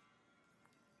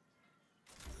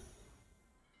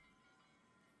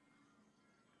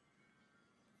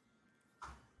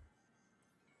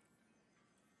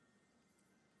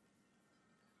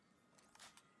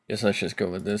 Guess let's just go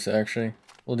with this, actually.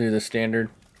 We'll do the standard.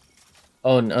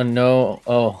 Oh, no.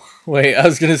 Oh, wait. I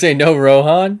was going to say no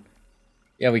Rohan.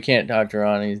 Yeah, we can't talk to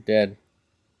Rohan. He's dead.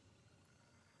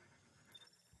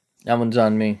 That one's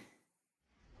on me.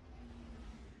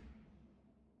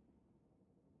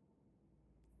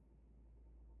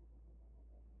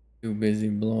 Too busy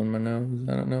blowing my nose.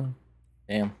 I don't know.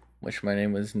 Damn. Wish my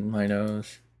name was in my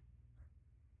nose.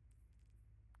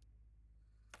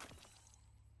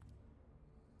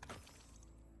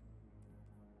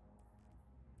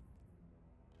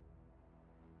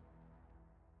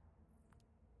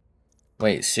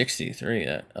 Wait, 63.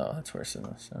 Oh, that's worse than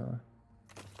this.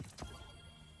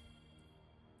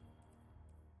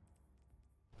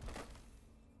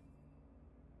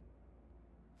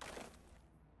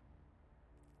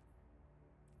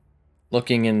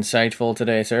 Looking insightful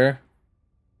today, sir.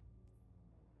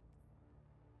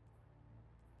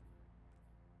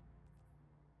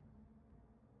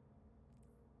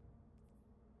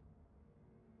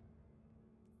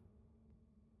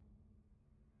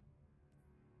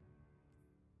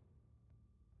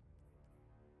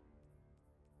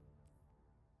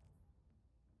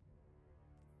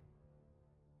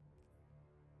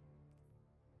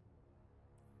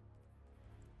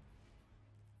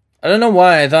 I don't know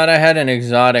why I thought I had an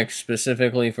exotic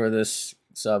specifically for this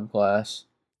subclass.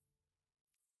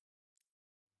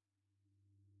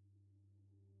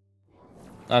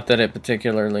 Not that it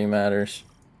particularly matters.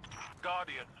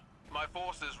 Guardian, my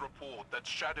forces report that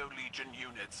Shadow Legion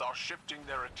units are shifting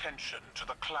their attention to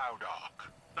the Cloud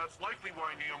Arc. That's likely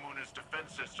why Neomuna's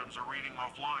defense systems are reading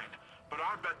offline. But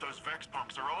I bet those Vex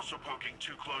punks are also poking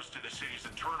too close to the city's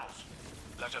internals.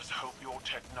 Let us hope your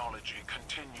technology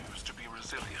continues to be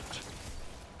resilient.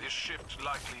 This shift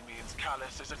likely means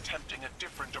Callus is attempting a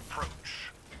different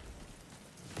approach.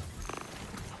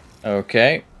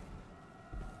 Okay.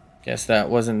 Guess that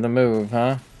wasn't the move,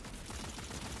 huh?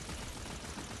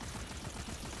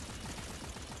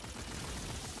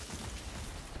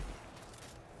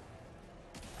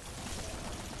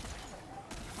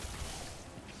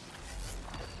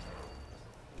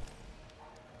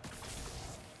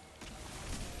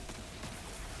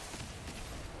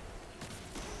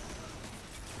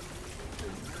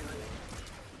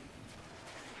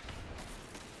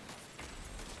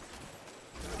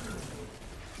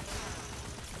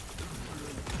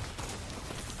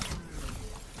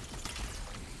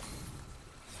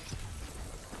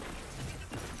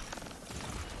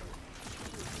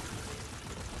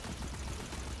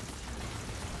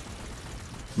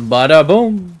 Bada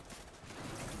boom.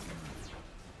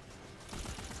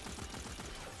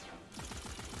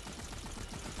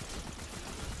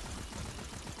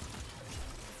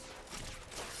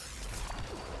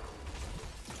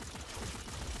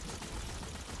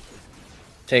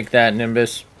 Take that,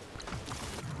 Nimbus.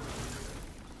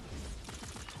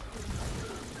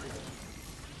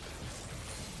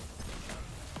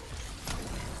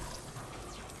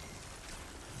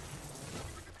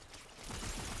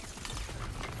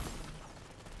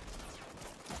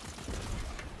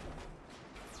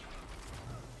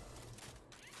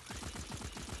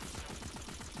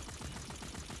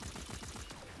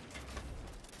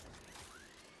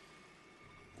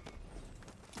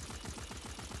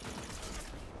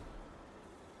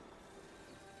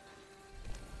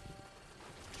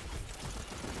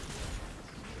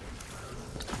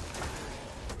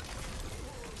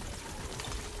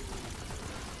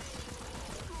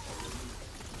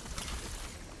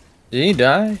 Did he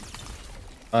die?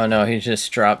 Oh no, he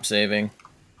just dropped saving.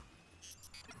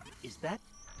 Is that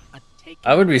a taken?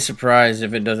 I would be surprised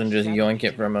if it doesn't just yoink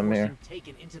it from him here.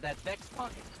 Taken into that Vex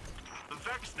pocket. The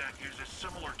Vex net uses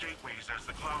similar gateways as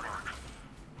the Cloud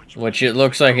Arc, Which it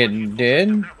looks like it did.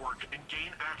 network and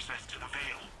gain access to the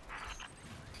Veil.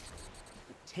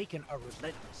 Taken are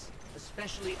relentless,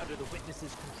 especially under the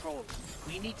Witness's control.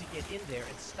 We need to get in there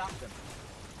and stop them.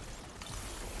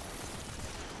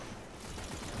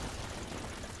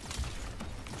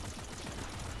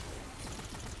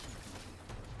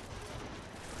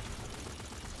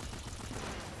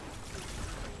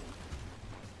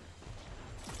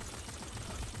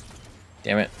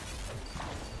 Damn it.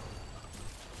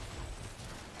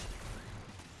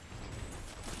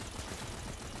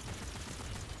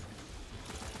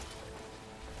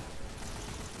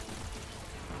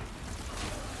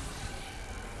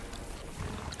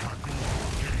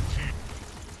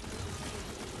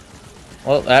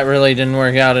 Well, that really didn't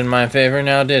work out in my favor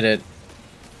now, did it?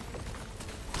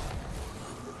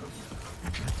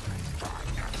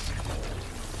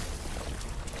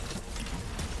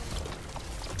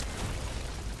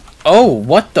 Oh,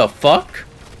 what the fuck?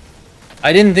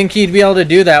 I didn't think he'd be able to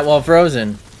do that while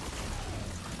frozen.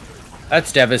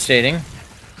 That's devastating.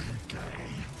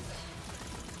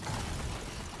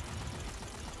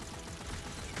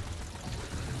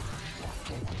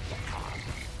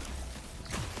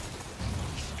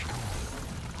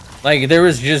 Like, there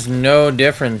was just no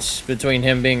difference between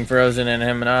him being frozen and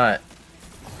him not.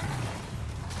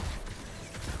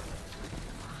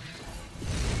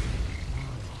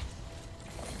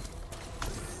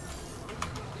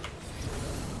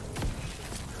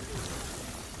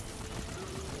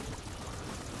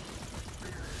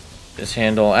 Just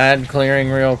handle ad clearing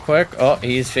real quick. Oh,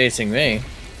 he's facing me.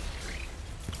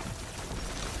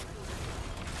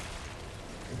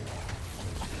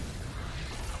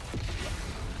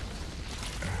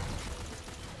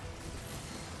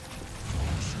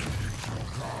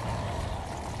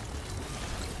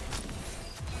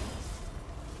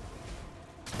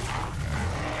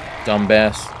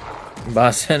 Dumbass.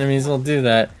 Boss enemies will do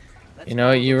that. You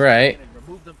know, you're right.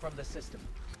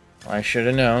 I should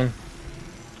have known.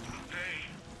 Hey,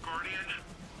 Guardian.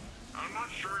 I'm not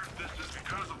sure if this is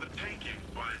because of the taking,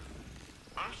 but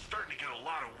I'm starting to get a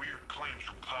lot of weird claims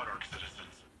from Cloud Arc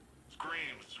citizens.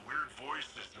 Screams, weird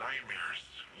voices, nightmares.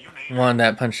 You name it. Wanted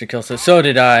that punch to kill, so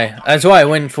did I. That's why I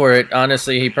went for it.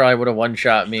 Honestly, he probably would have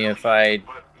one-shot me if I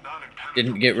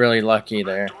didn't get really lucky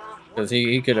there. Because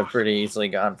he could have pretty easily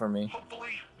gone for me.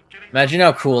 Imagine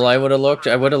how cool I would have looked.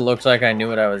 I would have looked like I knew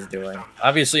what I was doing.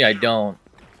 Obviously, I don't.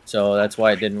 So that's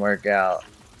why it didn't work out.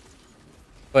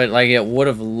 But, like, it would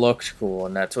have looked cool,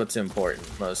 and that's what's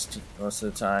important most of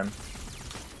the time.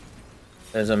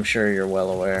 As I'm sure you're well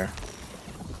aware.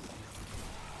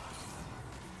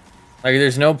 Like,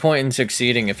 there's no point in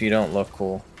succeeding if you don't look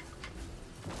cool.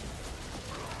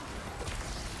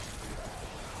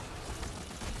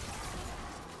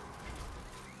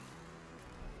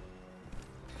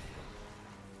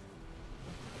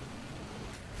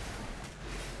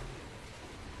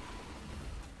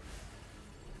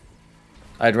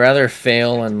 I'd rather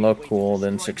fail and look cool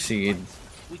than succeed,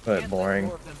 but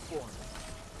boring.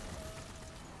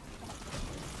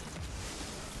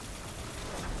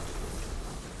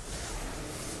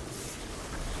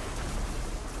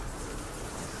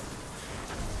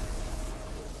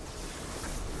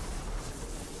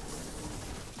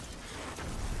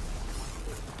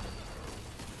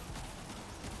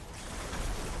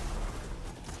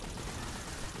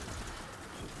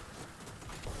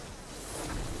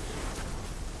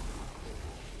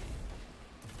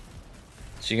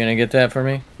 Is she gonna get that for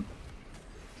me?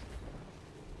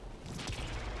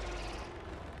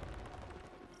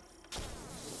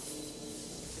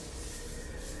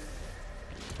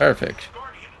 Perfect.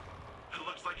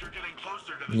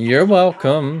 You're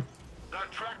welcome.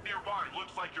 That track nearby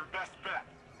looks like your best bet.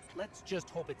 Let's just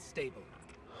hope it's stable.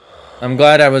 I'm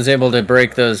glad I was able to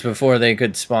break those before they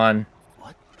could spawn.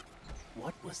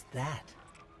 What was that?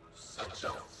 Such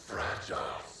a fragile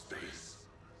space.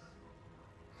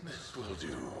 This will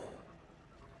do.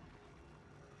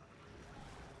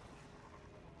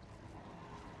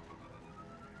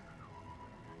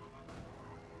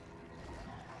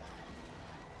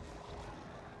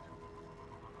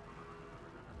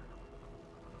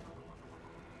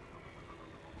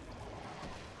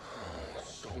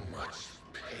 So much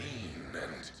pain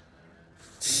and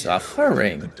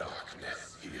Suffering. the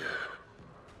darkness here.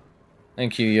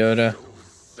 Thank you, Yoda.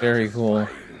 Very cool.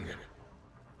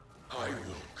 I will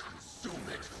consume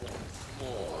it once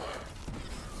more.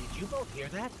 Did you both hear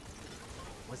that?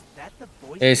 Was that the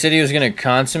voice? He said he was gonna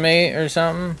consummate or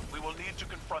something. We will need to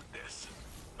confront this,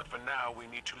 but for now we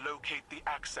need to locate the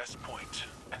access point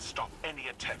and stop any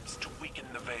attempts to weaken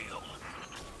the veil.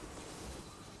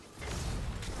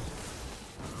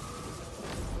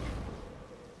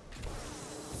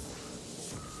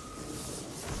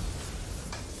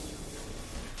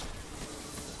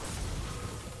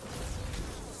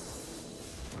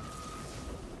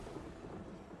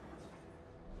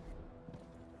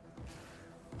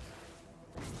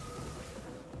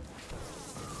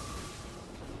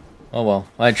 Oh well,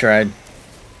 I tried.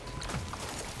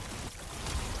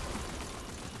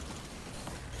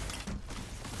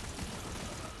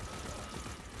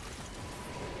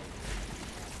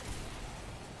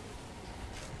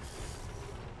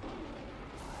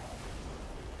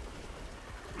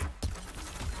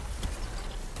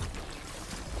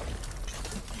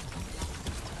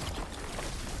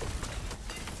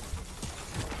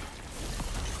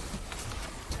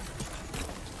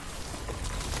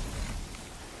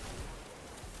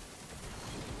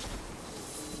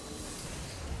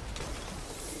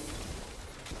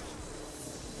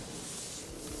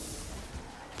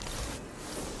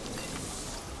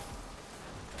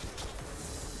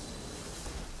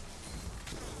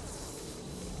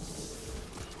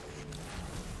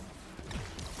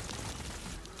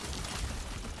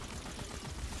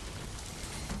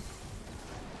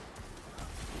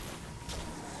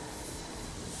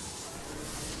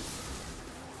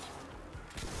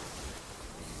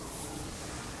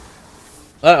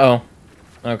 Uh-oh.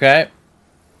 Okay.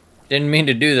 Didn't mean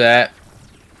to do that.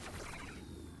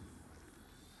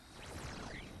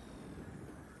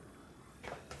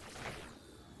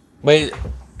 Wait,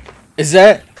 is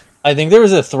that... I think there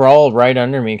was a thrall right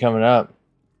under me coming up.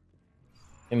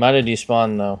 It might have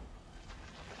despawned, though.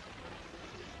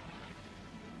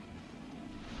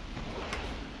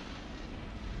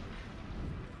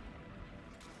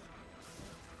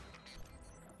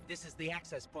 This is the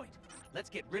access point. Let's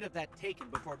get rid of that Taken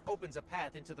before it opens a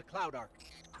path into the Cloud Arc.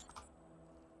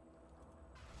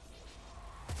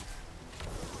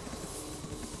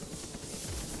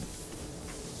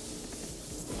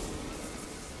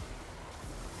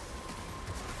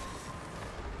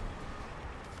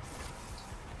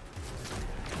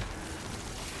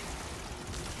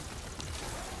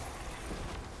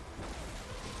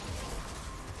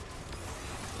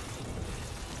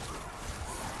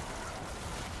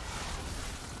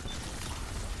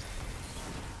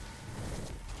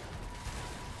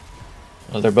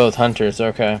 Oh, they're both hunters,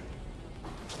 okay.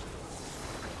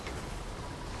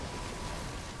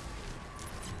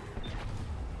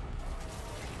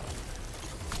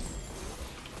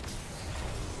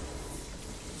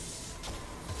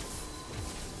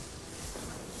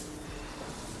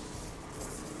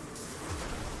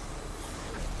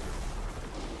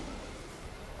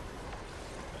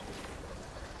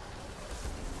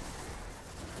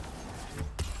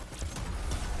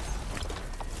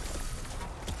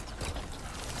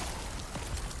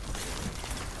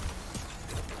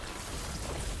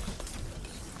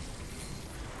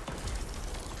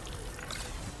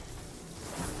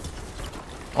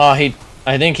 Oh,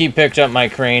 I think he picked up my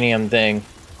cranium thing.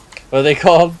 What are they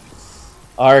called?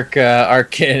 Arc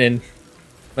cannon.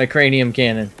 My cranium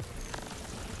cannon.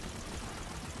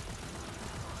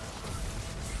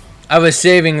 I was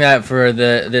saving that for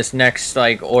this next,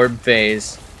 like, orb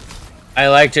phase. I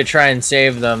like to try and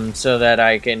save them so that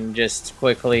I can just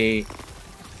quickly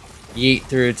yeet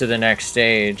through to the next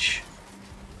stage.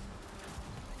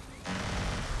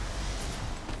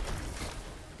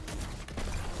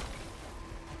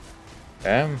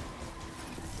 Okay.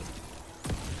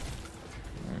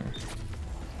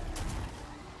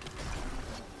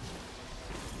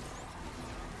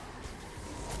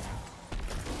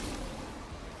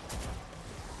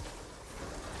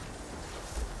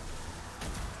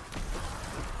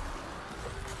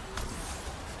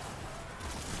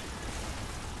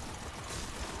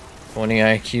 20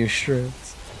 IQ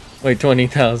shreds. Wait,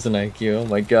 20,000 IQ. Oh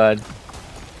my god.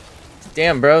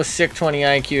 Damn, bro. Sick 20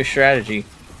 IQ strategy.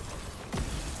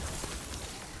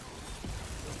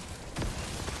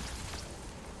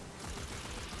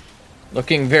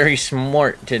 Looking very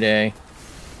smart today.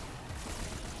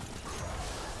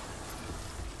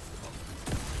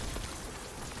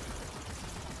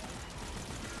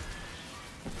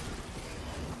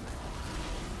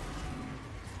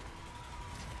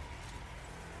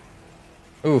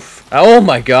 Oof. Oh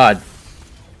my god.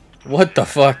 What the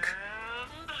fuck?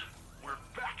 We're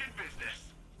back in business.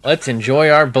 Let's enjoy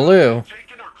our blue.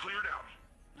 Taken or cleared out.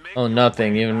 Make Oh, your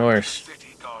nothing. way Even back to worse. the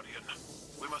city, Guardian.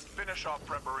 We must finish our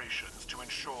preparations to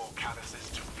ensure Callus's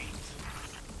defeat.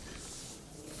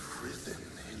 Prison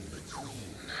in between.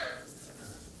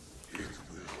 It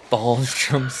will, Balls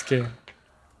jump scare.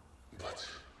 but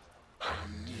I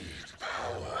need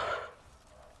power.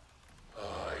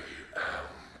 I am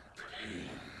pain.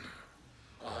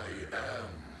 I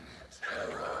am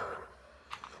terror.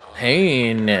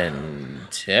 Pain and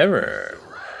terror.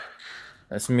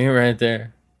 That's me right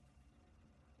there.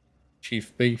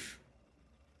 Chief Beef.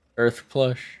 Earth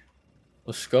Plush.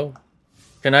 Let's go.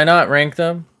 Can I not rank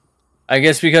them? I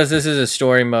guess because this is a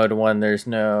story mode one, there's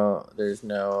no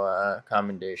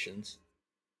commendations.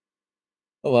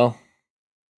 Oh well.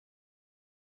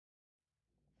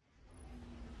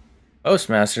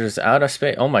 Postmaster's out of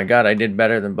space. Oh my god, I did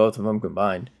better than both of them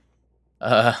combined.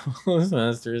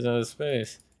 Postmaster's out of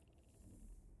space.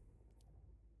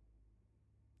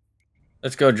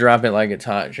 Let's go drop it like it's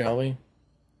hot, shall we?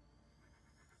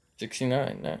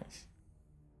 69, nice.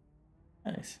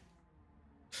 Nice.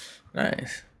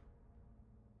 Nice.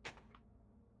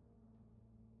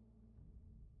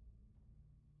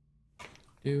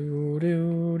 Do,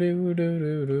 do, do, do,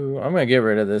 do, do. I'm gonna get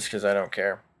rid of this because I don't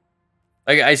care.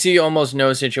 Like, I see almost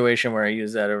no situation where I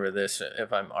use that over this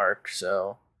if I'm Arc,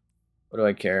 so what do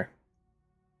I care?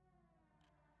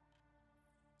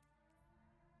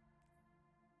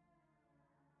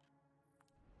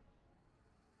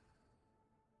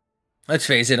 Let's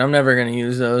face it, I'm never gonna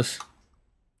use those.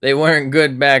 They weren't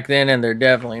good back then, and they're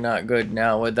definitely not good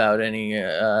now without any,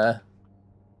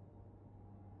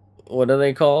 what are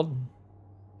they called?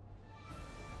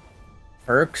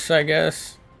 Perks, I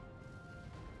guess?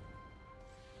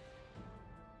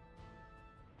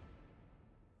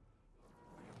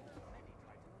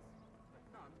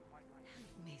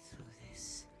 Me through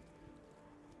this.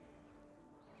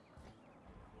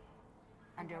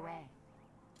 Underway.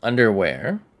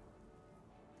 Underwear.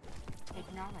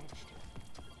 Acknowledged.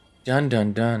 Dun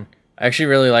dun dun. I actually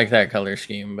really like that color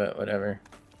scheme, but whatever.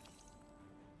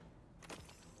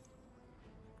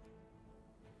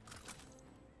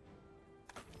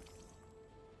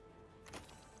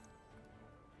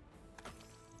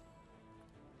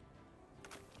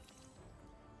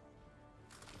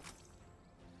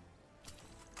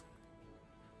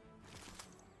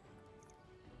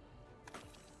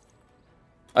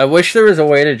 I wish there was a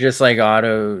way to just like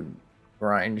auto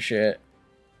grind shit.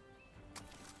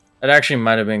 That actually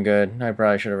might have been good. I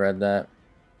probably should have read that.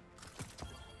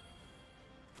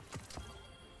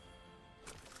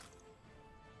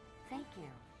 Thank you.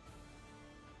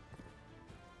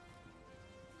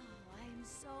 Oh, I'm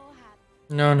so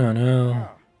happy. No, no, no.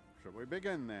 Ah, shall we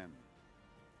begin then?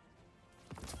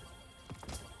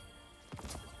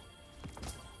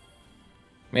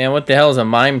 Man, what the hell is a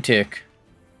mime tick?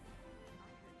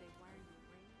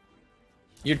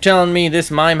 You're telling me this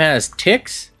mime has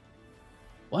ticks?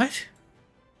 What?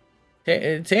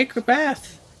 Take a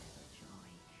bath.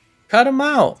 Cut him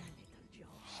out.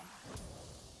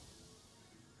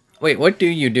 Wait, what do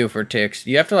you do for ticks?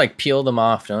 You have to like peel them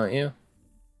off, don't you?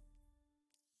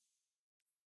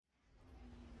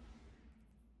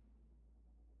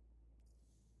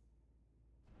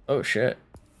 Oh shit.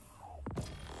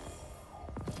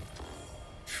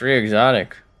 Free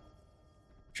exotic.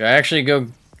 Should I actually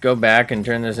go back and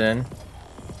turn this in?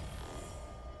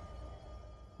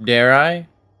 Dare I?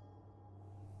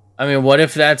 I mean, what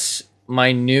if that's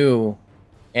my new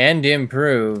and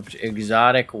improved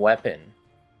exotic weapon?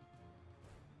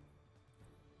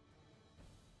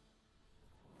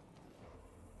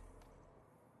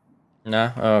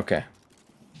 No? Oh, okay.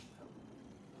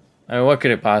 I mean, what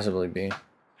could it possibly be?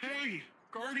 Hey,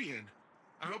 Guardian.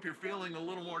 I hope you're feeling a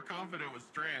little more confident with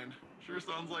Strand. Sure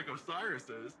sounds like Osiris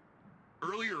is.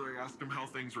 Earlier I asked him how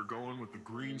things were going with the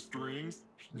green strings,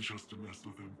 just to mess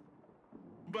with him.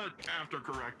 But after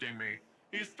correcting me,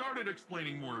 he started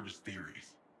explaining more of his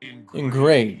theories. In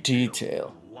great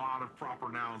detail. A lot of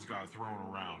proper nouns got thrown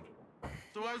around.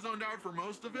 So I zoned out for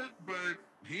most of it, but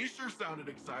he sure sounded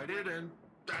excited, and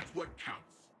that's what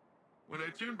counts. When I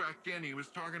tuned back in, he was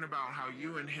talking about how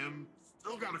you and him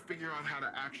still got to figure out how to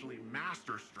actually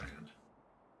master Strand.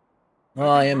 Well,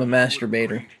 I am a Rohan would've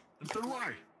masturbator. agreed, and so do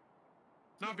I.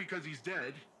 Not because he's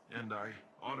dead, and I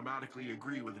automatically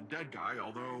agree with a dead guy,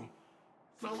 although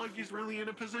it's not like he's really in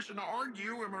a position to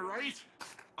argue, am I right?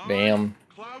 Bam.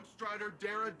 I, Cloud Strider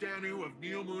Dara Danu of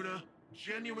Neomuna,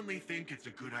 genuinely think it's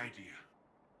a good idea.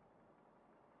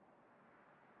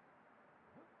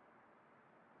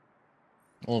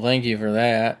 Well, thank you for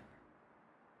that.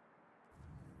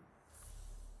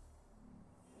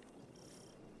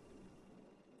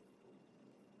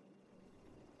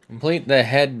 Complete the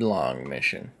headlong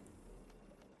mission.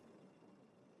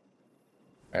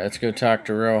 Alright, let's go talk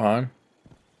to Rohan.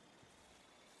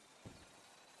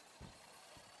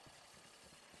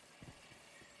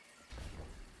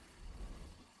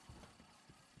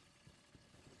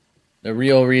 The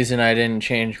real reason I didn't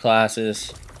change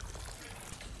classes.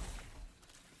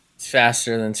 It's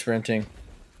faster than sprinting.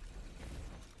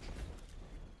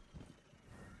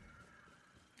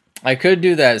 I could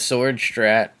do that sword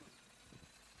strat.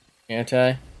 Can't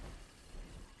I?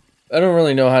 I don't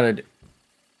really know how to do.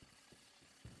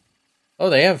 Oh,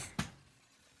 they have.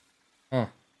 Huh.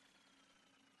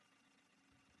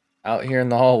 Out here in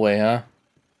the hallway, huh?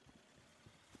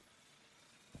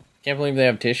 Can't believe they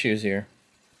have tissues here.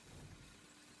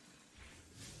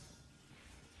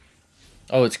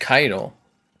 Oh, it's Keitel.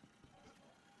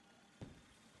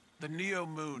 The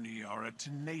Neomuni are a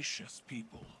tenacious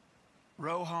people.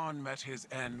 Rohan met his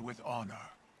end with honor.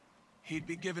 He'd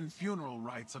be given funeral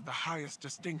rites of the highest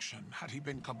distinction had he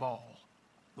been Cabal.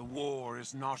 The war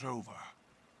is not over.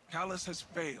 Callus has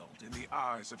failed in the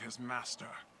eyes of his master.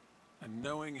 And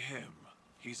knowing him,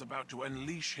 he's about to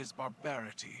unleash his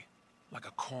barbarity like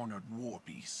a cornered war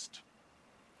beast.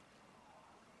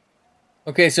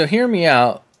 Okay, so hear me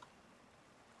out.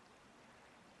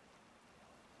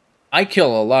 I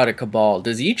kill a lot of Cabal.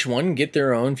 Does each one get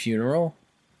their own funeral?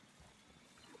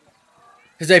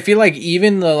 Because I feel like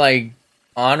even the, like,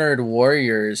 honored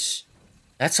warriors,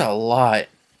 that's a lot.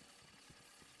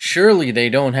 Surely they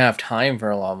don't have time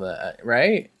for all of that,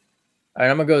 right? Alright,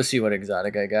 I'm gonna go see what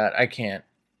exotic I got. I can't.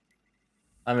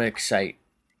 I'm excited.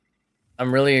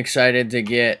 I'm really excited to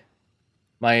get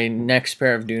my next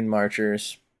pair of Dune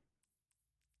Marchers.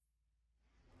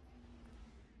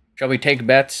 Shall we take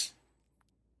bets?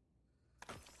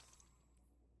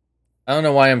 I don't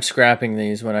know why I'm scrapping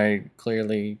these when I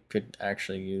clearly could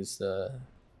actually use the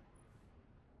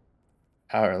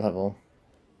power level.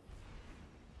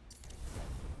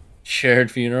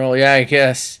 Shared funeral? Yeah, I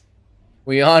guess.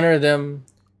 We honor them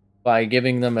by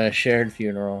giving them a shared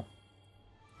funeral.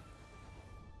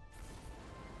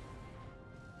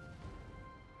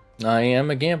 I am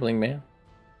a gambling man.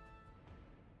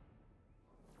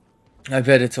 I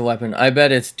bet it's a weapon. I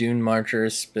bet it's Dune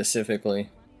Marchers specifically.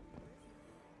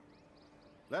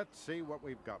 Let's see what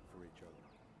we've got for each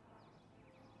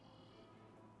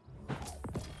other.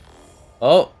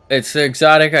 Oh, it's the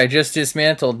exotic I just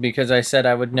dismantled because I said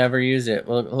I would never use it.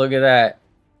 Look at that.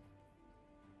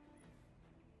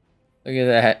 Look at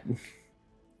that.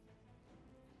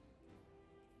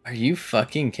 Are you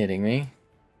fucking kidding me?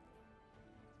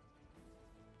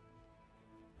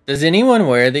 Does anyone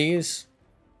wear these?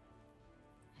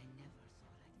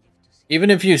 Even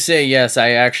if you say yes,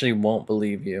 I actually won't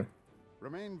believe you.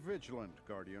 Remain vigilant,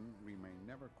 Guardian. We may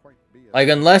never quite be as like,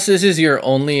 unless this is your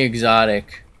only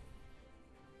exotic.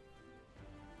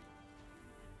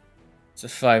 It's a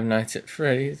Five Nights at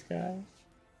Freddy's guy.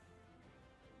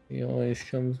 He always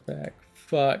comes back.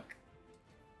 Fuck.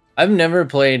 I've never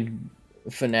played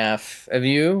FNAF. Have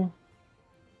you?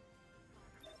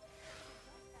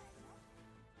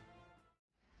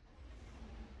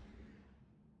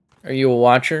 Are you a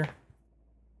watcher?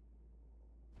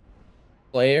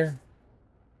 Player?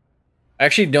 I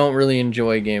actually don't really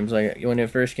enjoy games like when it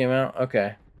first came out.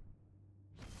 Okay.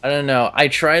 I don't know. I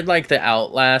tried like the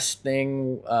Outlast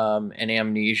thing and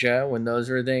Amnesia when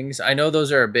those were things. I know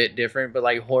those are a bit different, but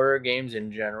like horror games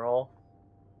in general,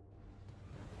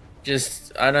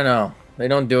 just, I don't know. They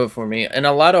don't do it for me. And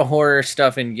a lot of horror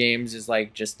stuff in games is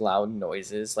like just loud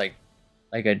noises, like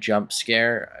a jump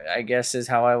scare, I guess is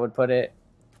how I would put it.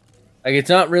 Like,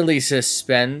 it's not really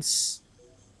suspense.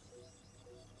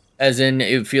 As in,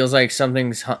 it feels like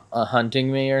something's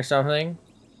hunting me or something.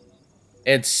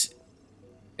 It's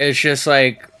just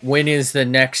like, when is the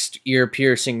next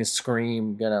ear-piercing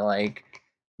scream gonna, like,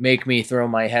 make me throw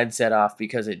my headset off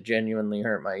because it genuinely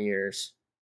hurt my ears?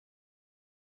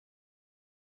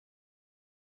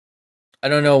 I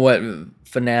don't know what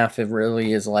FNAF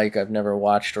really is like. I've never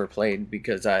watched or played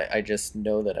because I just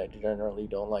know that I generally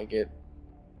don't like it.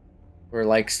 Or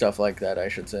like stuff like that, I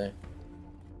should say.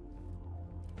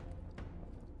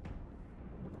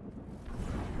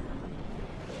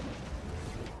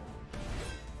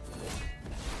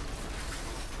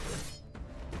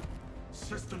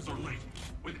 Systems are late.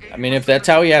 I mean, if that's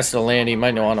how he has to land, he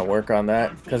might want to work on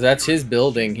that. Because that's his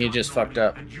building, he just fucked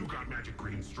up. And you got magic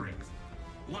green strings.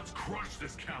 Let's crush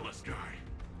this callous guy.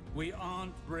 We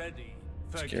aren't ready.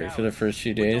 Scary for the first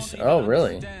few days. Oh,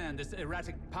 really? Understand this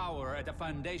erratic power at a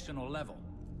foundational level.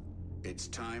 It's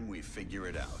time we figure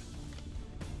it out.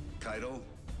 Keitel,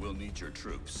 we'll need your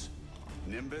troops.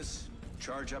 Nimbus,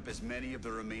 charge up as many of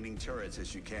the remaining turrets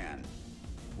as you can,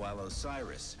 while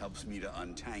Osiris helps me to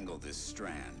untangle this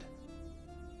strand.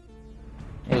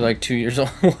 We're like 2 years old.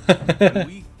 When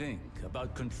we think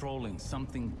about controlling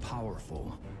something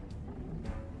powerful,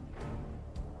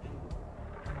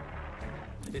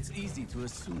 it's easy to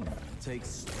assume it takes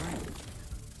strength.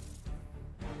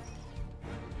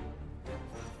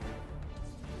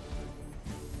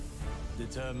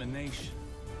 Determination.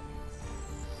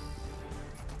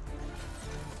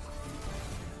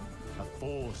 A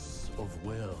force of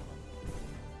will.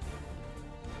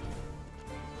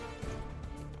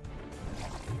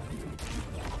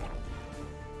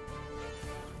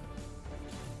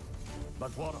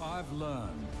 But what I've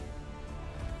learned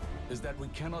is that we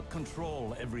cannot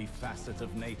control every facet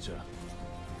of nature.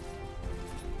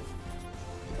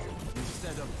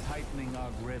 Instead of tightening our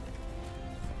grip,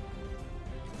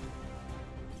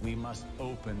 we must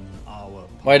open our...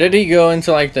 Why did he go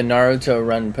into like the Naruto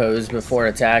run pose before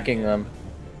attacking them?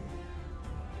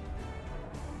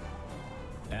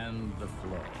 And the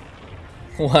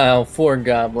flow. Wow, 4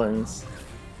 goblins.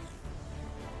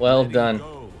 Well done.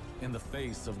 Go in the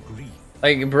face of grief.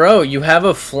 Like, bro, you have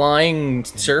a flying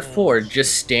surfboard.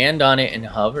 Just stand on it and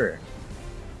hover.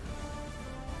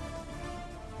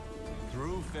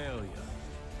 Through failure.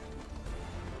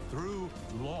 Through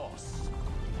loss.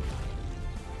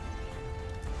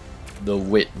 The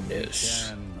witness.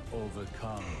 Can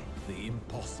overcome the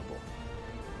impossible.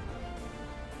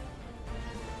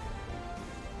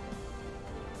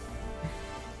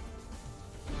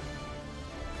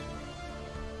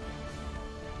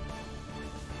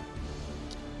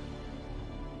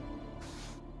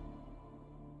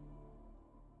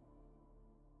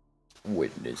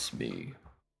 Witness me.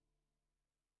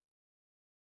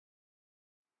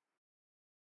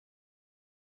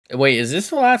 Wait, is this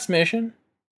the last mission?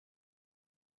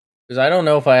 Because I don't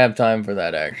know if I have time for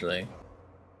that, actually.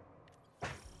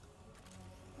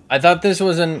 I thought this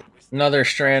was another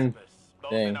Strand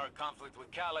both thing. in our conflict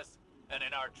with Callus and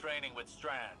in our training with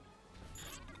Strand.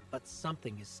 But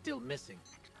something is still missing.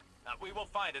 And we will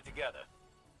find it together.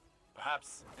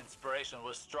 Perhaps inspiration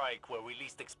will strike where we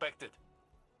least expect it.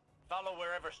 Follow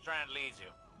wherever Strand leads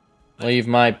you. Leave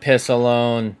my piss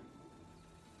alone.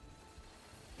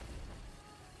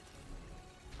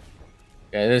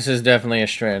 Okay, this is definitely a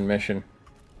Strand mission.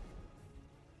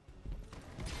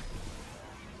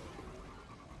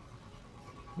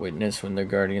 Witness when the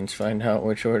Guardians find out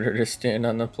which order to stand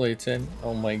on the plates in.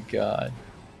 Oh my god.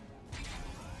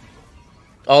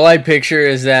 All I picture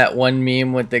is that one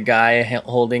meme with the guy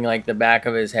holding like the back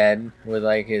of his head with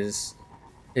like his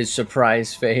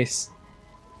surprise face.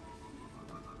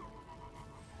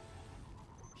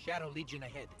 Shadow Legion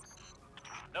ahead.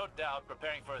 No doubt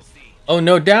preparing for a siege. Oh,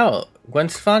 no doubt. Gwen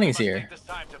Stefani's We must here. take this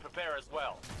time to prepare as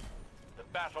well. The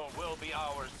battle will be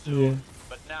ours soon,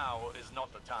 but now is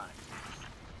not the time.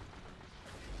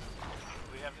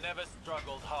 We have never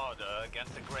struggled harder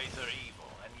against a greater evil,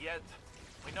 and yet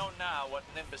we know now what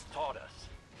Nimbus taught us.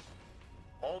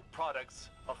 All products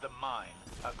of the mind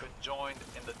are conjoined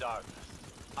in the darkness.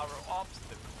 Our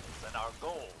obstacles and our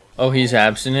goals. Oh, he's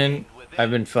abstinent?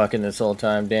 I've been fucking this whole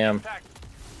time, In damn. fact,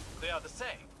 they are the same.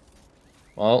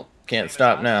 Well, can't Same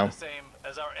stop as us, now. The same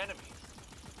as our enemies.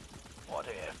 What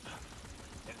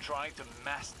if, in trying to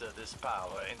master this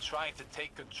power, in trying to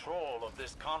take control of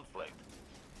this conflict,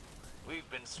 we've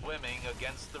been swimming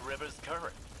against the river's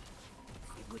current?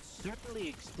 It would certainly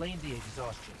explain the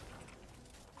exhaustion.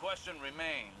 Question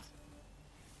remains,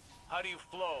 how do you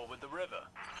flow with the river?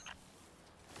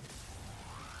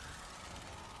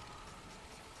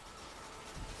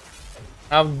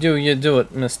 How do you do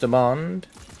it, Mr. Bond?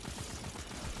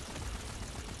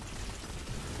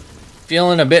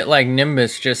 Feeling a bit like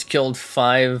Nimbus just killed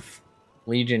 5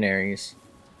 legionaries.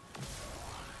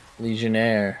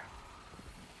 Legionnaire.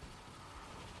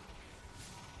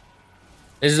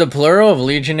 Is the plural of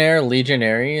legionnaire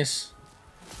legionaries?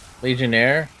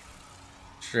 Legionnaire?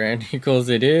 Strand equals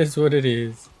it is what it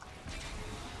is.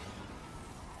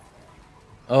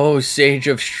 Oh, Sage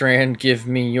of Strand, give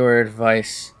me your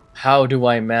advice. How do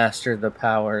I master the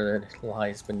power that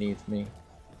lies beneath me?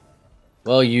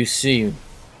 Well, you see,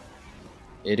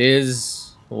 it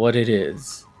is what it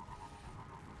is.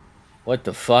 What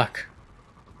the fuck?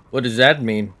 What does that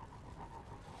mean?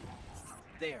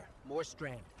 There, more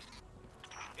strand.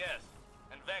 Yes,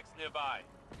 and Vex nearby.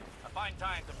 A fine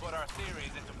time to put our theories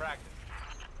into practice.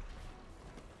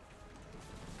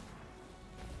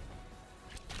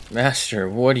 Master,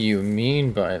 what do you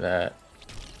mean by that?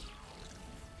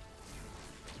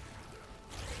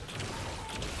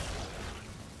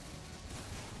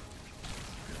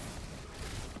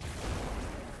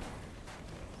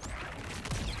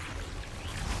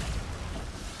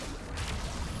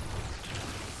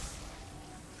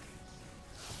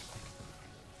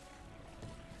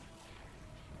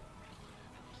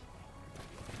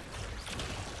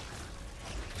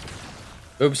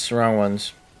 Oops, wrong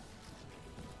ones.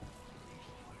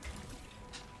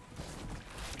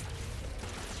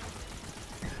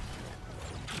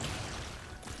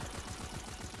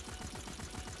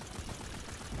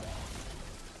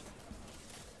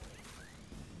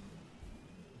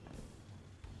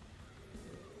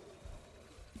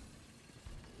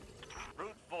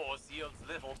 Brute force yields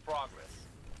little progress.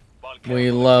 While We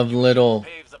careful love execution little.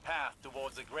 paves a path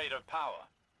towards a greater power.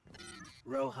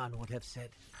 Rohan would have said,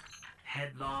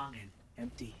 headlong and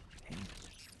empty-handed.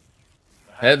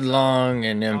 Perhaps Headlong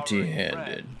and our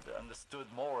empty-handed. friend understood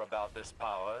more about this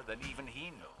power than even he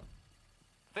knew.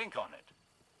 Think on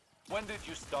it. When did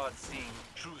you start seeing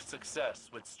true success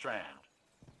with Strand?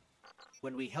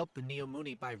 When we helped the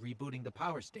Neomuni by rebooting the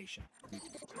power station.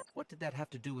 What did that have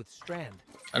to do with Strand?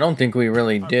 I don't think we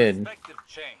really Our did. perspective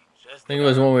changed as I think it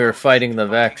was when we were fighting the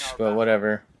Vex, but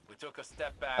whatever. we took a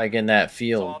step back, Like in that saw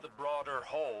field. the broader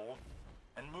whole,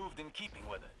 and moved in keeping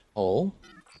with it. Hole?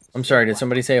 I'm sorry, did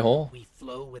somebody say hole? We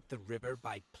flow with the river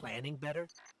by planning better?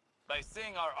 By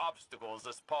seeing our obstacles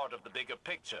as part of the bigger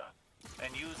picture,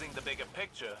 and using the bigger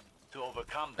picture to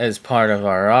overcome them. As part of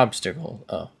our obstacle.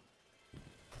 Oh.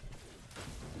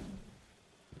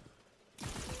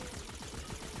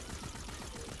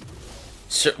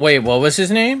 Wait, what was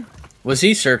his name? Was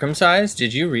he circumcised?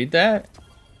 Did you read that?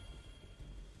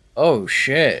 Oh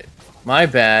shit. My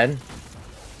bad.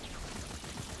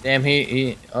 Damn,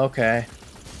 he okay.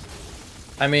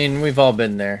 I mean, we've all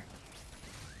been there.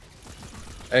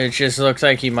 It just looks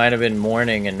like he might have been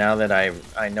mourning, and now that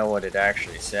I know what it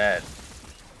actually said.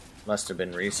 Must have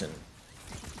been recent.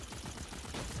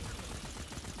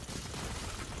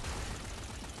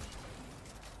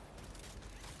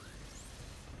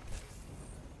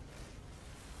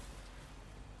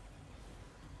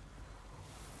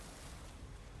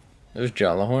 Those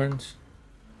Jallahorns?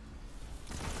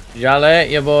 Jalla at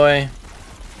ya, boy.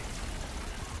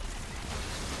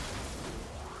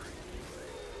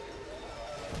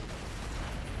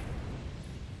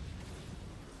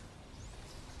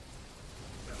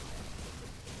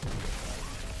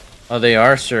 Oh, they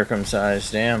are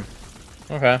circumcised, damn.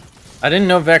 Okay. I didn't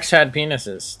know Vex had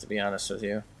penises, to be honest with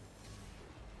you.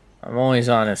 I'm always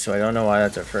honest, so I don't know why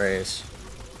that's a phrase.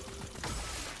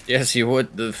 Jesse,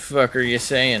 what the fuck are you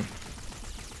saying?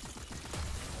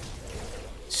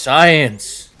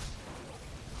 Science!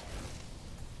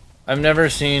 I've never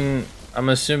seen... I'm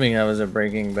assuming that was a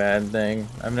Breaking Bad thing.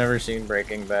 I've never seen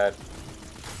Breaking Bad.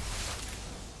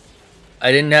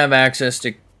 I didn't have access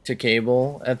to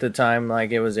cable at the time,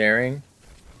 like, it was airing.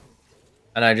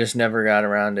 And I just never got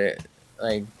around it,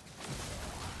 like,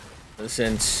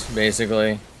 since,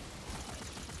 basically.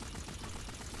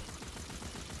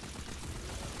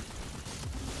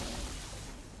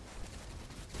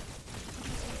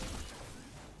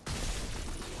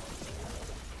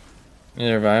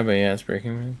 Neither have I, but yeah, it's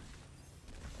Breaking Bad.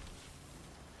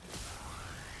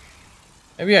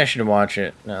 Maybe I should watch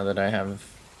it now that I have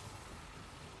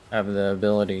the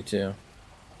ability to.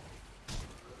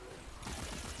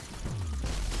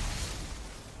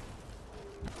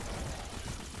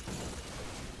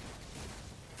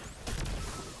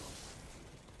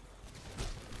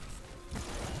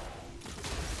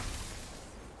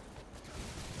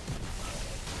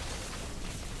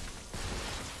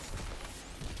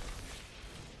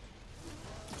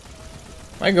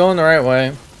 Am I going the right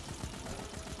way?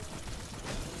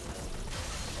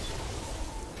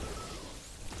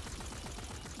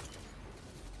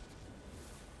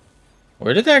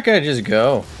 Where did that guy just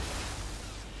go?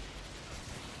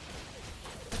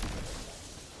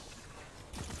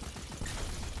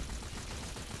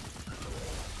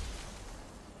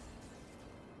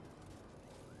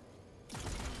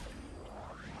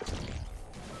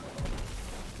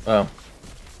 Oh.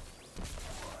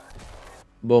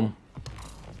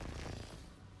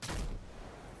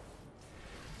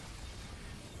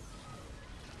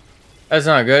 That's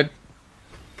not good.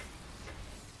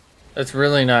 That's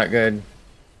really not good.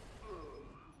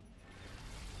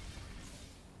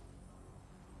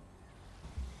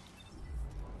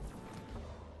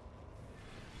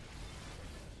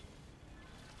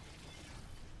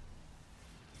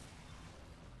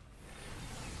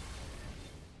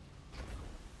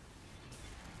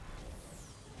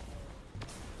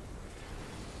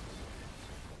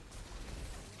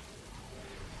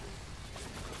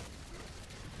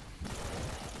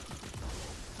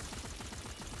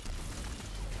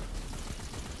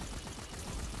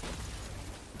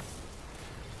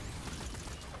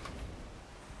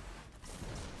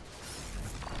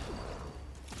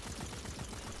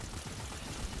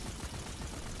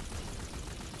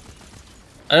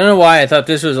 I don't know why I thought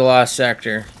this was a lost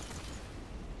sector.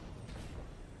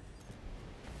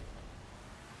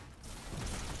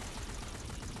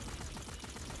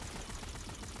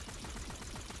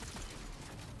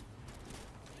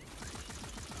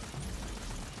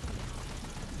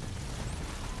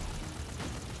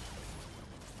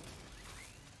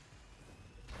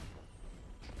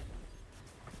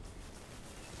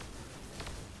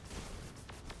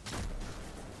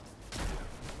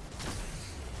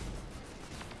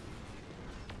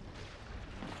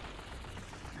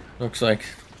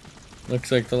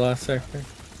 Looks like the lost sector.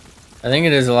 I think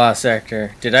it is a lost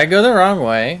sector. Did I go the wrong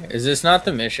way? Is this not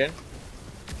the mission?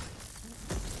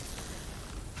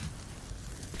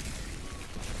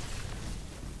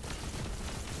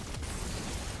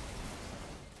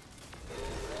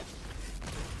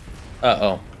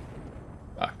 Uh-oh.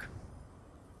 Fuck.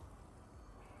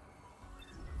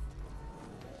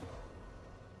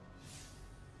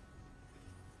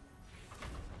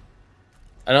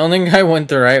 I don't think I went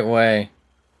the right way.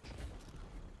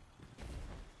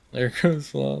 There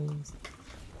goes Lawless.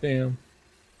 Damn.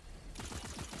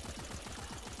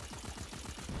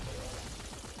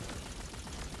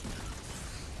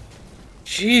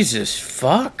 Jesus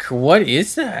fuck. What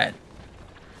is that?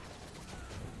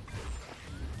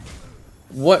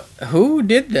 What? Who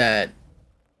did that?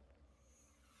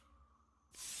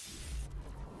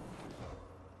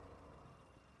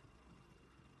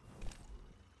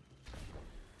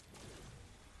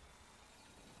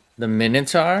 The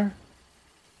Minotaur?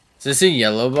 Is this a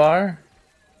yellow bar?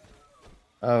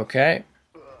 Okay.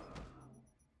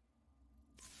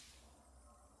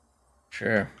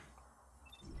 Sure.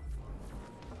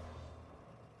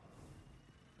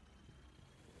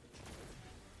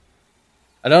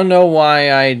 I don't know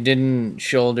why I didn't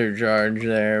shoulder charge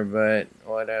there, but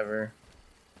whatever.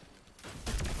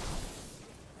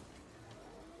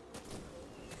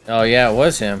 Oh yeah, it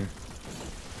was him.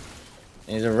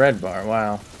 He's a red bar,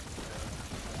 wow.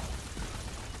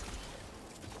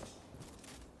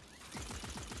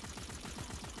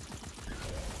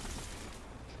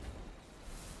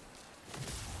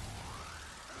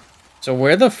 So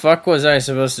where the fuck was I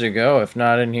supposed to go if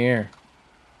not in here?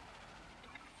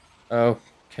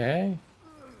 Okay.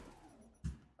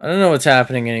 I don't know what's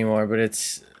happening anymore, but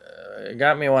it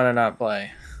got me want to not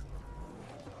play.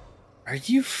 Are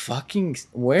you fucking...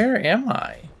 Where am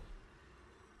I?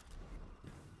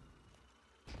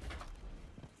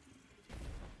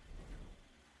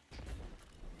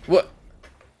 What?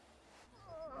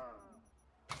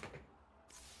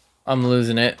 I'm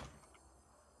losing it.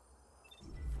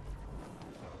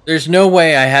 There's no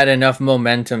way I had enough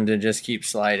momentum to just keep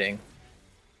sliding.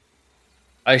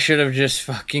 I should have just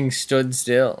fucking stood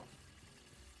still.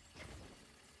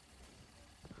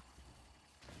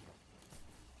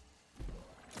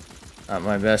 Not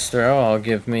my best throw, I'll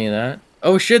give me that.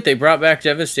 Oh shit, they brought back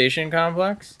Devastation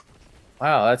Complex?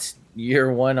 Wow, that's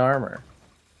year 1 armor.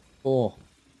 Cool.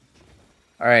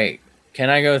 Alright, can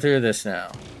I go through this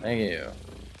now? Thank you.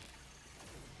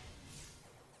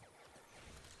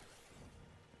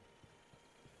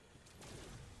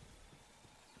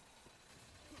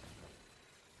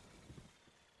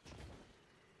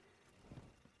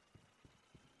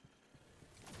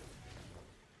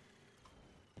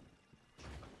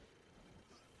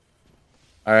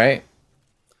 Alright.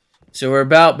 So we're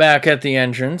about back at the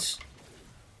entrance.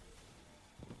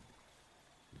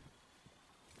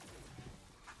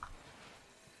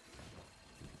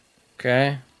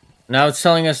 Okay. Now it's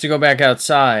telling us to go back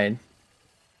outside.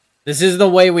 This is the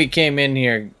way we came in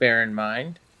here, bear in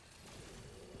mind.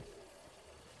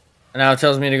 And now it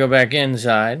tells me to go back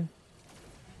inside.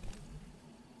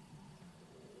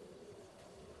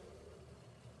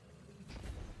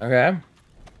 Okay.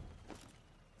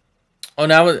 Oh,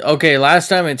 now... Okay, last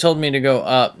time it told me to go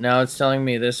up. Now it's telling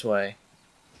me this way.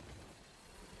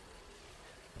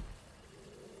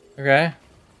 Okay.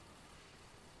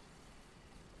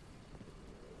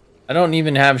 I don't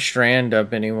even have Strand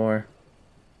up anymore.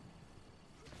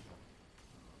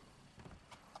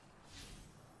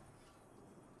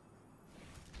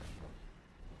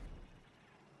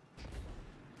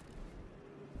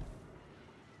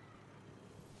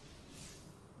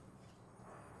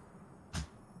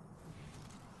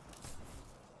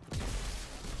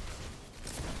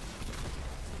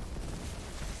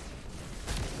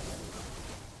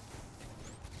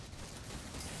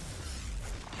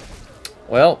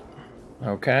 Well,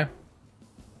 okay.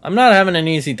 I'm not having an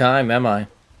easy time, am I?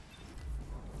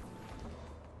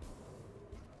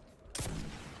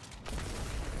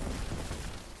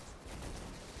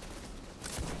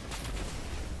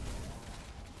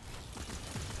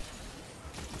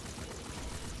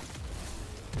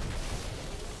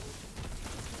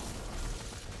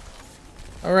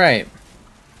 All right.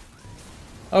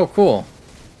 Oh, cool.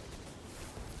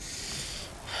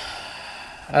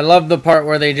 I love the part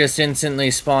where they just instantly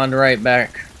spawned right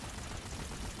back.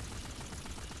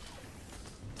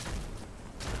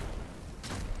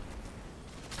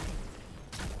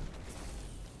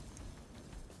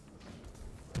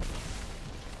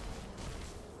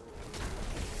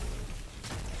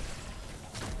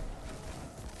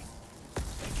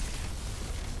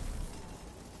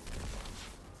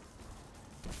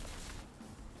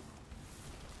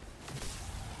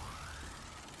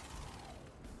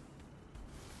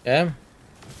 Yeah.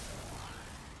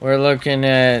 We're looking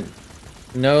at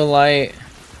no light.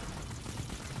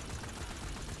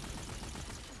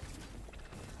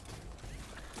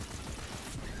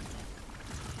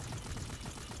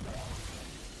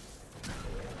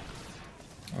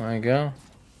 There we go.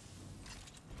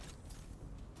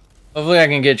 Hopefully I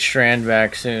can get Strand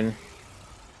back soon.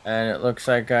 And it looks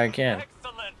like I can.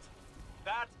 Excellent.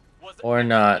 That was Or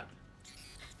not.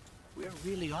 We're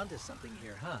really onto something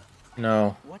here, huh?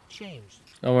 No. What changed?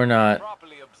 No, we're not.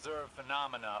 properly observe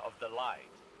phenomena of the light.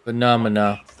 Phenomena.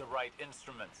 One needs the right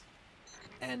instruments.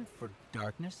 And for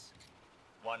darkness?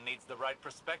 One needs the right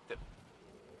perspective.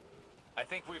 I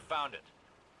think we've found it.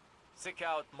 Seek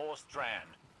out more Strand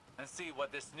and see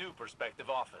what this new perspective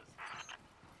offers.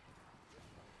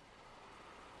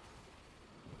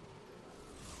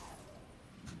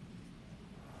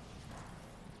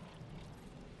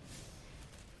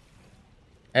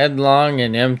 Headlong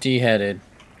and empty-headed.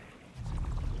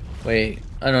 Wait,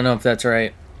 I don't know if that's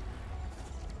right.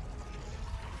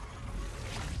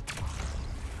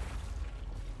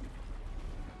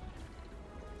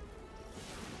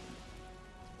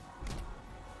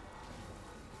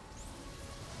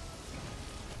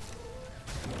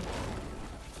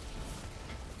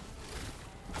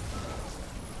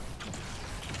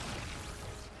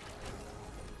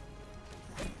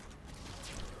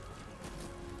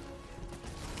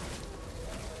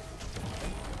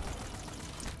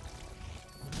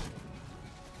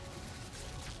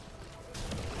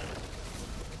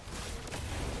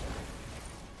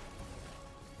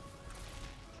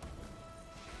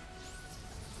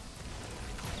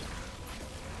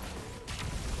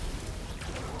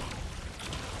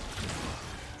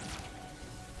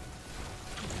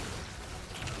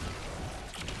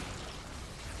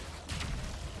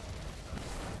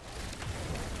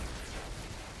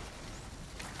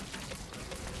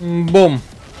 Boom.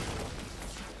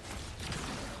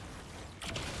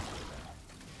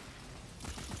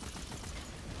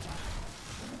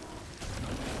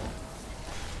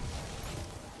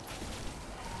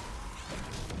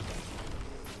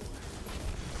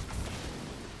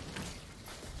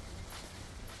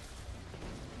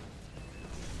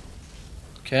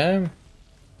 Okay.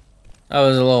 That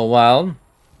was a little wild.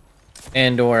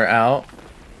 And/or out.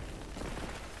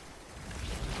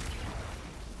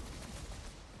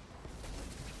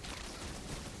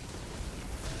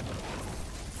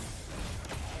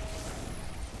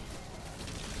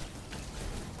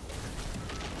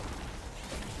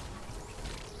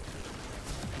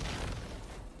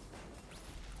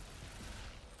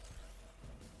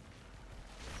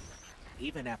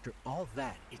 Even after all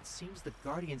that, it seems the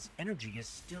Guardian's energy is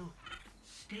still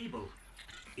stable.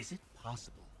 Is it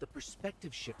possible the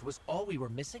perspective shift was all we were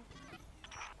missing?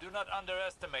 Do not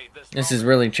underestimate this. This is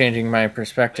really changing my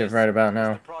perspective right about This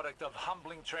now. is the product of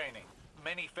humbling training,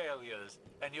 many failures,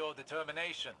 and your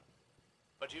determination.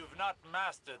 But you've not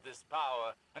mastered this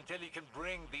power until you can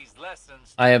bring these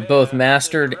lessons to I have both bear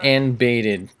mastered under and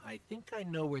baited. I think I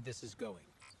know where this is going.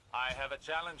 I have a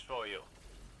challenge for you.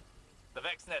 The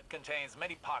VexNet contains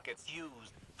many pockets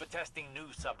used for testing new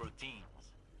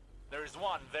subroutines. There is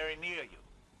one very near you.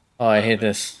 Oh, I hate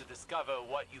this. To discover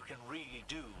what you can really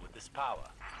do with this power.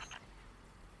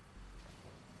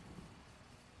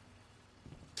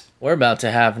 We're about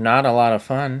to have not a lot of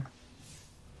fun.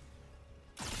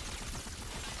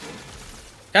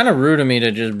 Kind of rude of me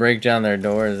to just break down their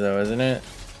doors, though, isn't it?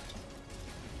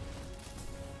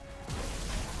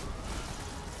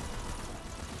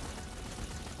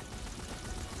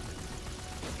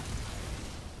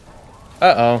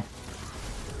 Uh-oh.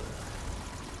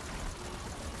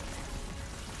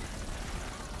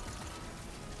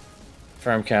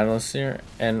 Farm catalyst here?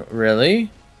 And really?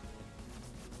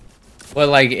 Well,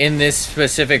 like, in this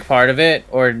specific part of it?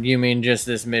 Or do you mean just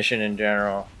this mission in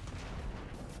general?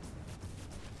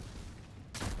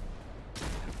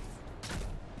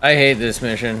 I hate this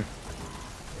mission.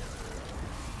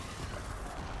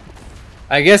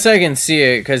 I guess I can see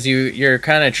it because you're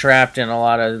kind of trapped in a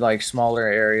lot of like smaller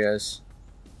areas.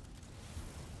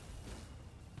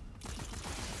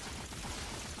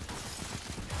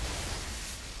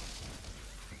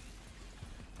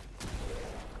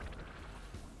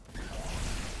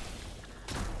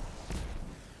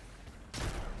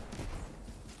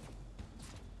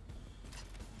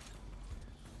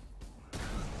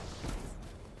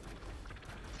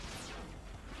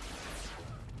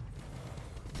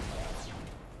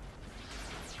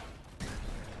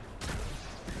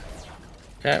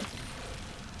 Okay.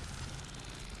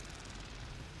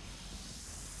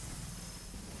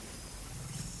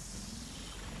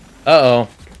 Uh-oh.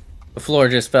 The floor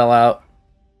just fell out.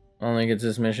 Only gets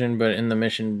this mission, but in the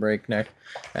mission breakneck,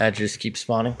 that just keeps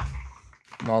spawning.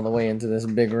 All the way into this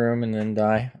big room and then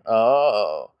die.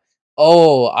 Oh.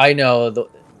 Oh, I know.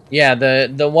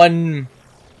 The one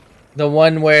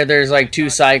where there's like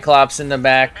two Cyclops in the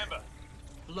back.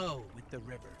 Flow with the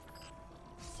river.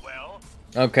 Well,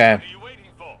 Okay. what are you waiting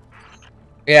for?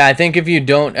 Yeah, I think if you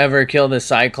don't ever kill the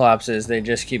Cyclopses, they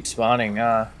just keep spawning.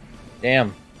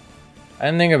 Damn. I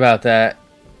didn't think about that.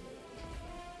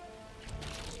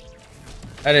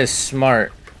 That is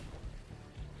smart.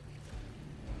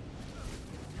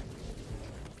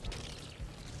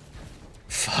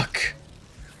 Fuck.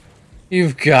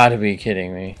 You've got to be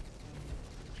kidding me.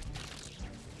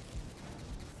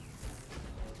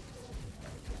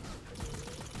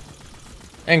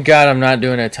 Thank God I'm not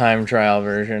doing a time trial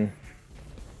version.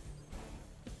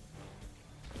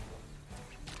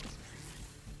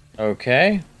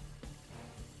 Okay.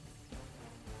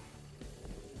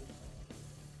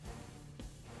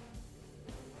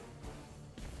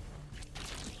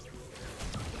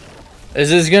 This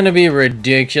is going to be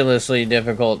ridiculously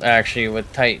difficult, actually,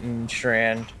 with Titan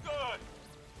Strand. Good.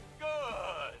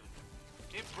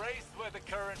 Good. Embrace where the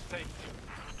current takes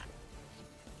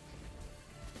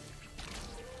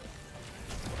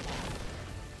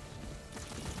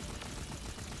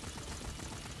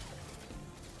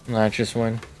you. Not just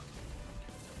one.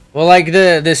 Well, like,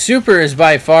 the super is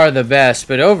by far the best,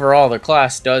 but overall the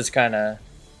class does kind of...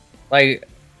 Like,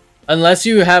 unless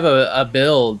you have a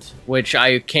build, which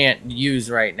I can't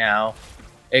use right now,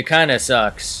 it kind of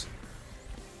sucks.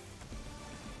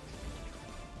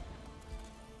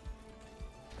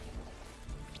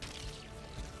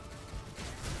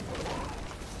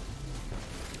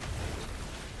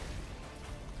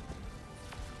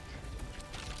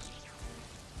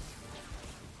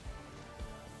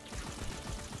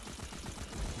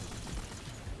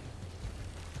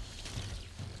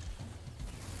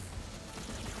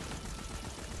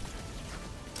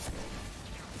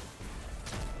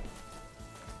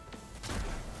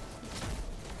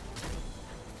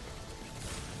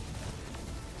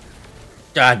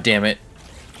 God damn it.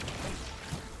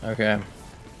 Okay.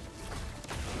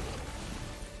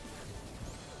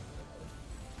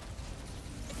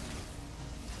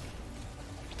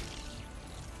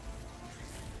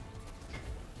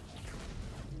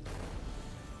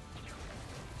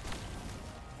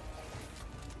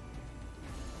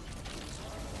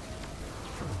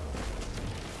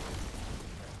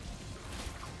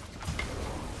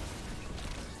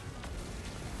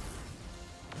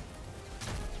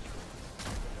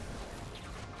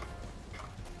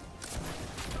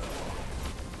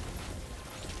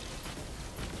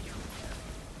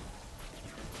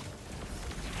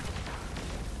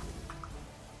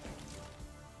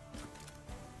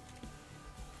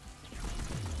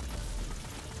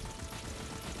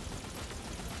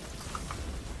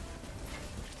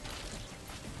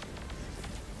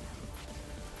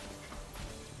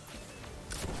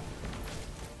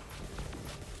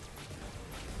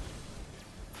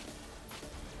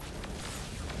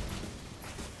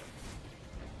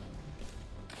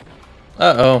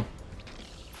 Uh-oh.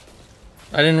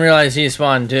 I didn't realize he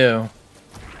spawned too.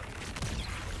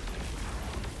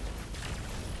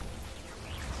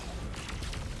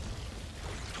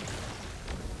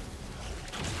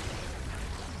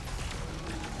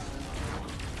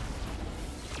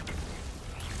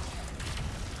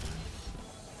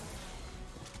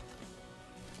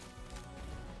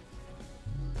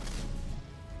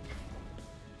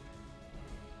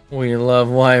 We love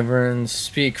wyverns.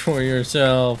 Speak for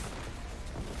yourself.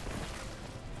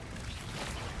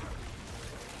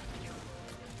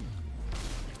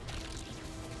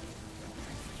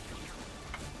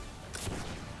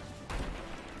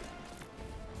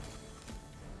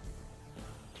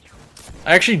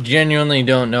 I actually genuinely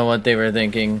don't know what they were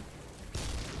thinking.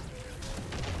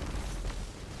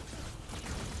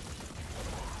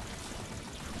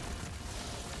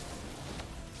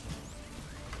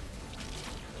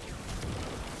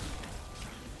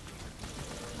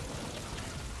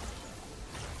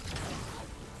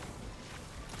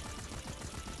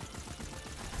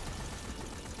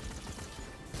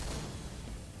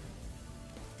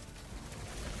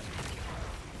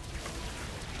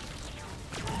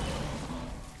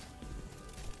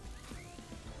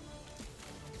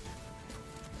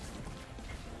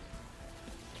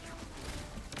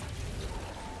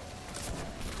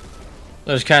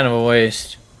 That was kind of a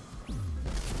waste.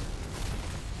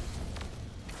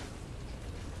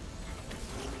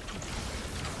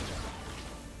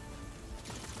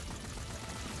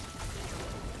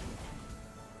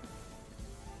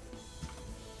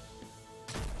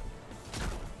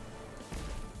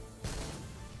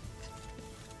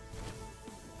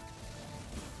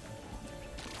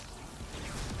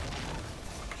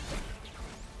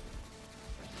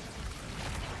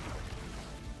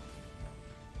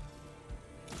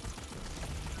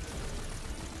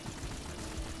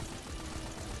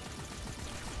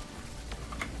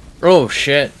 Oh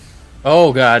shit.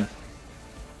 Oh god.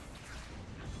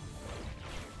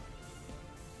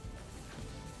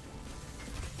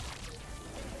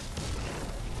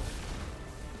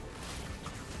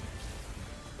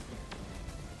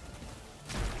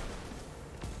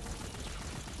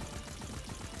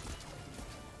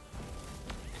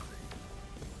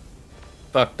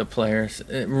 Fuck the players.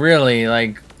 It really,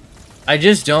 like,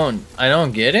 I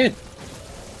don't get it.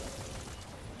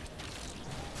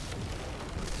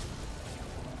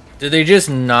 Do they just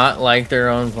not like their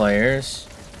own players?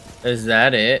 Is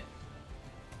that it?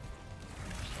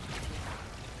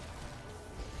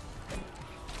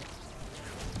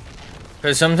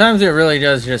 Because sometimes it really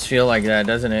does just feel like that,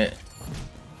 doesn't it?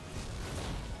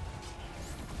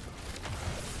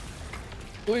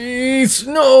 Please,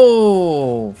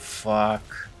 no!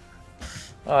 Fuck.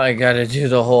 Oh, I gotta do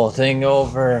the whole thing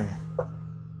over.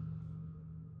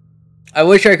 I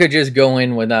wish I could just go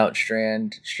in without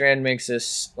Strand. Strand makes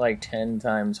this like 10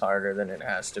 times harder than it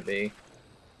has to be.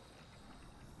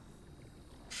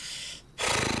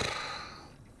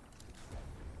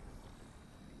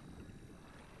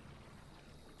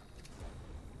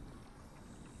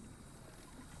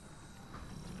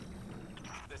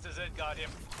 This is it, Guardian.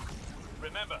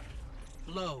 Remember,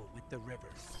 Flow with the river.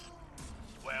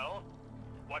 well,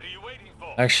 what are you waiting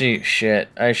for? Actually, shit.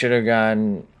 I should have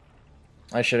gone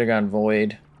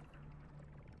Void.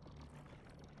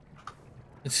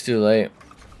 It's too late.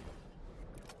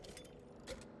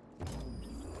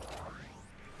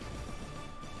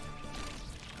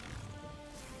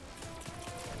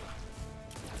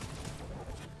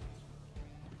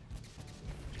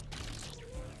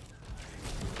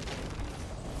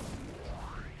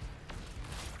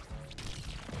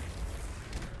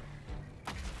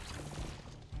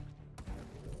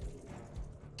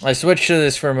 I switched to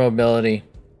this for mobility.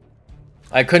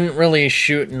 I couldn't really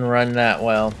shoot and run that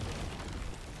well.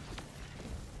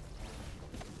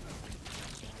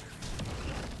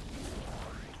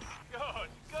 Good,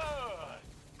 good.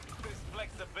 This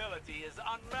flexibility is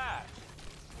unmatched.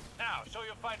 Now, show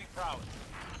your fighting prowess.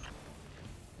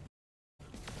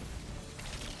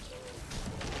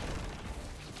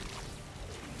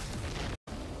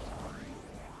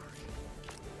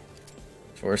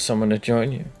 Force someone to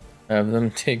join you. Have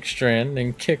them take Strand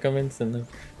and kick them instantly.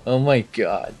 Oh my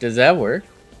god. Does that work?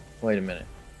 Wait a minute.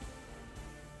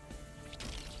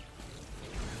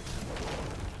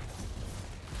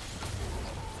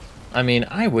 I mean,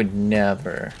 I would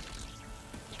never.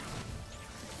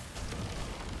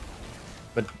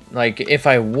 But, like, if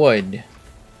I would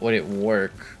it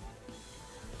work?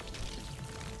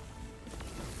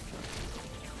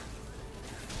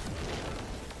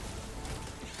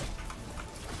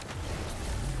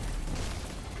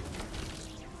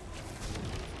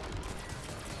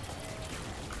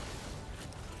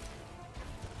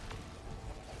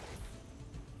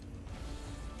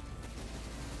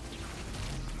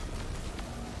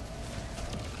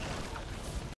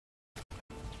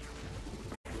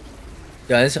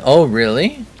 Guys, oh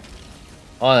really?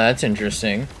 Oh, that's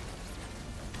interesting.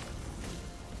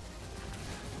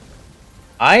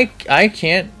 I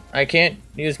can't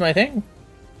use my thing.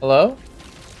 Hello?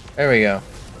 There we go.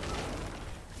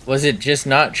 Was it just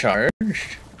not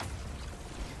charged?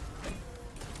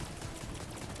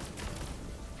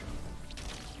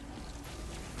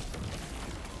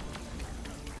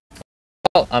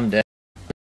 Oh, I'm dead. I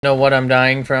don't know what I'm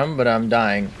dying from, but I'm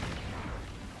dying.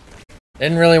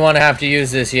 Didn't really want to have to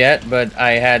use this yet, but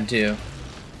I had to.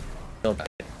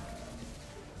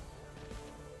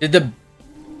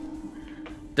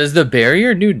 Does the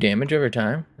barrier do damage over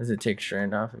time? Does it take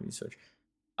strand off if you switch?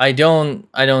 I don't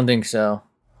think so.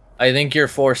 I think you're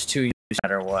forced to use no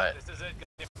matter what.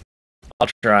 I'll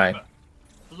try.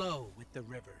 Flow with the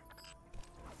river.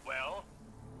 Well,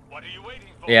 what are you waiting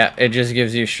for? Yeah, it just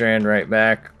gives you strand right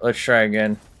back. Let's try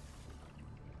again.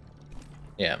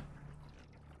 Yeah.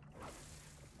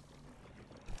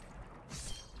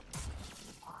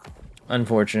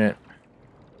 Unfortunate.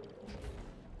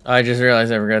 I just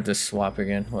realized I forgot to swap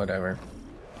again. Whatever.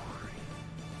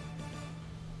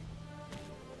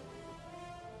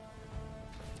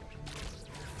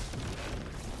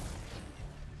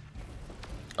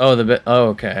 Oh, oh,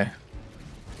 okay.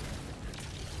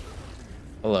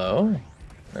 Hello?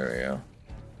 There we go.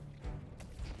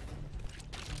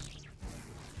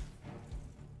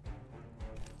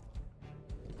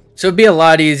 So it'd be a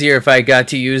lot easier if I got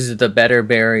to use the better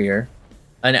barrier.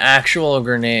 An actual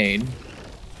grenade.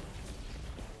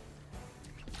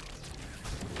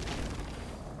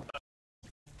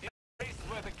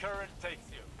 Where the current takes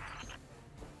you.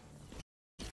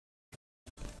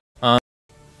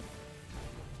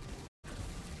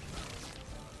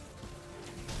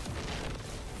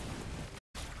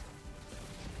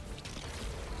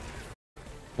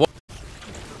 What?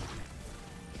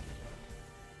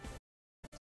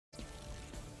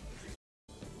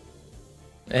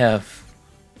 F.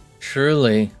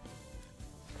 Truly.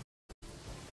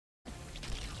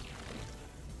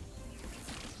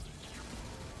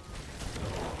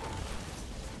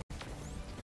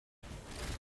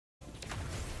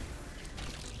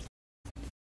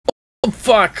 Oh,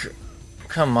 fuck.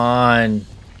 Come on.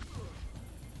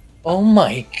 Oh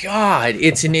my god,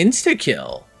 it's an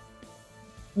insta-kill.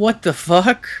 What the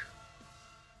fuck?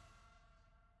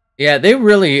 Yeah, they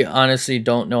really honestly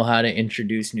don't know how to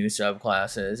introduce new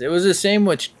subclasses. It was the same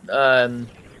with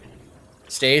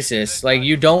Stasis. Like,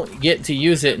 you don't get to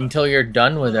use it until you're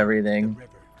done with everything.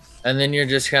 And then you're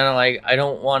just kind of like, I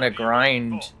don't want to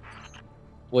grind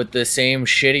with the same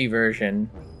shitty version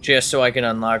just so I can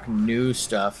unlock new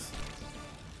stuff.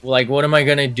 Like, what am I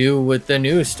going to do with the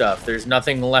new stuff? There's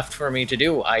nothing left for me to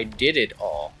do. I did it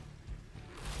all.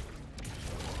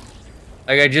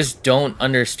 Like, I just don't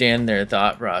understand their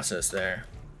thought process there.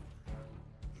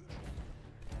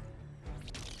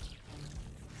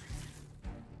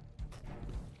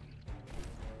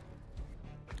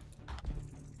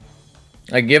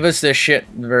 Like, give us the shit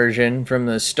version from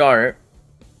the start,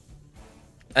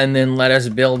 and then let us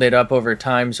build it up over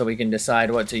time so we can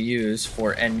decide what to use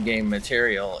for endgame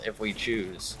material if we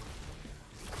choose.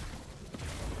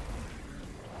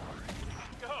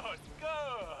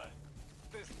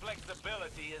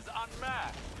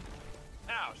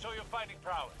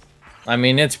 I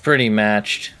mean, it's pretty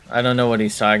matched. I don't know what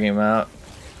he's talking about.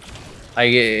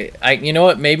 You know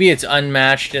what? Maybe it's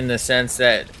unmatched in the sense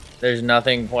that there's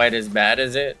nothing quite as bad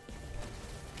as it.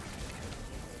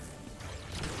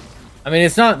 I mean,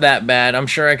 it's not that bad. I'm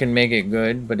sure I can make it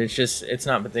good, but it's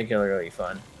not particularly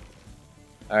fun.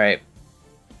 Alright.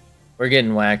 We're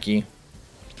getting wacky.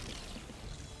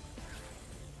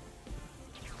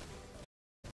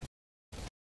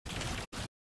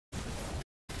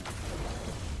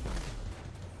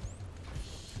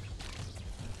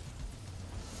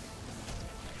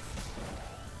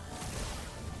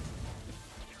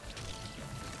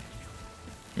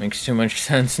 Makes too much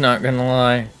sense, not gonna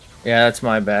lie. Yeah, that's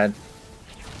my bad.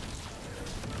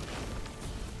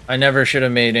 I never should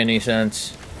have made any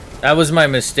sense. That was my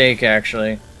mistake,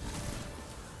 actually.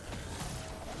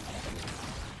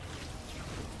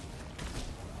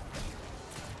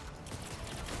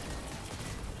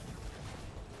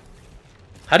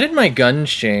 How did my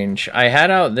guns change? I had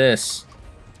out this.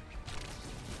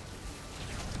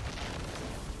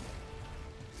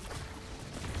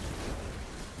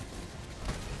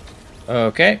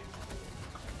 Okay.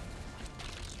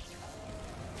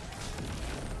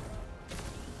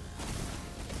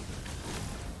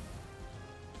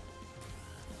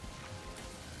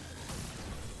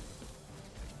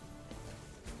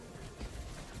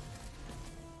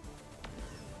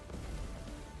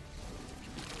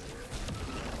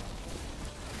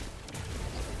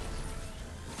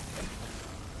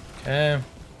 Okay.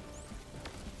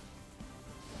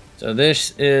 So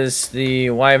this is the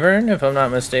Wyvern, if I'm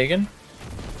not mistaken.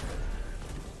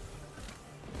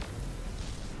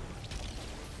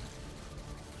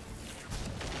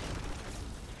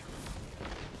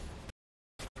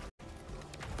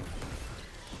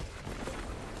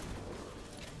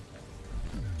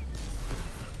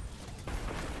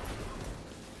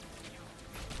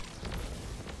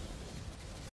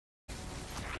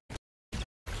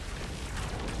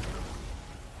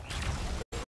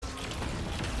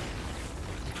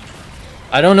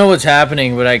 I don't know what's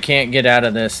happening, but I can't get out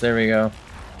of this. There we go.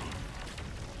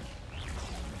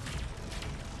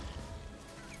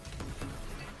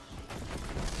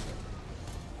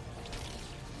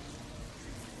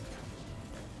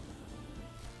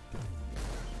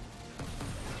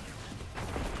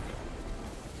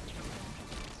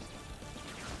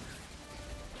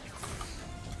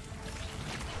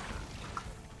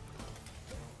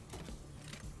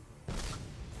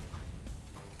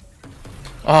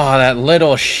 Oh, that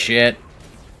little shit.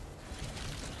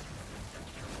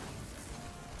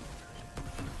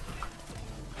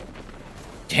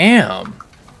 Damn.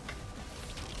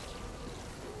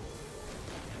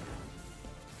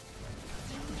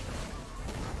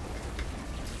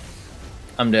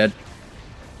 I'm dead.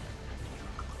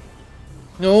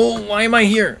 No, why am I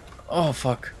here? Oh,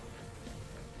 fuck.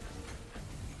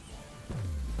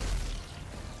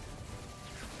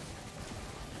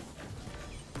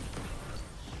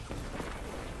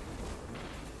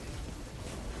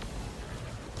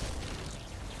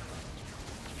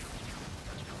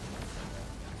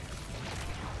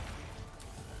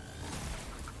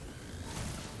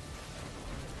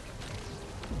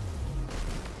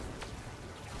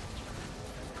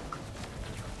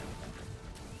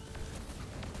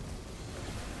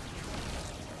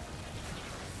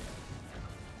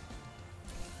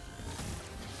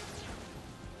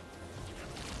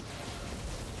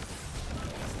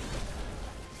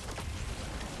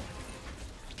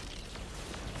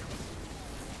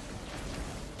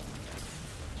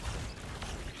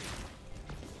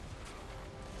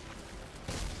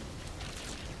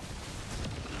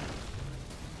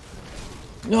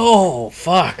 No,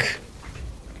 fuck.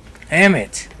 Damn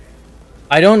it.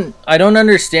 I don't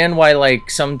understand why, like,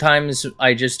 sometimes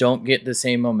I just don't get the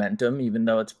same momentum, even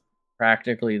though it's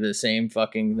practically the same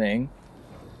fucking thing.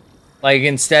 Like,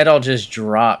 instead I'll just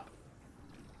drop.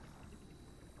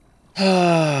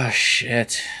 Ah,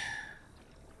 shit.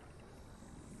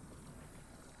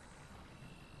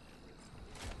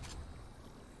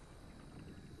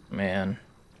 Man.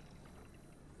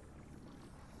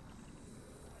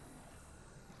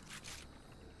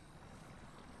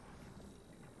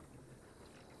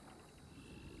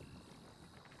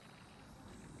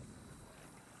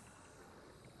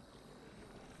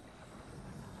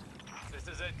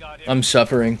 I'm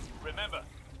suffering.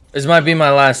 This might be my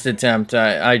last attempt.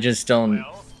 I just don't...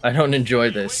 I don't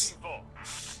enjoy this.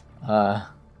 For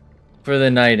the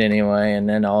night anyway, and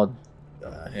then I'll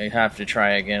have to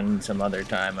try again some other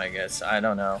time, I guess. I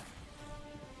don't know.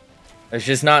 It's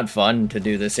just not fun to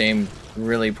do the same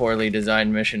really poorly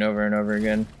designed mission over and over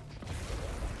again.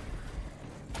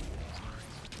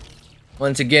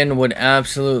 Once again, would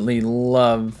absolutely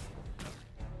love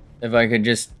if I could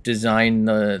just design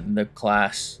the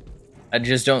class. I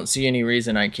just don't see any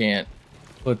reason I can't.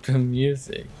 Put the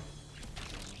music.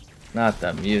 Not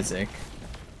the music.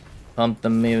 Pump the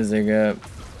music up.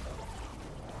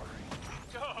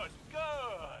 Good, good.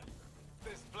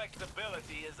 This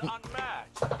flexibility is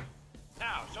unmatched.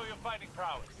 Now, show your fighting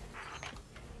prowess.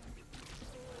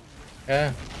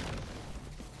 Yeah.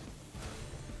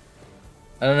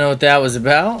 I don't know what that was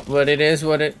about, but it is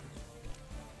what it...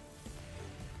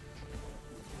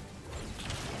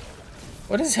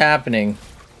 What is happening?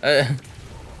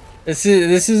 This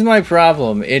is my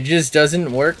problem. It just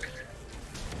doesn't work.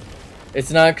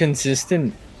 It's not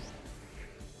consistent.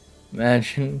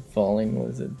 Imagine falling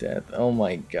was a death. Oh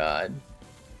my god.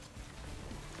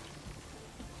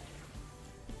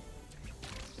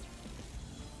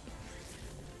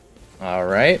 All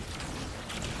right.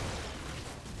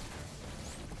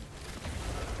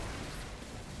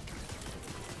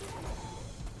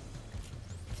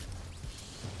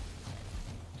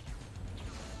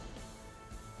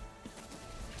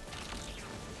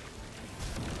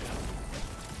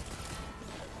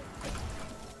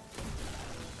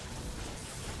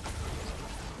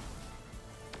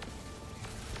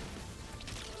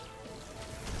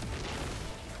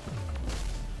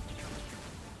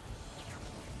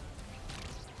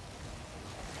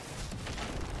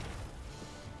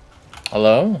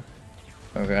 Hello?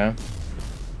 Okay.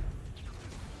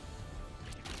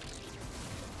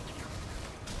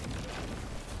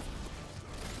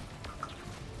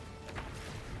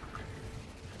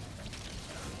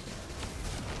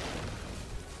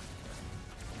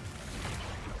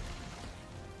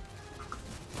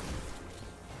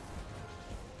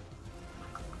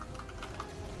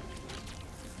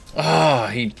 Oh,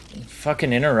 he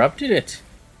fucking interrupted it.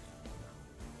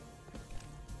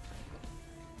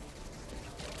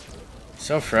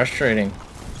 So frustrating.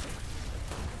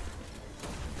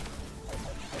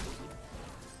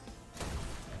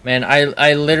 Man,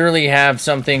 I literally have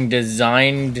something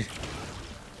designed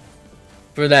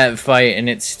for that fight, and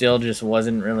it still just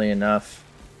wasn't really enough.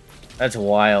 That's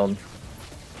wild.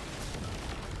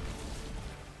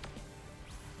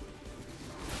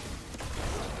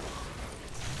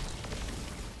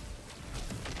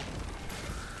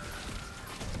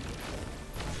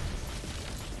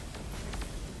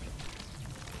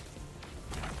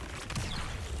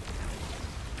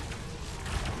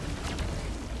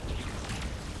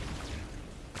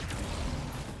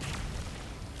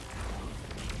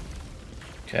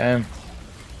 Okay.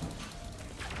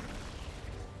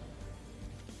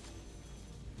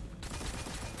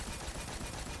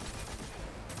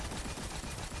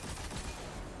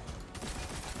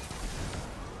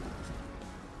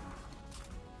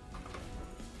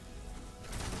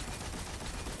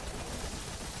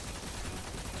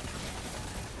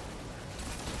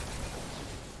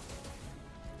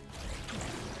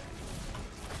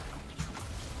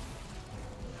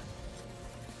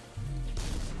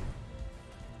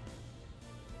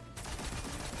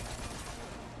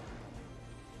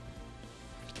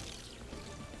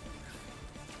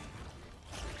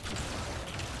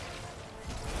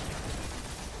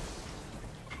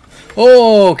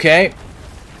 Oh, okay.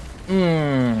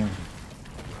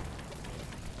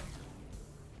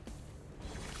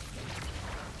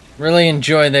 Really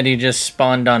enjoy that he just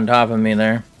spawned on top of me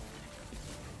there.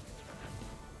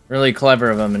 Really clever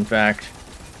of him, in fact.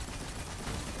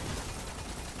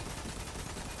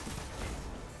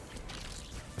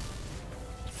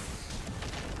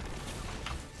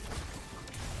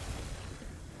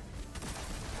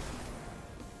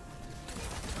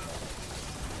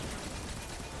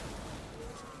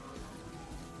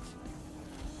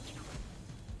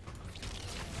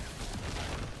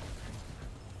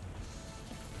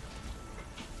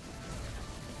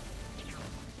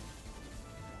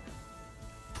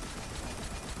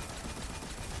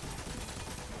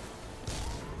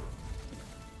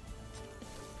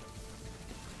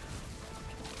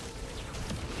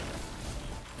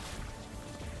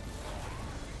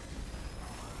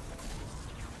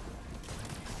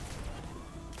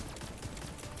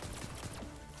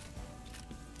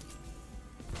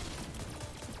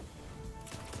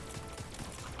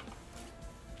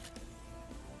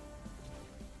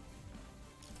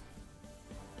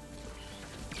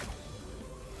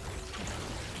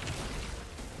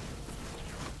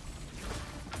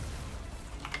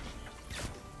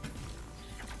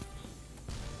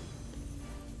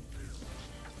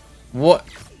 What?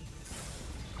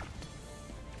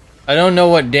 I don't know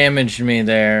what damaged me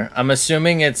there. I'm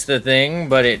assuming it's the thing,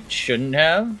 but it shouldn't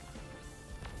have.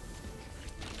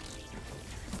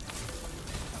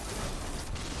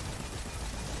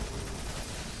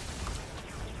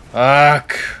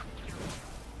 Fuck.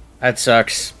 That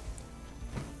sucks.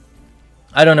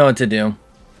 I don't know what to do.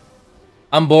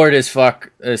 I'm bored as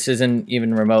fuck. This isn't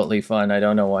even remotely fun. I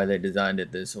don't know why they designed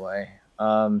it this way.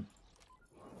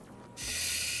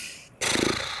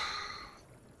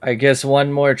 I guess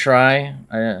one more try.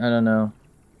 I don't know.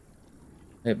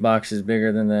 Hitbox is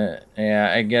bigger than the...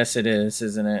 Yeah, I guess it is,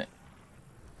 isn't it?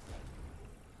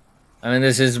 I mean,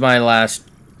 this is my last...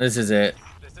 This is it.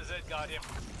 This is it, Guardian.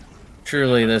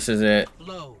 Truly, this is it.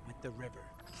 Flow with the river.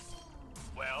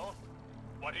 Well,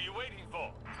 what are you waiting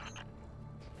for?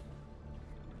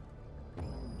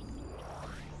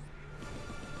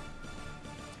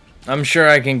 I'm sure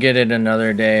I can get it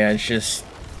another day. It's just...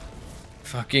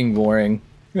 fucking boring.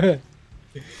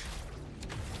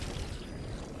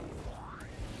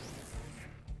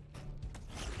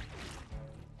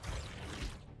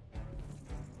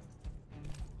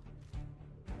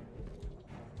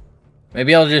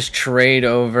 Maybe I'll just trade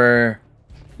over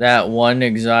that one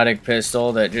exotic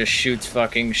pistol that just shoots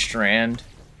fucking strand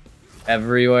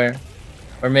everywhere.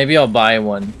 Or maybe I'll buy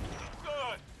one.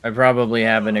 I probably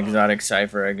have an exotic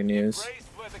cipher I can use.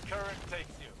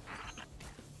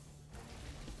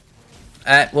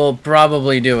 That will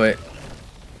probably do it.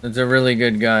 It's a really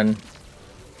good gun.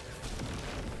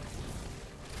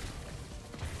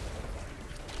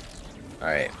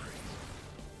 Alright.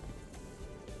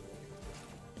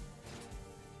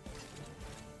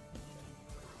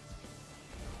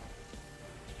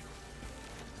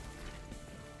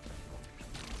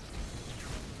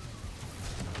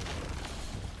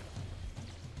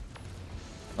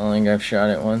 I think I've shot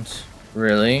it once.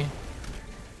 Really?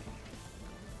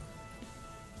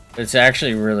 It's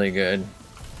actually really good.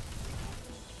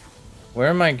 Where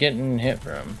am I getting hit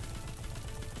from?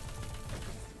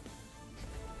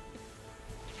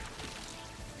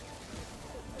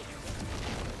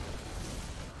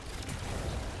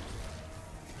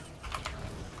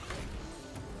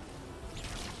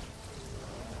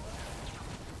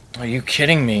 Are you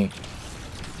kidding me?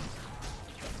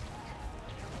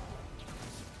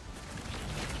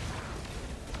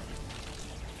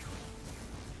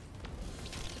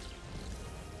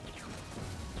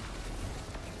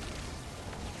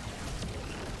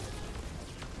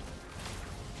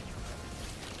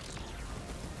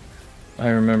 I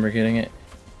remember getting it.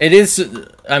 It is,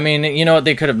 I mean, you know what,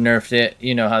 they could have nerfed it,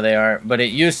 you know how they are, but it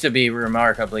used to be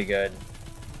remarkably good.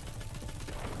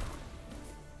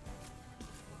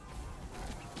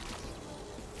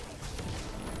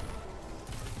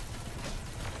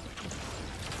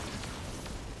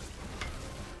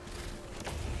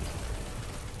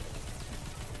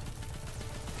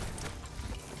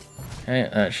 Okay,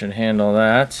 that should handle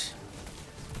that.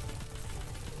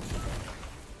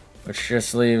 Which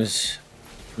just leaves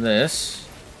this.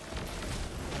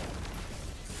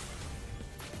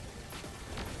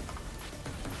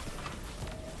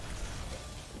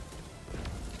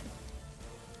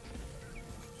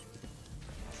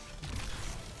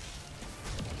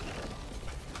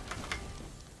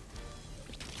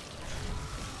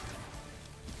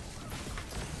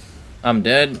 I'm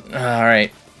dead.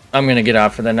 Alright. I'm gonna get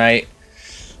off for the night.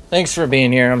 Thanks for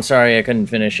being here. I'm sorry I couldn't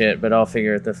finish it, but I'll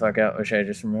figure it the fuck out. Wish I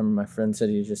just remember my friend said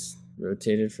he just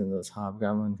rotated from those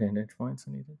hobgoblin vantage points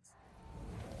when he did.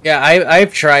 Yeah,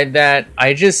 I've tried that.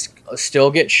 I just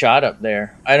still get shot up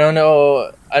there. I don't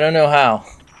know how.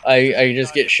 I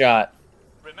just get shot.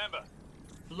 Remember,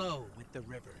 flow with the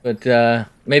river. But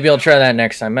maybe I'll try that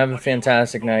next time. Have a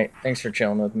fantastic night. Thanks for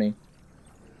chilling with me.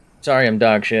 Sorry I'm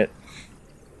dog shit.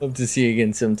 Hope to see you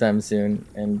again sometime soon.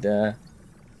 And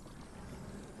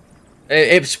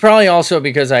it's probably also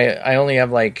because I only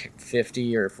have like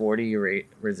 50 or 40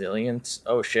 resilience.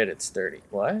 Oh shit, it's 30.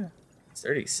 What? It's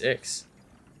 36.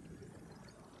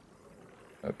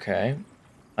 Okay.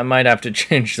 I might have to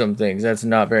change some things. That's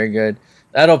not very good.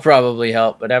 That'll probably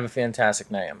help, but have a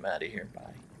fantastic night. I'm out of here. Bye.